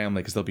from your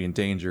family because they'll be in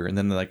danger. And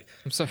then like,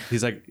 I'm sorry.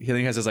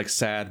 He has this like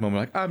sad moment,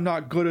 like, I'm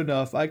not good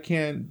enough. I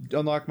can't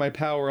unlock my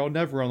power. I'll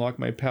never unlock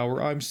my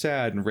power. I'm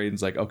sad. And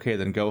Raiden's like, okay,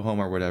 then go home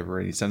or whatever.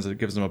 And he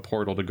gives him a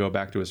portal to go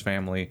back to his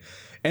family.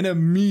 And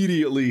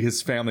immediately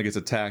his family gets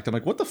attacked. I'm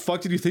like, what the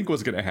fuck did you think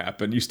was going to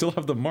happen? You still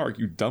have the mark,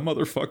 you dumb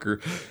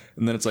motherfucker.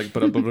 And then it's like,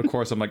 but of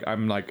course I'm like,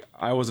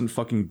 I wasn't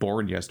fucking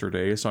born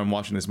yesterday. So I'm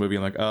watching this movie.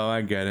 I'm like, oh,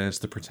 I get it. It's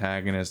the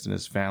protagonist and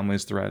his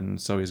family's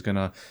threatened. So he's going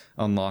to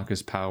unlock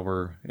his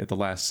power at the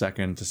last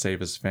second to save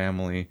his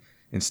family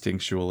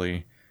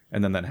instinctually.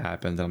 And then that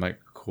happened. And I'm like,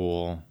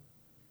 cool.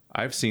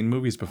 I've seen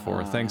movies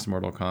before. Thanks,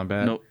 Mortal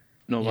Kombat.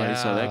 Nobody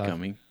saw that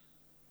coming.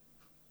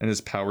 and his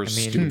power's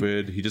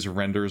stupid. He just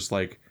renders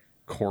like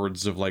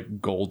cords of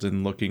like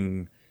golden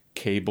looking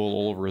cable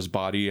all over his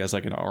body as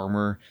like an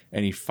armor,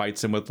 and he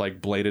fights him with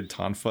like bladed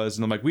tonfas,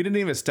 and I'm like, we didn't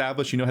even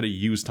establish you know how to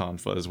use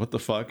tonfas. What the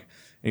fuck?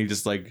 And he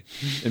just like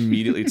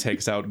immediately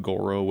takes out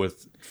Goro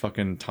with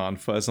fucking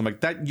tonfas. I'm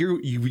like, that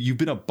you've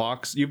been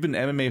you've been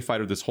an MMA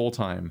fighter this whole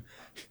time.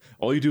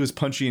 All you do is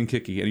punchy and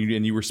kicky,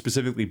 and you were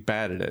specifically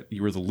bad at it.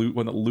 You were the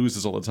one that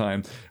loses all the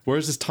time.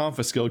 Where's this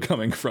tonfa skill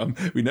coming from?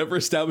 We never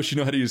established you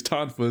know how to use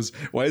tonfas.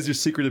 Why is your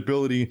secret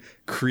ability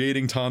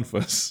creating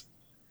tonfas?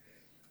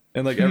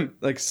 And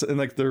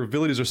like their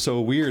abilities are so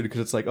weird because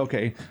it's like,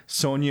 okay,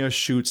 Sonya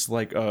shoots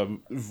like a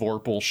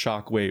Vorpal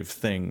shockwave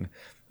thing.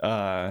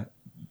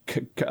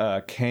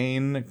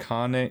 Kane,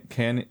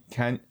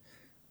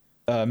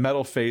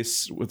 metal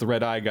face with the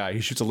red eye guy. He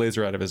shoots a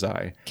laser out of his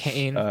eye.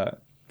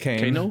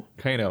 Kano.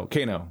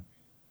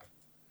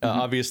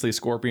 Obviously,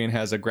 Scorpion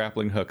has a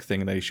grappling hook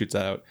thing that he shoots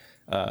out.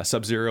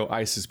 Sub-Zero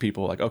ices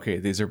people. Like, okay,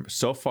 these are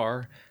so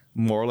far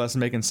more or less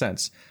making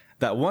sense.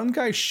 That one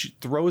guy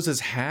throws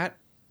his hat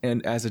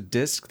and as a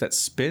disc that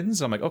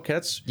spins. I'm like, okay,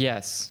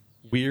 that's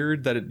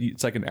weird that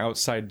it's like an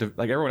outside.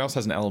 Like everyone else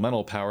has an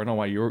elemental power. I don't know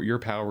why your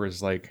power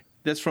is like.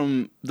 That's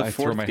from the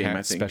fourth game,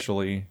 I think.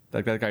 Especially,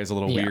 like that guy's a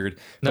little weird.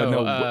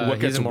 What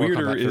gets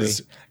weirder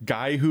is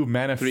guy who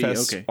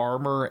manifests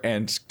armor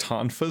and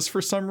tonfas for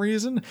some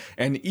reason,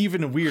 and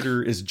even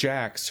weirder is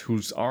Jax,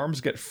 whose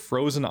arms get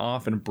frozen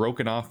off and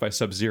broken off by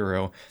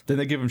Sub-Zero. Then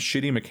they give him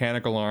shitty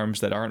mechanical arms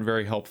that aren't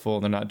very helpful,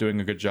 and they're not doing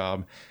a good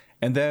job.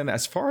 And then,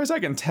 as far as I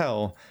can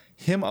tell,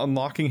 him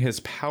unlocking his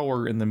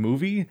power in the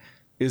movie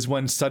is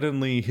when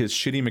suddenly his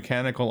shitty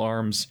mechanical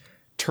arms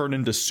turn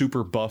into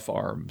super buff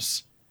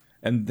arms.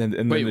 And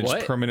then they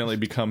just permanently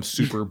become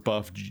super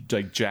buff,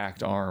 like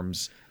jacked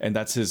arms. And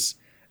that's his,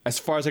 as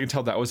far as I can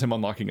tell, that was him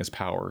unlocking his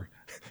power.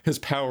 His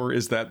power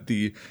is that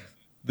the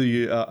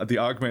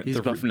augment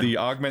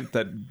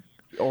that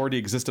already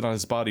existed on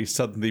his body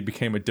suddenly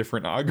became a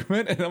different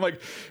augment. And I'm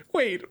like,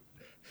 wait,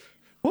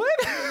 what?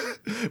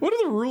 What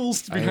are the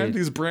rules behind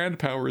these brand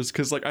powers?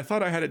 Because like I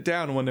thought I had it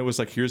down when it was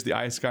like, here's the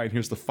ice guy and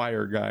here's the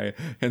fire guy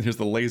and here's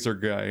the laser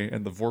guy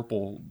and the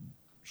Vorpal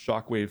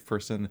shockwave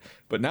person,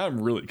 but now I'm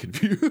really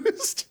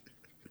confused.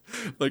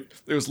 Like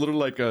it was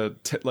literally like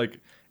like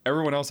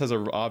everyone else has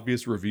an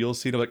obvious reveal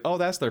scene of like, oh,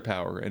 that's their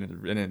power,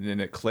 and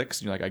it clicks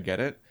and you're like, I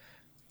get it.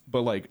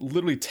 But like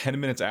literally 10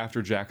 minutes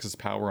after Jax's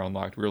power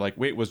unlocked, we were like,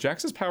 wait, was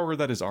Jax's power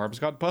that his arms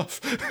got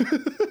buff?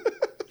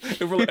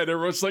 and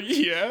everyone's like,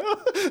 yeah.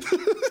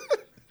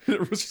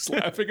 Everyone's just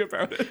laughing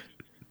about it.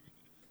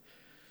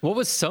 What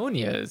was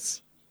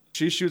Sonya's?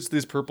 She shoots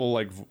these purple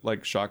like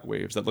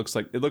shockwaves that looks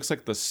like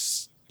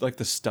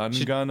the stun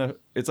gun.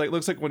 It's like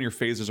looks like when your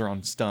phasers are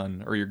on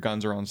stun or your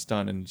guns are on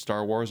stun in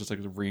Star Wars. It's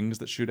like the rings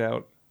that shoot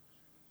out,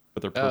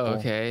 but they're purple. Oh,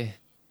 okay.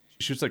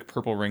 She shoots like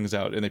purple rings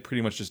out, and they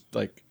pretty much just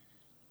like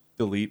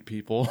delete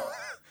people.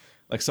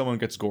 Like someone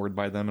gets gored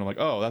by them, and I'm like,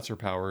 oh, that's her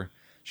power.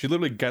 She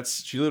literally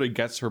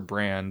gets her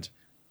brand,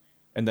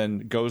 and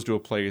then goes to a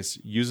place,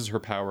 uses her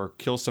power,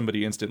 kills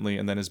somebody instantly,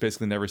 and then is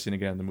basically never seen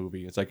again in the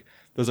movie. It's like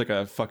there's like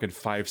a fucking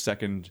 5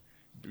 second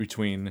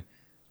between.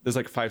 There's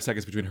like 5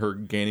 seconds between her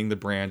gaining the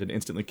brand and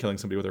instantly killing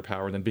somebody with her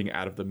power and then being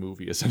out of the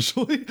movie,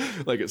 essentially.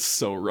 Like, it's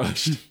so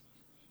rushed.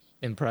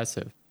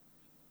 Impressive.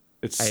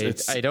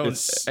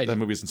 That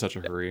movie's in such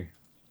a hurry.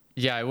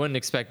 Yeah, I wouldn't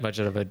expect much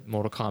of a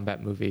Mortal Kombat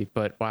movie,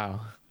 but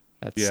wow.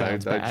 That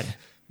sounds bad.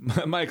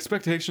 My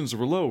expectations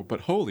were low,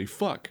 but holy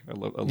fuck. I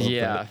love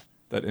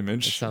that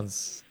image. It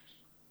sounds...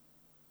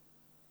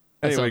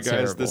 Anyway, guys,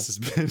 terrible. This has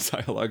been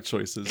Dialogue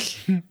Choices.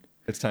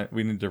 It's time.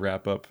 We need to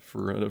wrap up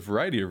for a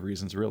variety of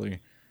reasons,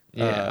 really.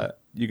 Yeah.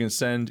 You can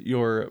send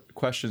your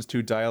questions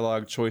to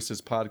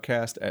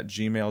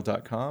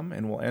dialoguechoicespodcast@gmail.com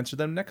and we'll answer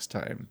them next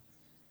time.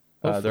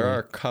 There are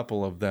a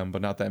couple of them,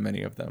 but not that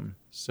many of them.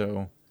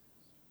 So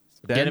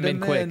get them in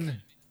quick.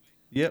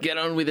 Yep. Get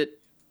on with it.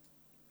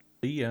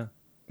 See ya.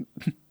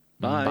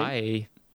 Bye. Bye.